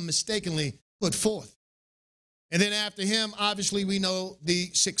 which some mistakenly put forth. And then after him, obviously, we know the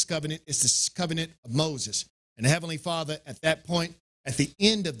sixth covenant is the covenant of Moses. And the Heavenly Father, at that point, at the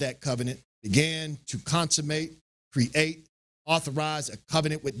end of that covenant, began to consummate, create, authorize a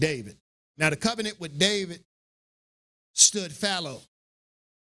covenant with David. Now, the covenant with David stood fallow,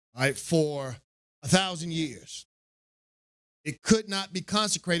 right, for 1,000 years. It could not be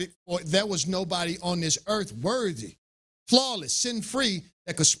consecrated, for there was nobody on this earth worthy, flawless, sin-free,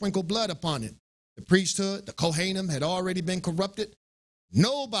 that could sprinkle blood upon it. The priesthood, the Kohanim, had already been corrupted.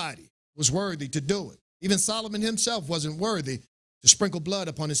 Nobody was worthy to do it. Even Solomon himself wasn't worthy to sprinkle blood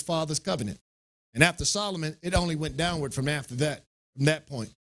upon his father's covenant. And after Solomon, it only went downward from after that, from that point.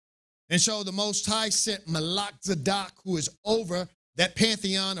 And so the Most High sent Malach Zadok, who is over that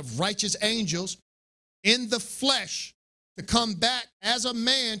pantheon of righteous angels, in the flesh to come back as a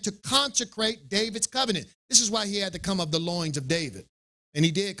man to consecrate David's covenant. This is why he had to come of the loins of David. And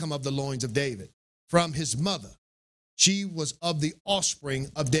he did come of the loins of David from his mother. She was of the offspring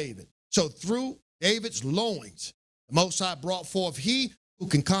of David. So through David's loins, the Most High brought forth he who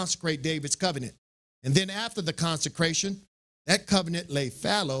can consecrate David's covenant. And then after the consecration, that covenant lay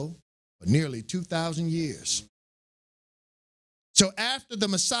fallow for nearly 2,000 years. So after the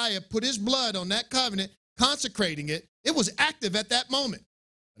Messiah put his blood on that covenant, consecrating it, it was active at that moment.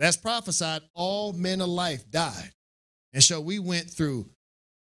 But as prophesied, all men of life died. And so we went through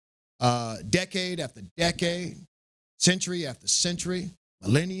decade after decade, century after century,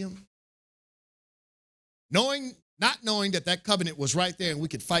 millennium, not knowing that that covenant was right there and we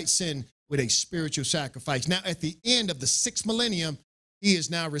could fight sin with a spiritual sacrifice. Now, at the end of the 6th millennium, he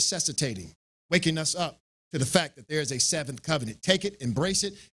is now resuscitating, waking us up to the fact that there is a 7th covenant. Take it, embrace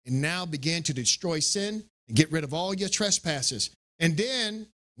it, and now begin to destroy sin and get rid of all your trespasses. And then,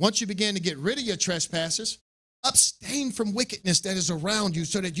 once you begin to get rid of your trespasses, abstain from wickedness that is around you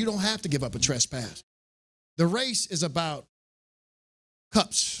so that you don't have to give up a trespass. The race is about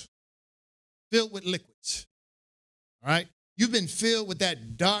cups filled with liquids, all right? You've been filled with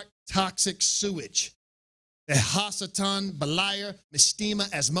that dark, toxic sewage that Hasatan, Beliar,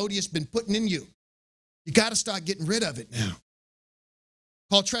 Mistema, Asmodeus been putting in you. You got to start getting rid of it now.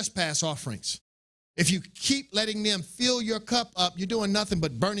 Called trespass offerings. If you keep letting them fill your cup up, you're doing nothing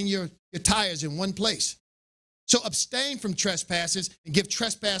but burning your tires in one place. So abstain from trespasses and give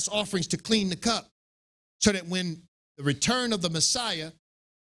trespass offerings to clean the cup so that when the return of the Messiah,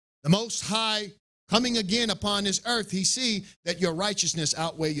 the Most High coming again upon this earth, he see that your righteousness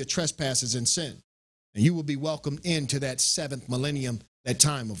outweigh your trespasses and sin. And you will be welcomed into that 7th millennium, that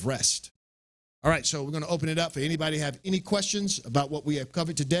time of rest. All right, so we're going to open it up for anybody have any questions about what we have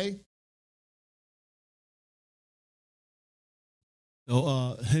covered today.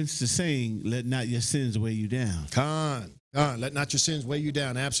 So, hence the saying, let not your sins weigh you down. Let not your sins weigh you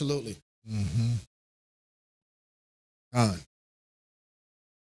down. Absolutely. Mm-hmm.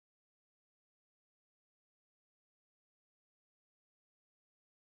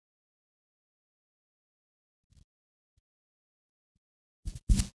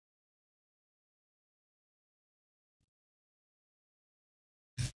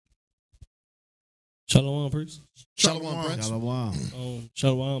 Shalom, priest. Shalom, Prince. Shalom.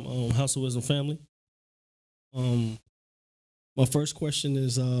 Shalom, House of Wisdom family. My first question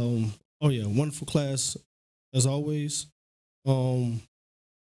is, wonderful class as always. My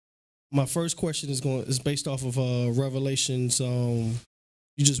first question is based off of Revelations. You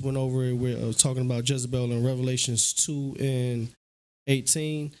just went over it. We're talking about Jezebel in Revelations 2 and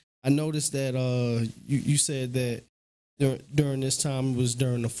 18. I noticed that you said that during this time it was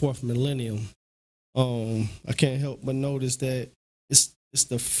during the 4th millennium. I can't help but notice that it's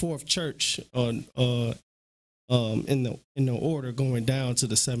the 4th church in the order going down to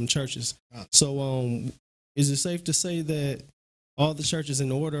the 7 churches. So is it safe to say that all the churches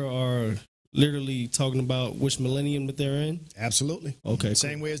in order are literally talking about which millennium that they're in? Absolutely. Okay.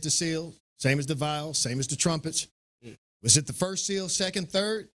 Same way as the seal, same as the vial, same as the trumpets. Was it the first seal, second,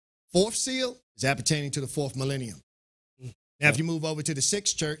 third, fourth seal? Is that pertaining to the 4th millennium? Now, if you move over to the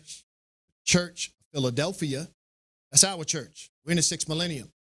 6th church, Church of Philadelphia, that's our church. We're in the 6th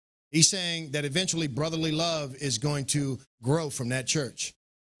millennium. He's saying that eventually brotherly love is going to grow from that church.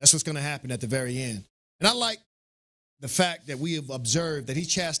 That's what's going to happen at the very end. And I like the fact that we have observed that he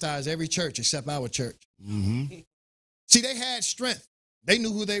chastised every church except our church. Mm-hmm. See, they had strength. They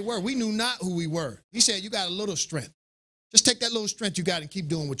knew who they were. We knew not who we were. He said, you got a little strength. Just take that little strength you got and keep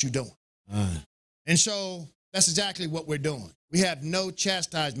doing what you're doing. And so that's exactly what we're doing. We have no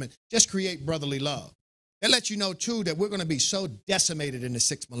chastisement. Just create brotherly love. That lets you know, too, that we're going to be so decimated in the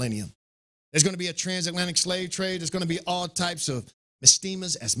 6th millennium. There's going to be a transatlantic slave trade. There's going to be all types of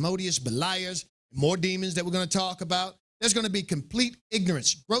Mystemas, Asmodeus, Beliars, more demons that we're going to talk about. There's going to be complete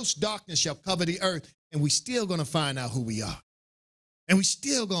ignorance. Gross darkness shall cover the earth, and we're still going to find out who we are. And we're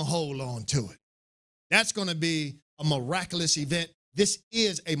still going to hold on to it. That's going to be a miraculous event. This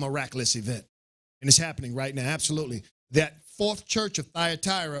is a miraculous event, and it's happening right now, absolutely. That 4th church of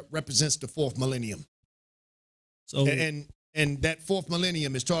Thyatira represents the 4th millennium. So, and that 4th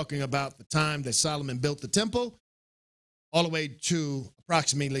millennium is talking about the time that Solomon built the temple all the way to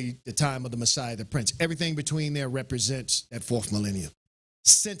approximately the time of the Messiah, the Prince. Everything between there represents that 4th millennium.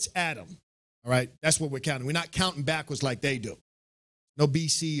 Since Adam, all right, that's what we're counting. We're not counting backwards like they do. No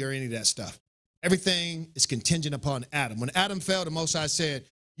BC or any of that stuff. Everything is contingent upon Adam. When Adam fell, the Most High said,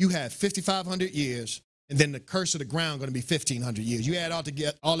 you have 5,500 years, and then the curse of the ground going to be 1,500 years. You add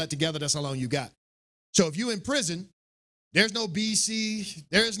all that together, that's how long you got. So if you're in prison, there's no BC,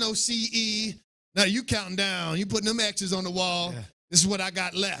 there is no CE. Now you counting down, you putting them X's on the wall. Yeah. This is what I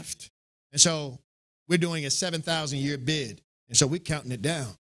got left. And so we're doing a 7,000-year bid. And so we're counting it down.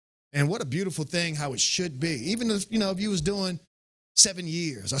 And what a beautiful thing how it should be. Even if, if you was doing 7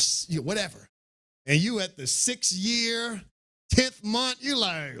 years or whatever, and you at the 6th year, 10th month, you're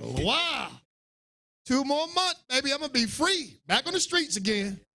like, wow, 2 more months, baby, I'm going to be free, back on the streets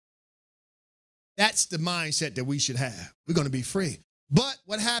again. That's the mindset that we should have. We're going to be free. But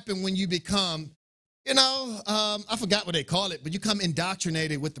what happened when you become, I forgot what they call it, but you come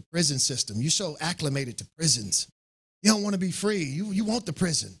indoctrinated with the prison system. You're so acclimated to prisons. You don't want to be free. You want the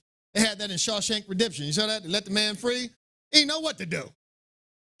prison. They had that in Shawshank Redemption. You saw that? They let the man free. He didn't know what to do.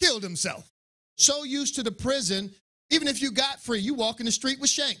 Killed himself. So used to the prison, even if you got free, you walk in the street with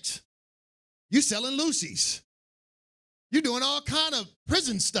shanks. You selling Lucy's. You're doing all kind of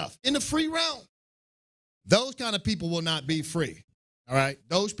prison stuff in the free realm. Those kind of people will not be free, all right?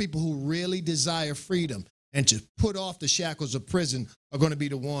 Those people who really desire freedom and to put off the shackles of prison are going to be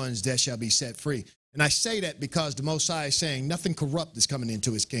the ones that shall be set free. And I say that because the Most High is saying nothing corrupt is coming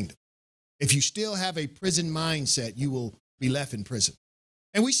into his kingdom. If you still have a prison mindset, you will be left in prison.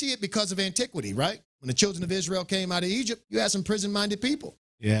 And we see it because of antiquity, right? When the children of Israel came out of Egypt, you had some prison-minded people.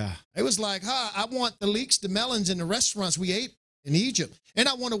 Yeah. It was like, I want the leeks, the melons, and the restaurants we ate in Egypt. And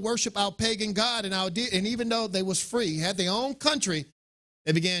I want to worship our pagan God. And even though they was free, had their own country,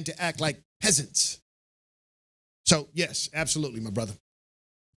 they began to act like peasants. So, yes, absolutely, my brother.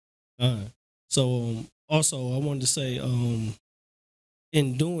 All right. So, also, I wanted to say,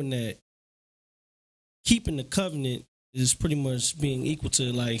 in doing that, keeping the covenant is pretty much being equal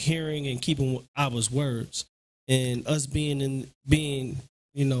to like hearing and keeping Abba's words, and us being the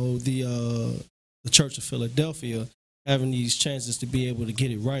Church of Philadelphia, having these chances to be able to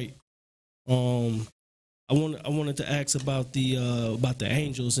get it right. I wanted to ask about the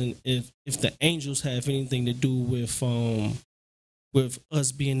angels, and if the angels have anything to do with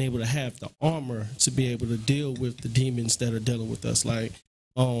us being able to have the armor to be able to deal with the demons that are dealing with us. Like,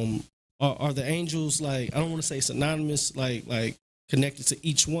 are the angels, like, I don't want to say synonymous, like connected to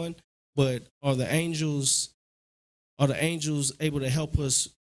each one, but are the angels able to help us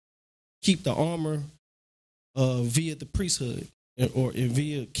keep the armor via the priesthood or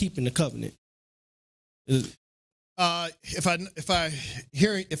via keeping the covenant? If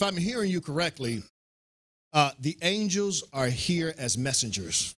I'm hearing you correctly, the angels are here as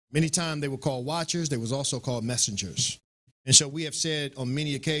messengers. Many times they were called watchers. They was also called messengers. And so we have said on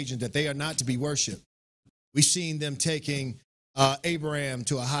many occasions that they are not to be worshiped. We've seen them taking Abraham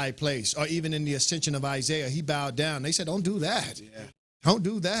to a high place, or even in the ascension of Isaiah, he bowed down. They said, don't do that. Yeah. Don't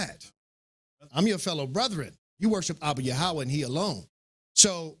do that. I'm your fellow brethren. You worship Abba Yahweh and he alone.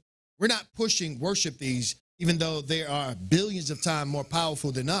 So we're not pushing worship these, even though they are billions of times more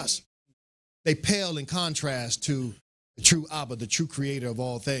powerful than us. they pale in contrast to the true Abba, the true creator of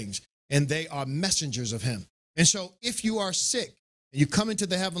all things. And they are messengers of him. And so if you are sick and you come into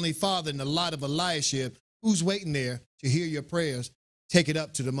the Heavenly Father in the light of Eliashib, who's waiting there to hear your prayers? Take it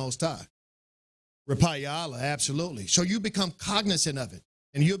up to the Most High. Rapayala, absolutely. So you become cognizant of it.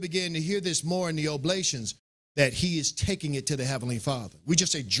 And you'll begin to hear this more in the oblations, that he is taking it to the Heavenly Father. We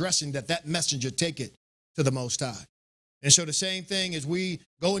just addressing that messenger take it to the Most High. And so the same thing as we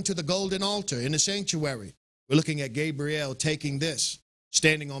go into the golden altar in the sanctuary, we're looking at Gabriel taking this,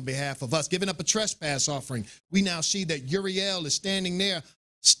 standing on behalf of us, giving up a trespass offering. We now see that Uriel is standing there,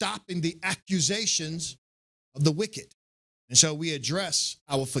 stopping the accusations of the wicked. And so we address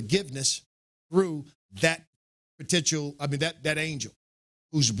our forgiveness through that that angel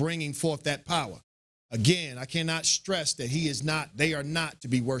who's bringing forth that power. Again, I cannot stress that they are not to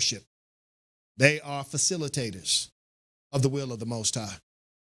be worshiped. They are facilitators of the will of the Most High.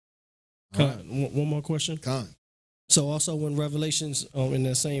 One more question. Con. So also when Revelations, in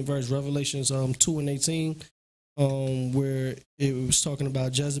that same verse, Revelations 2:18, where it was talking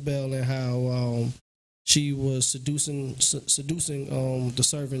about Jezebel and how she was seducing the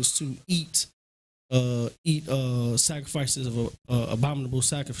servants to eat sacrifices of abominable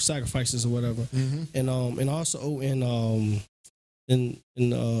sacrifices or whatever. Mm-hmm. And also in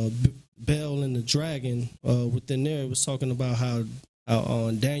Bel and the Dragon, within there, it was talking about how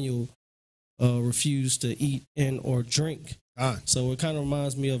Daniel refused to eat and or drink. So it kind of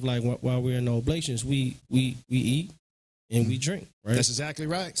reminds me of like while we're in the oblations, we eat and we drink, right? That's exactly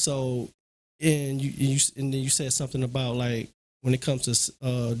right. So and then you said something about like when it comes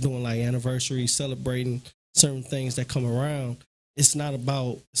to doing like anniversaries, celebrating certain things that come around, it's not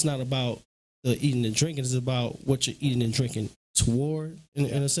about the eating and drinking. It's about what you're eating and drinking toward, in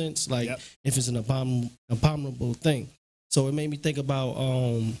a sense, like if it's an abominable thing. So it made me think about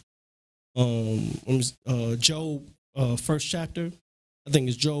Job, first chapter. I think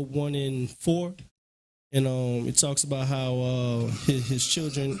it's Job 1:4, and it talks about how his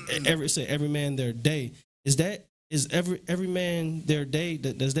children, every man their day. Is every man their day?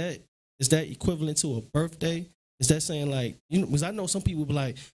 Is that equivalent to a birthday? Is that saying like, because I know some people be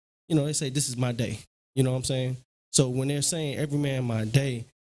like, they say this is my day. You know what I'm saying? So when they're saying every man my day,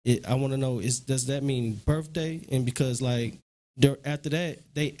 I want to know, does that mean birthday? And because like after that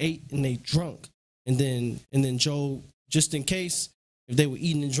they ate and they drunk, and then Job, just in case if they were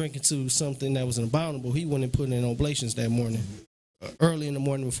eating and drinking to something that was abominable, he wouldn't put in oblations that morning, early in the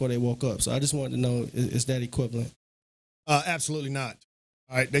morning before they woke up. So I just wanted to know, is that equivalent? Absolutely not.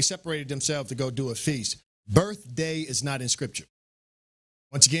 All right, they separated themselves to go do a feast. Birthday is not in Scripture.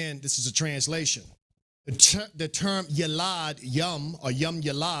 Once again, this is a translation. The term Yalad, Yum, or Yum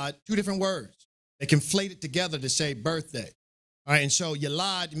Yalad, two different words. They conflate it together to say birthday. All right, and so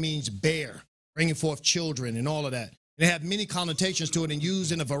Yalad means bear, bringing forth children and all of that. They have many connotations to it and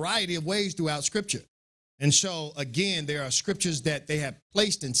used in a variety of ways throughout Scripture. And so, again, there are scriptures that they have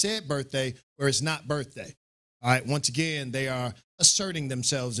placed and said birthday where it's not birthday. All right, once again, they are asserting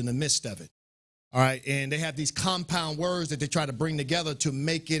themselves in the midst of it. All right, and they have these compound words that they try to bring together to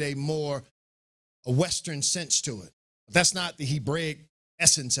make it a Western sense to it. But that's not the Hebraic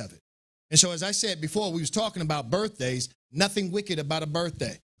essence of it. And so, as I said before, we was talking about birthdays, nothing wicked about a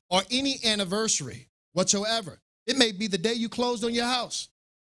birthday or any anniversary whatsoever. It may be the day you closed on your house.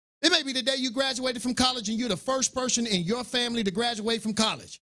 It may be the day you graduated from college and you're the first person in your family to graduate from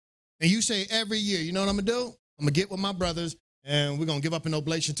college. And you say every year, you know what I'm going to do? I'm going to get with my brothers and we're going to give up an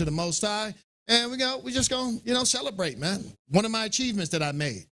oblation to the Most High. And we're just going to, celebrate, man. One of my achievements that I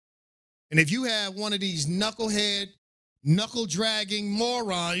made. And if you have one of these knucklehead, knuckle-dragging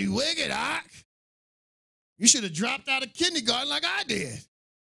moron, you wicked, you should have dropped out of kindergarten like I did.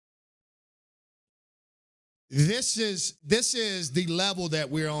 This is the level that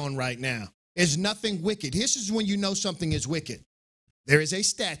we're on right now. There's nothing wicked. This is when you know something is wicked. There is a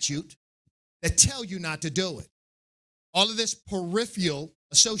statute that tells you not to do it. All of this peripheral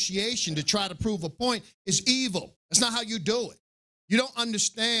association to try to prove a point is evil. That's not how you do it. You don't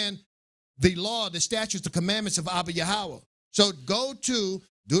understand the law, the statutes, the commandments of Abba Yahweh. So go to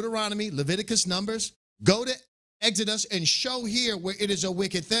Deuteronomy, Leviticus, Numbers, go to Exodus and show here where it is a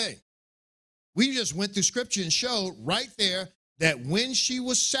wicked thing. We just went through scripture and showed right there that when she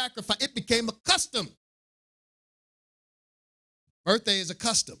was sacrificed, it became a custom. Birthday is a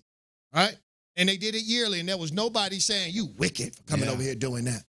custom, right? And they did it yearly, and there was nobody saying, you wicked for coming over here doing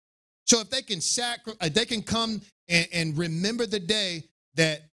that. So if they can come and remember the day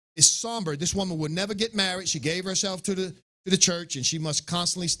that is somber, this woman will never get married. She gave herself to the church, and she must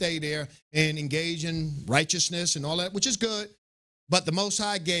constantly stay there and engage in righteousness and all that, which is good. But the Most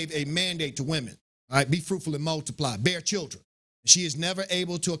High gave a mandate to women, all right, be fruitful and multiply, bear children. She is never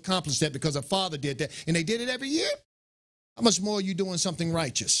able to accomplish that because her father did that, and they did it every year. How much more are you doing something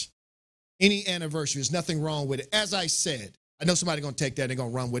righteous? Any anniversary, there's nothing wrong with it. As I said, I know somebody's going to take that and they're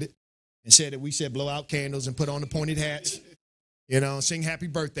going to run with it and say that we said blow out candles and put on the pointed hats, you know, sing happy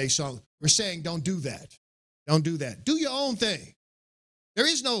birthday song. We're saying don't do that. Don't do that. Do your own thing. There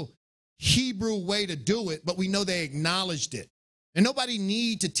is no Hebrew way to do it, but we know they acknowledged it. And nobody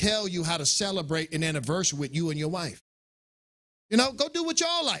need to tell you how to celebrate an anniversary with you and your wife. You know, go do what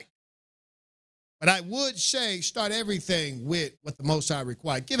y'all like. But I would say start everything with what the Most High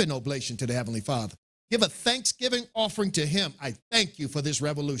required. Give an oblation to the Heavenly Father. Give a thanksgiving offering to him. I thank you for this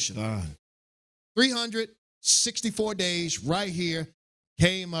revolution. 364 days right here,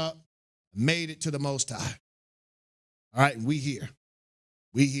 came up, made it to the Most High. All right, we here.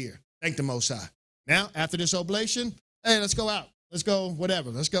 We here. Thank the Most High. Now, after this oblation, hey, let's go out. Let's go whatever.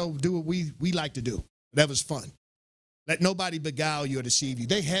 Let's go do what we like to do. Whatever's fun. Let nobody beguile you or deceive you.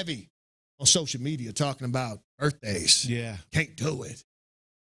 They heavy on social media talking about birthdays. Yeah. Can't do it.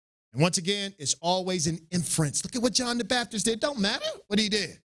 And once again, it's always an inference. Look at what John the Baptist did. Don't matter what he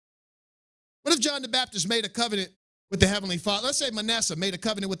did. What if John the Baptist made a covenant with the Heavenly Father? Let's say Manasseh made a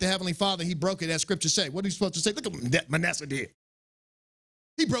covenant with the Heavenly Father. He broke it, as Scripture say. What are you supposed to say? Look at what Manasseh did.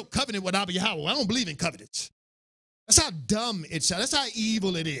 He broke covenant with Abba Yahweh. I don't believe in covenants. That's how dumb it sounds. That's how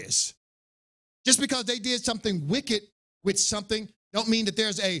evil it is. Just because they did something wicked with something don't mean that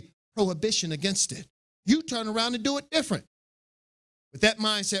there's a prohibition against it. You turn around and do it different. With that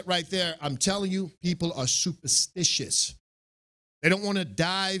mindset right there, I'm telling you, people are superstitious. They don't want to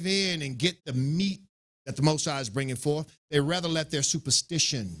dive in and get the meat that the Most High is bringing forth. They rather let their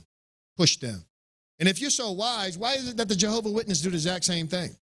superstition push them. And if you're so wise, why is it that the Jehovah's Witnesses do the exact same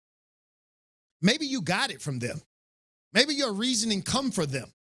thing? Maybe you got it from them. Maybe your reasoning come from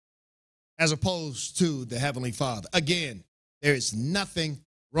them as opposed to the Heavenly Father. Again, there is nothing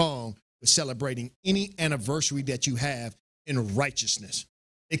wrong with celebrating any anniversary that you have in righteousness.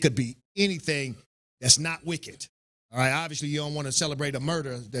 It could be anything that's not wicked. All right, obviously you don't want to celebrate a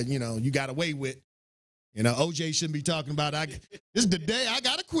murder that, you know, you got away with. You know, OJ shouldn't be talking about, this is the day I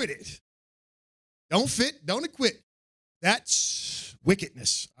got to quit it. Don't fit, don't acquit. That's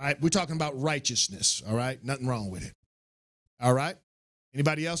wickedness. All right, we're talking about righteousness. All right, nothing wrong with it. All right,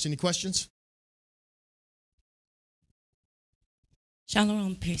 anybody else, any questions?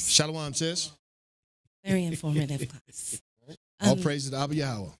 Shalom, peace. Shalom, sis. Very informative class. All praise to Abba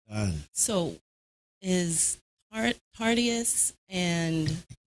Yahweh. So is Tardius and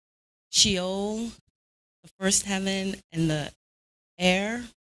Sheol, the first heaven, and the air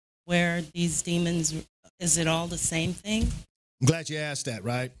where these demons, is it all the same thing? I'm glad you asked that,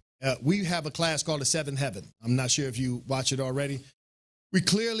 right? We have a class called the Seventh Heaven. I'm not sure if you watch it already. We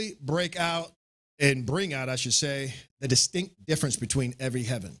clearly break out and bring out, I should say, the distinct difference between every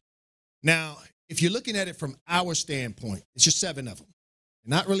heaven. Now, if you're looking at it from our standpoint, it's just 7 of them.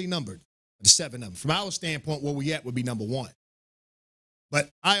 They're not really numbered, but it's 7 of them. From our standpoint, where we at would be number 1.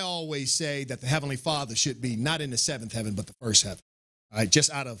 But I always say that the Heavenly Father should be not in the 7th heaven, but the 1st heaven, all right,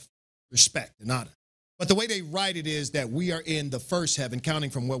 just out of respect and honor. But the way they write it is that we are in the 1st heaven, counting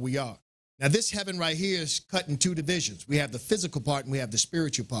from where we are. Now, this heaven right here is cut in 2 divisions. We have the physical part and we have the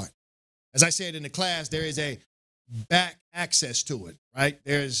spiritual part. As I said in the class, there is a back access to it, right?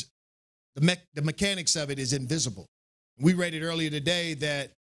 There's the mechanics of it is invisible. We read it earlier today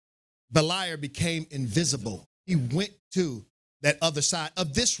that Beliar became invisible. He went to that other side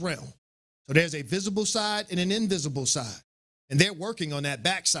of this realm. So there's a visible side and an invisible side. And they're working on that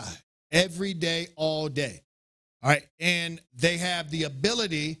backside every day, all day. All right. And they have the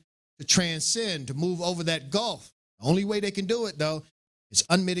ability to transcend, to move over that gulf. The only way they can do it, though, is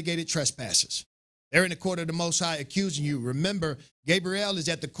unmitigated trespassers. They're in the court of the Most High accusing you. Remember, Gabriel is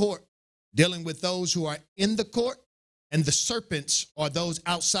at the court dealing with those who are in the court, and the serpents are those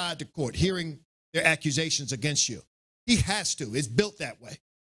outside the court hearing their accusations against you. He has to. It's built that way.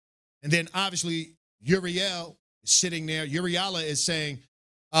 And then obviously Uriel is sitting there. Uriela is saying,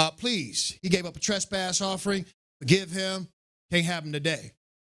 please, he gave up a trespass offering. Forgive him. Can't have him today.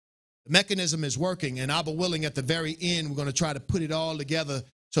 The mechanism is working, and Abba willing, at the very end, we're going to try to put it all together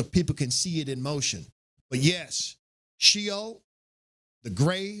so people can see it in motion. But yes, Sheol, the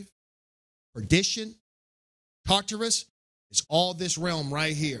grave, perdition, Tartarus, it's all this realm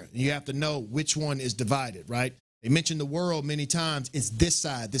right here. And you have to know which one is divided, right? They mentioned the world many times. It's this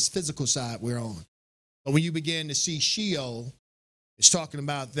side, this physical side we're on. But when you begin to see Sheol, it's talking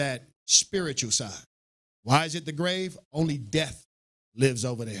about that spiritual side. Why is it the grave? Only death lives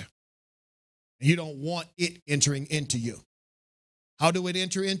over there. And you don't want it entering into you. How do it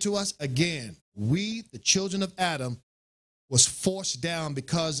enter into us? Again, we, the children of Adam, was forced down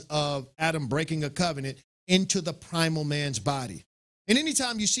because of Adam breaking a covenant into the primal man's body. And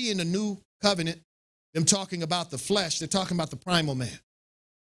anytime you see in the new covenant them talking about the flesh, they're talking about the primal man.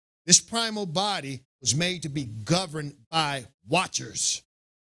 This primal body was made to be governed by watchers.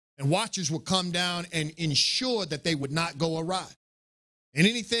 And watchers would come down and ensure that they would not go awry. And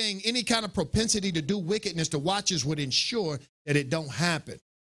anything, any kind of propensity to do wickedness, the watchers would ensure that it don't happen.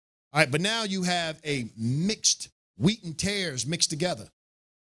 All right, but now you have a mixed wheat and tares mixed together.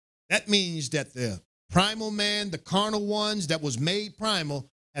 That means that the primal man, the carnal ones that was made primal,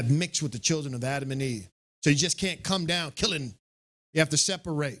 have mixed with the children of Adam and Eve. So you just can't come down killing. You have to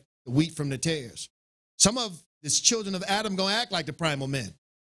separate the wheat from the tares. Some of these children of Adam going to act like the primal men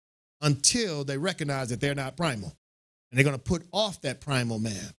until they recognize that they're not primal. And they're going to put off that primal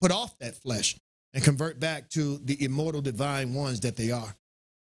man, put off that flesh, and convert back to the immortal divine ones that they are.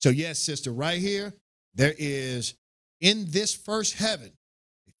 So yes, sister, right here, there is in this first heaven,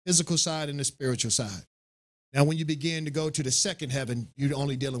 the physical side and the spiritual side. Now, when you begin to go to the second heaven, you're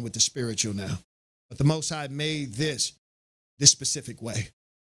only dealing with the spiritual now. But the Most High made this specific way.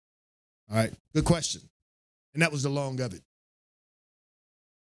 All right, good question. And that was the long of it.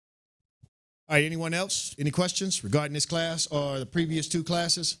 All right, anyone else? Any questions regarding this class or the previous two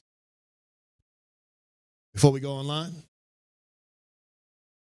classes before we go online?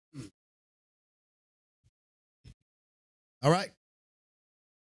 All right.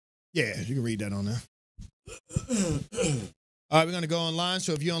 Yeah, you can read that on there. All right, we're going to go online.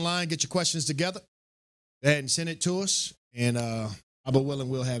 So if you're online, get your questions together. Go ahead and send it to us. And Abba willing,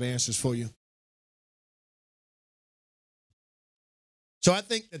 we'll have answers for you. So I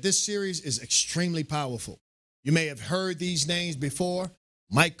think that this series is extremely powerful. You may have heard these names before: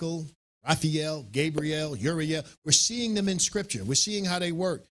 Michael, Raphael, Gabriel, Uriel. We're seeing them in Scripture. We're seeing how they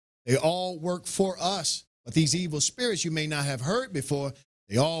work. They all work for us. But these evil spirits you may not have heard before,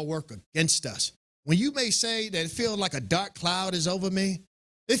 they all work against us. When you may say that it feels like a dark cloud is over me,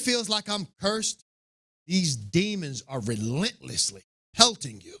 it feels like I'm cursed, these demons are relentlessly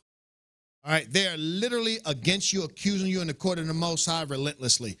pelting you. All right, they are literally against you, accusing you in the court of the Most High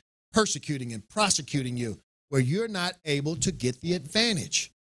relentlessly, persecuting and prosecuting you, where you're not able to get the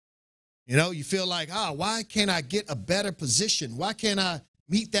advantage. You know, you feel like, why can't I get a better position? Why can't I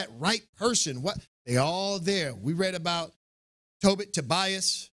meet that right person? What? They all there. We read about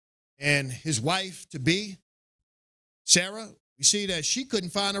Tobias and his wife to be, Sarah. You see that she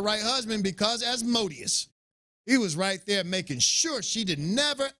couldn't find the right husband because Asmodeus, he was right there making sure she did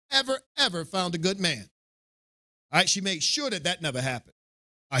never, ever, ever found a good man. All right, she made sure that that never happened.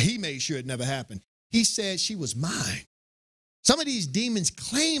 Or he made sure it never happened. He said she was mine. Some of these demons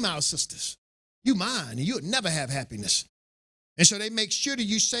claim our sisters. You mine, and you'll never have happiness. And so they make sure that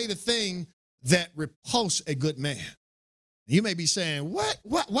you say the thing that repulse a good man. You may be saying, what?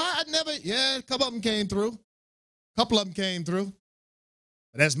 Why I never? Yeah, a couple of them came through. A couple of them came through.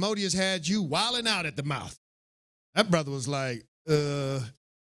 But Asmodeus had you wilding out at the mouth. That brother was like, I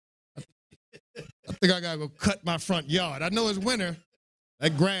think I got to go cut my front yard. I know it's winter.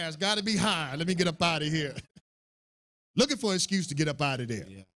 That grass got to be high. Let me get up out of here. Looking for an excuse to get up out of there.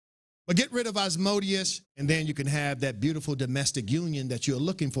 Yeah. But get rid of Asmodeus, and then you can have that beautiful domestic union that you're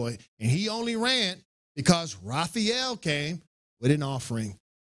looking for. And he only ran because Raphael came with an offering.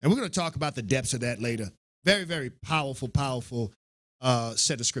 And we're going to talk about the depths of that later. Very, very powerful, powerful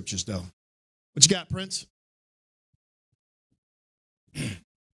set of scriptures, though. What you got, Prince?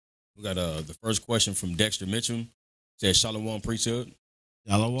 We got the first question from Dexter Mitchell. Said, Shalom, priesthood.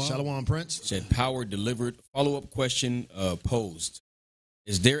 Shalom. Shalom, Prince. Said, power delivered. Follow-up question posed.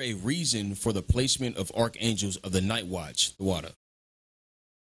 Is there a reason for the placement of archangels of the night watch, the water?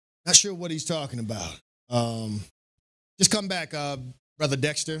 Not sure what he's talking about. Just come back, Brother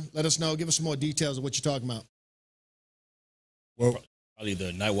Dexter. Let us know. Give us some more details of what you're talking about. Well, probably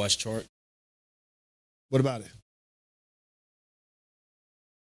the night watch chart. What about it?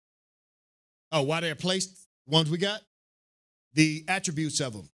 Oh, why they're placed, the ones we got? The attributes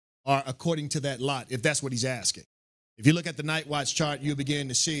of them are according to that lot, if that's what he's asking. If you look at the night watch chart, you'll begin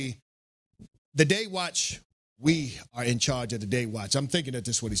to see the day watch. We are in charge of the day watch. I'm thinking that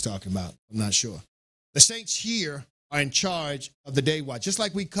this is what he's talking about. I'm not sure. The saints here are in charge of the day watch, just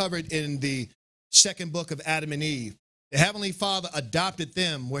like we covered in the second book of Adam and Eve. The Heavenly Father adopted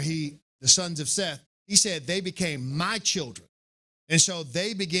them where the sons of Seth, he said they became my children. And so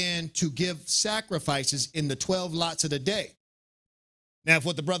they began to give sacrifices in the 12 lots of the day. Now, if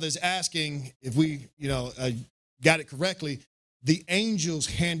what the brother is asking, if we, got it correctly, the angels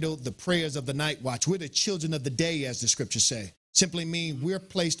handle the prayers of the night watch. We're the children of the day, as the scriptures say. simply mean we're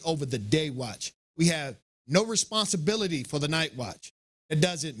placed over the day watch. We have no responsibility for the night watch. It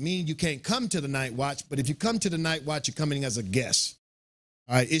doesn't mean you can't come to the night watch, but if you come to the night watch, you're coming as a guest.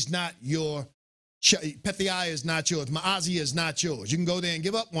 All right, it's not your, Pethiah is not yours, Ma'azia is not yours. You can go there and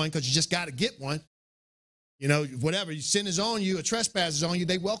give up one because you just got to get one. You know, whatever, sin is on you, a trespass is on you,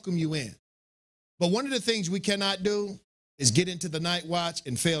 they welcome you in. But one of the things we cannot do is get into the night watch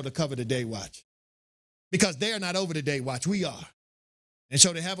and fail to cover the day watch. Because they are not over the day watch, we are. And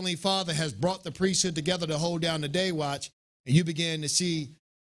so the Heavenly Father has brought the priesthood together to hold down the day watch, and you begin to see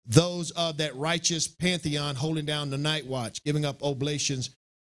those of that righteous pantheon holding down the night watch, giving up oblations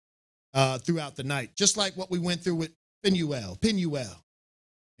throughout the night. Just like what we went through with Penuel.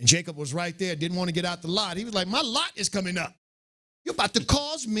 And Jacob was right there, didn't want to get out the lot. He was like, my lot is coming up. You're about to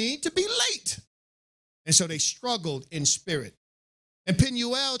cause me to be late. And so they struggled in spirit. And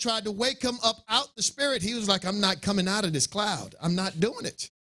Penuel tried to wake him up out the spirit. He was like, I'm not coming out of this cloud. I'm not doing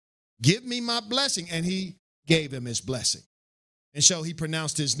it. Give me my blessing. And he gave him his blessing. And so he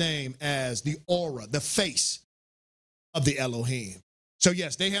pronounced his name as the aura, the face of the Elohim. So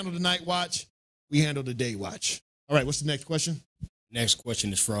yes, they handle the night watch. We handle the day watch. All right, what's the next question? Next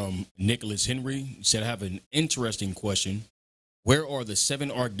question is from Nicholas Henry. He said, I have an interesting question. Where are the 7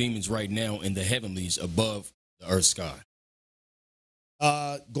 archdemons right now in the heavenlies above the earth sky?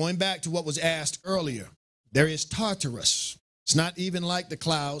 Going back to what was asked earlier, there is Tartarus. It's not even like the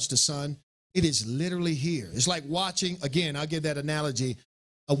clouds, the sun. It is literally here. It's like watching, again, I'll give that analogy,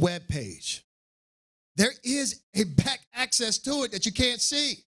 a web page. There is a back access to it that you can't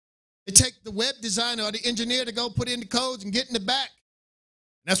see. It takes the web designer or the engineer to go put in the codes and get in the back.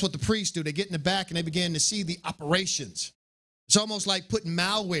 And that's what the priests do. They get in the back and they begin to see the operations. It's almost like putting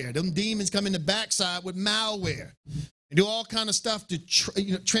malware. Them demons come in the backside with malware and do all kind of stuff to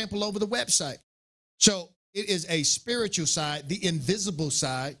trample over the website. So it is a spiritual side, the invisible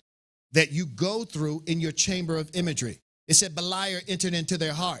side, that you go through in your chamber of imagery. It said Beliar entered into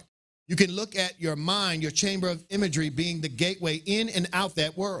their heart. You can look at your mind, your chamber of imagery being the gateway in and out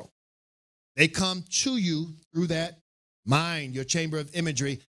that world. They come to you through that mind, your chamber of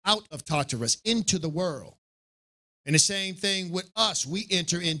imagery, out of Tartarus, into the world. And the same thing with us. We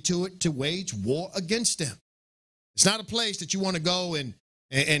enter into it to wage war against them. It's not a place that you want to go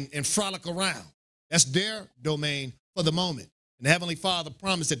and frolic around. That's their domain for the moment. And the Heavenly Father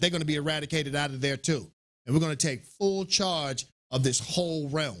promised that they're going to be eradicated out of there too. And we're going to take full charge of this whole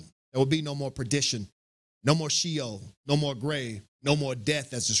realm. There will be no more perdition, no more Sheol, no more grave, no more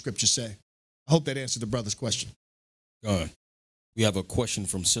death, as the scriptures say. I hope that answered the brother's question. God. We have a question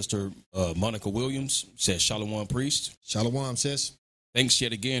from Sister Monica Williams. Says, Shalom, priest. Shalom, sis. Thanks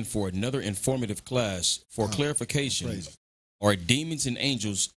yet again for another informative class. For clarification, are demons and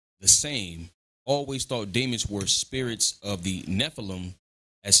angels the same? Always thought demons were spirits of the Nephilim,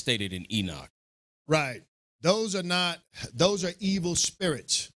 as stated in Enoch. Right. Those are evil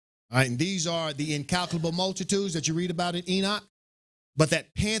spirits. All right. And these are the incalculable multitudes that you read about in Enoch. But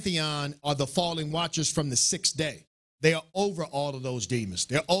that pantheon are the fallen watchers from the 6th day. They are over all of those demons.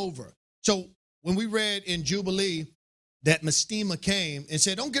 They're over. So when we read in Jubilee that Mastema came and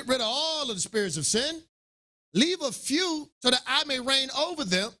said, don't get rid of all of the spirits of sin. Leave a few so that I may reign over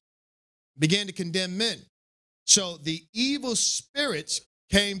them. Began to condemn men. So the evil spirits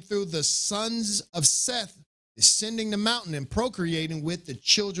came through the sons of Seth, descending the mountain and procreating with the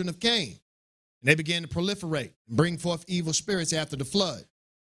children of Cain. And they began to proliferate and bring forth evil spirits after the flood.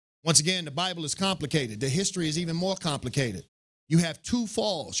 Once again, the Bible is complicated. The history is even more complicated. You have 2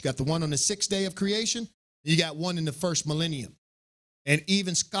 falls. You got the one on the 6th day of creation. You got one in the 1st millennium. And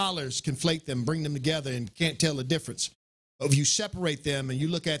even scholars conflate them, bring them together, and can't tell the difference. But if you separate them and you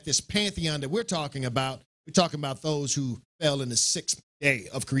look at this pantheon that we're talking about those who fell in the 6th day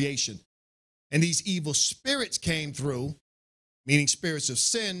of creation. And these evil spirits came through, meaning spirits of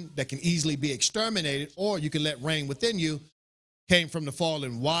sin that can easily be exterminated, or you can let reign within you, came from the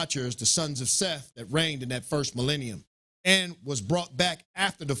fallen watchers, the sons of Seth, that reigned in that 1st millennium and was brought back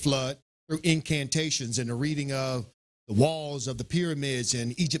after the flood through incantations and the reading of the walls of the pyramids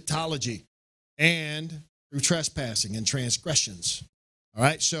and Egyptology, and through trespassing and transgressions. All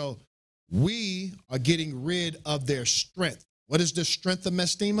right, so we are getting rid of their strength. What is the strength of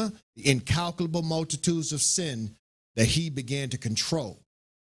Mastema? The incalculable multitudes of sin that he began to control.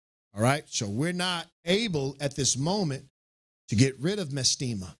 All right, so we're not able at this moment to get rid of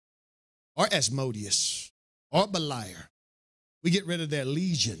Mastema or Asmodeus or Beliar. We get rid of their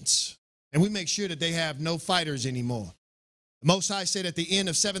legions, and we make sure that they have no fighters anymore. The Most High said at the end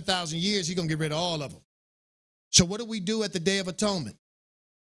of 7,000 years, he's going to get rid of all of them. So what do we do at the Day of Atonement?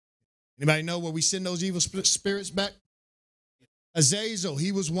 Anybody know where we send those evil spirits back? Azazel,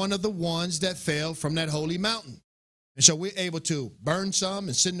 he was one of the ones that fell from that holy mountain. And so we're able to burn some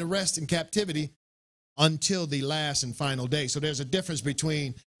and send the rest in captivity until the last and final day. So there's a difference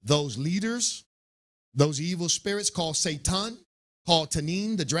between those leaders, those evil spirits called Satan, called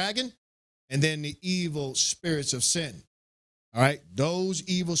Tanin, the dragon, and then the evil spirits of sin. All right, those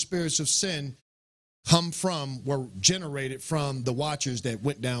evil spirits of sin were generated from the watchers that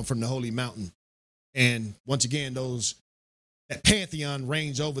went down from the holy mountain. And once again, that pantheon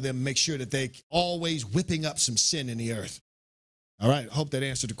reigns over them, make sure that they always whipping up some sin in the earth. All right, I hope that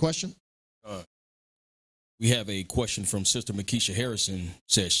answered the question. We have a question from Sister Makisha Harrison.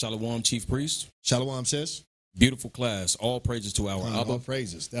 Says, Shalom, Chief Priest. Shalom says. Beautiful class. All praises to our Abba. All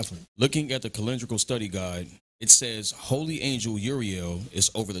praises, definitely. Looking at the calendrical study guide, it says Holy Angel Uriel is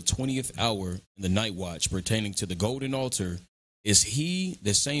over the 20th hour in the night watch pertaining to the golden altar. Is he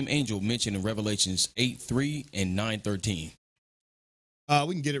the same angel mentioned in Revelations 8:3 and 9:13?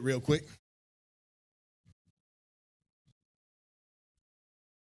 We can get it real quick.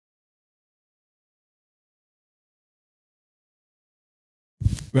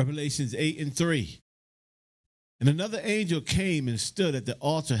 Revelations 8:3. And another angel came and stood at the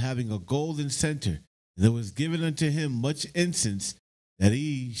altar having a golden censer. And there was given unto him much incense, that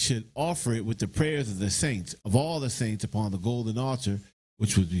he should offer it with the prayers of the saints, of all the saints upon the golden altar,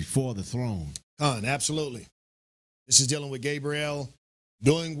 which was before the throne. Absolutely. This is dealing with Gabriel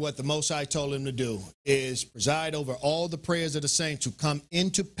doing what the Most High told him to do, is preside over all the prayers of the saints who come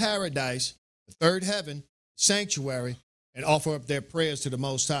into paradise, the third heaven, sanctuary, and offer up their prayers to the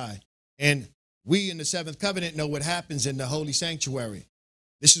Most High. And we in the seventh covenant know what happens in the holy sanctuary.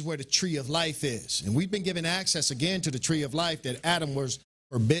 This is where the tree of life is. And we've been given access again to the tree of life that Adam was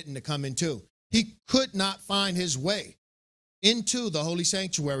forbidden to come into. He could not find his way into the holy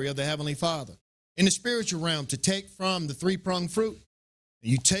sanctuary of the Heavenly Father in the spiritual realm to take from the three-pronged fruit.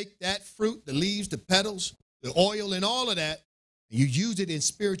 And you take that fruit, the leaves, the petals, the oil, and all of that, and you use it in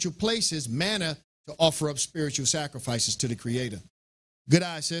spiritual places, manna, to offer up spiritual sacrifices to the Creator. Good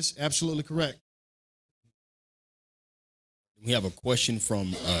eye, sis. Absolutely correct. We have a question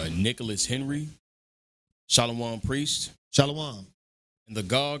from Nicholas Henry. Shalom, priest. Shalom. In the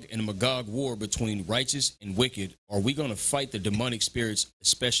Gog and Magog war between righteous and wicked, are we going to fight the demonic spirits,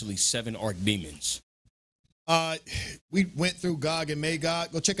 especially 7 archdemons? We went through Gog and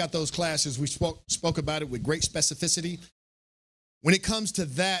Magog. Go check out those classes. We spoke about it with great specificity. When it comes to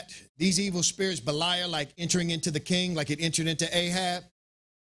that, these evil spirits, Belial, like entering into the king, like it entered into Ahab,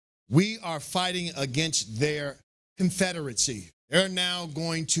 we are fighting against their confederacy. They're now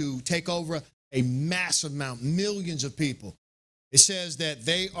going to take over a massive amount, millions of people. It says that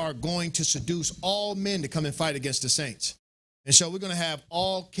they are going to seduce all men to come and fight against the saints. And so we're going to have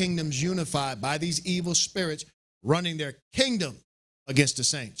all kingdoms unified by these evil spirits running their kingdom against the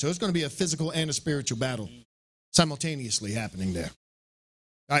saints. So it's going to be a physical and a spiritual battle simultaneously happening there.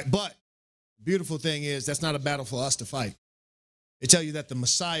 All right, but the beautiful thing is that's not a battle for us to fight. They tell you that the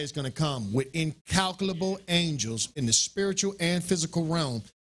Messiah is going to come with incalculable angels in the spiritual and physical realm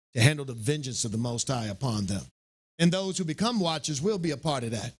to handle the vengeance of the Most High upon them. And those who become watchers will be a part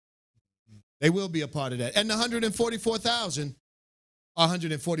of that. They will be a part of that. And the 144,000 are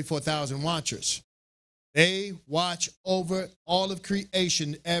 144,000 watchers. They watch over all of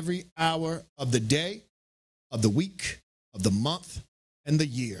creation every hour of the day, of the week, of the month, and the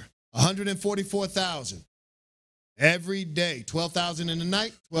year. 144,000 every day. 12,000 in the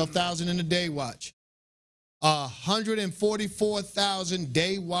night, 12,000 in the day watch. 144,000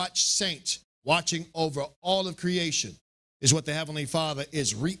 day watch saints watching over all of creation is what the Heavenly Father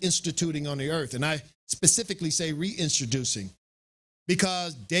is reinstituting on the earth. And I specifically say reintroducing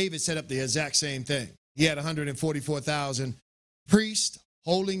because David set up the exact same thing. He had 144,000 priests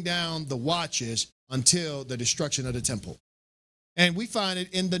holding down the watches until the destruction of the temple. And we find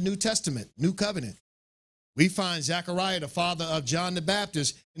it in the New Testament, New Covenant. We find Zechariah, the father of John the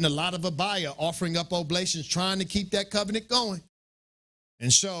Baptist, in the lot of Abiah, offering up oblations, trying to keep that covenant going.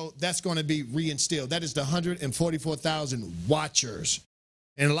 And so that's going to be reinstilled. That is the 144,000 watchers.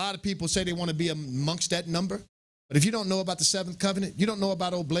 And a lot of people say they want to be amongst that number. But if you don't know about the seventh covenant, you don't know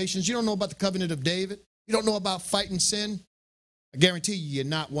about oblations, you don't know about the covenant of David, you don't know about fighting sin, I guarantee you, you're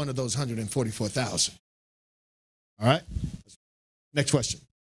not one of those 144,000. All right? Next question.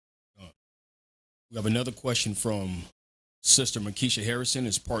 We have another question from Sister Makisha Harrison.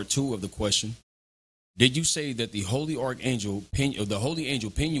 It's part 2 of the question. Did you say that the Holy Archangel,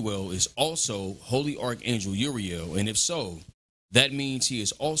 Penuel is also Holy Archangel Uriel? And if so, that means he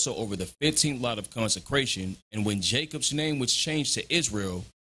is also over the 15th lot of consecration. And when Jacob's name was changed to Israel,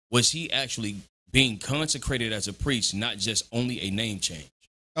 was he actually being consecrated as a priest, not just only a name change.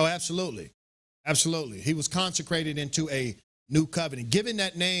 Oh, absolutely. Absolutely. He was consecrated into a new covenant. Given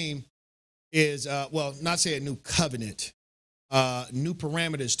that name is, well, not say a new covenant, new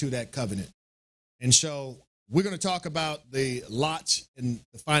parameters to that covenant. And so we're going to talk about the lots in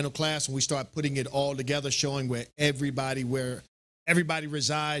the final class when we start putting it all together, showing where everybody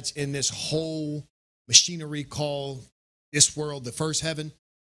resides in this whole machinery called this world, the first heaven.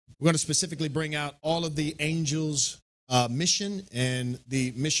 We're going to specifically bring out all of the angels' mission and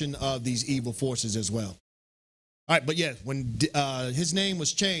the mission of these evil forces as well. All right, but yeah, when his name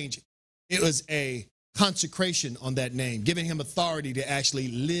was changed, it was a consecration on that name, giving him authority to actually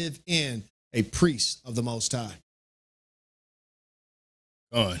live in a priest of the Most High.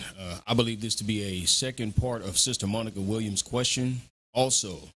 I believe this to be a second part of Sister Monica Williams' question.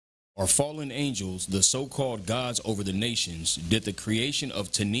 Also, are fallen angels the so-called gods over the nations? Did the creation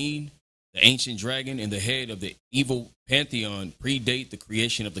of Tanin, the ancient dragon and the head of the evil pantheon, predate the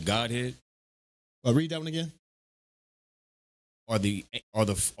creation of the Godhead? Read that one again.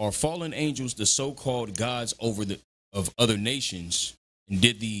 Are fallen angels the so-called gods of other nations? And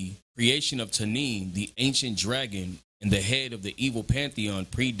did the creation of Tanin, the ancient dragon, and the head of the evil pantheon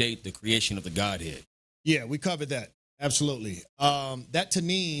predate the creation of the Godhead? Yeah, we covered that. Absolutely. That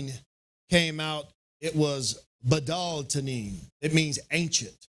Tanin came out, it was Badal Tanin. It means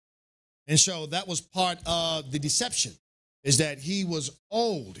ancient. And so that was part of the deception, is that he was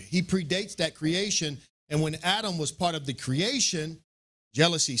old. He predates that creation. And when Adam was part of the creation,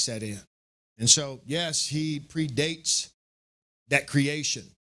 jealousy set in. And so, yes, he predates that creation.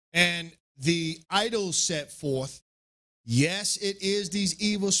 And the idols set forth, yes, it is these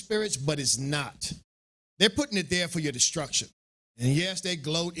evil spirits, but it's not. They're putting it there for your destruction. And yes, they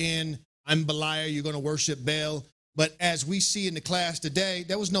gloat in, I'm Belial, you're going to worship Baal. But as we see in the class today,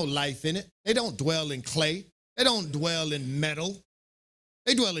 there was no life in it. They don't dwell in clay. They don't dwell in metal.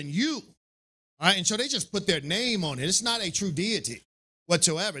 They dwell in you. All right, and so they just put their name on it. It's not a true deity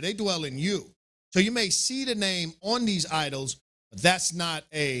whatsoever. They dwell in you. So you may see the name on these idols, but that's not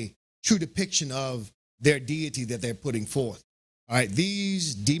a true depiction of their deity that they're putting forth. All right,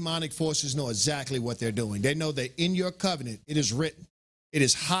 these demonic forces know exactly what they're doing. They know that in your covenant, it is written, it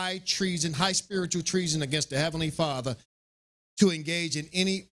is high treason, high spiritual treason against the Heavenly Father to engage in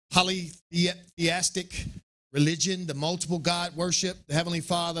any polytheistic religion, the multiple God worship, the Heavenly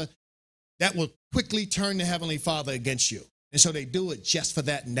Father. That will quickly turn the Heavenly Father against you. And so they do it just for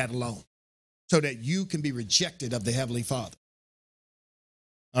that and that alone, so that you can be rejected of the Heavenly Father.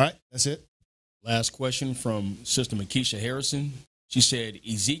 All right, that's it. Last question from Sister Makisha Harrison. She said,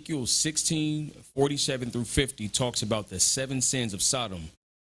 Ezekiel 16:47-50 talks about the 7 sins of Sodom.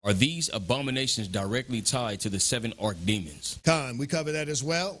 Are these abominations directly tied to the 7 archdemons? Khan, we covered that as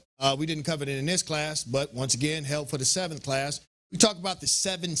well. We didn't cover it in this class, but once again, held for the 7th class. We talk about the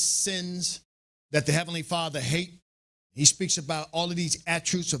 7 sins that the Heavenly Father hates. He speaks about all of these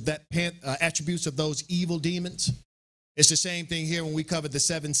attributes of those evil demons. It's the same thing here when we covered the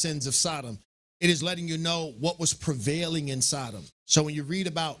 7 sins of Sodom. It is letting you know what was prevailing in Sodom. So when you read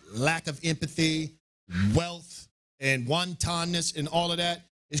about lack of empathy, wealth, and wantonness and all of that,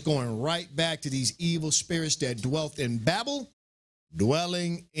 it's going right back to these evil spirits that dwelt in Babel,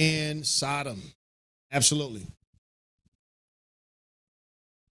 dwelling in Sodom. Absolutely.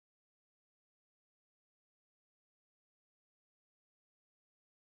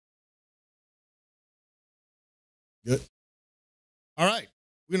 Good. All right.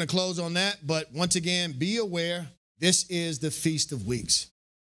 We're going to close on that. But once again, be aware, this is the Feast of Weeks.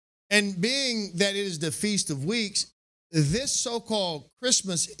 And being that it is the Feast of Weeks, this so-called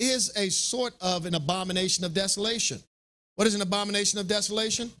Christmas is a sort of an abomination of desolation. What is an abomination of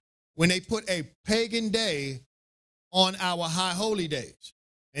desolation? When they put a pagan day on our high holy days.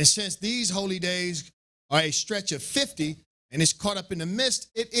 And since these holy days are a stretch of 50 and it's caught up in the mist,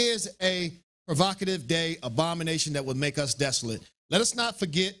 it is a provocative day, abomination that will make us desolate. Let us not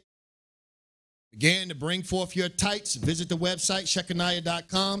forget, again, to bring forth your tithes. Visit the website,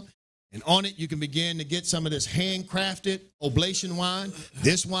 Shechaniah.com, and on it you can begin to get some of this handcrafted oblation wine.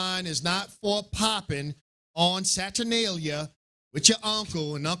 This wine is not for popping on Saturnalia with your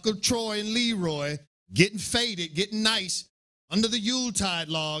uncle and Uncle Troy and Leroy, getting faded, getting nice under the Yuletide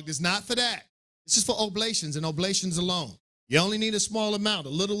log. It's not for that. This is for oblations and oblations alone. You only need a small amount. A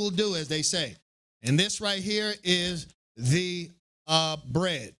little will do, as they say. And this right here is the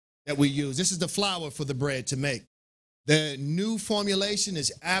bread that we use. This is the flour for the bread to make. The new formulation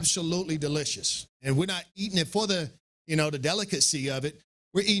is absolutely delicious. And we're not eating it for the delicacy of it.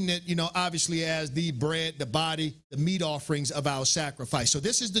 We're eating it, obviously as the bread, the body, the meat offerings of our sacrifice. So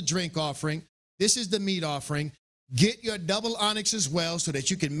this is the drink offering. This is the meat offering. Get your double onyx as well so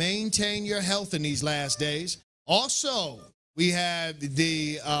that you can maintain your health in these last days. Also, we have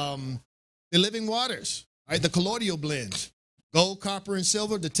the living waters, right? The colloidal blends, gold, copper, and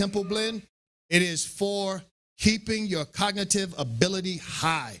silver, the temple blend. It is for keeping your cognitive ability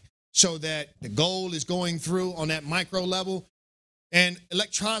high so that the gold is going through on that micro level. And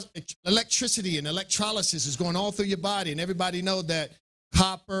electricity and electrolysis is going all through your body. And everybody knows that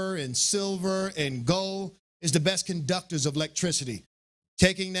copper and silver and gold is the best conductors of electricity.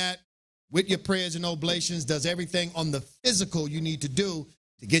 Taking that with your prayers and oblations does everything on the physical you need to do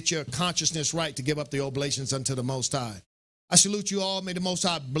to get your consciousness right, to give up the oblations unto the Most High. I salute you all. May the Most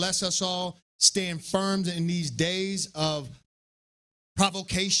High bless us all. Stand firm in these days of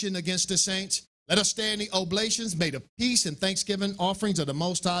provocation against the saints. Let us stand in the oblations. May the peace and thanksgiving offerings of the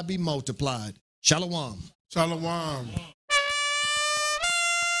Most High be multiplied. Shalom. Shalom.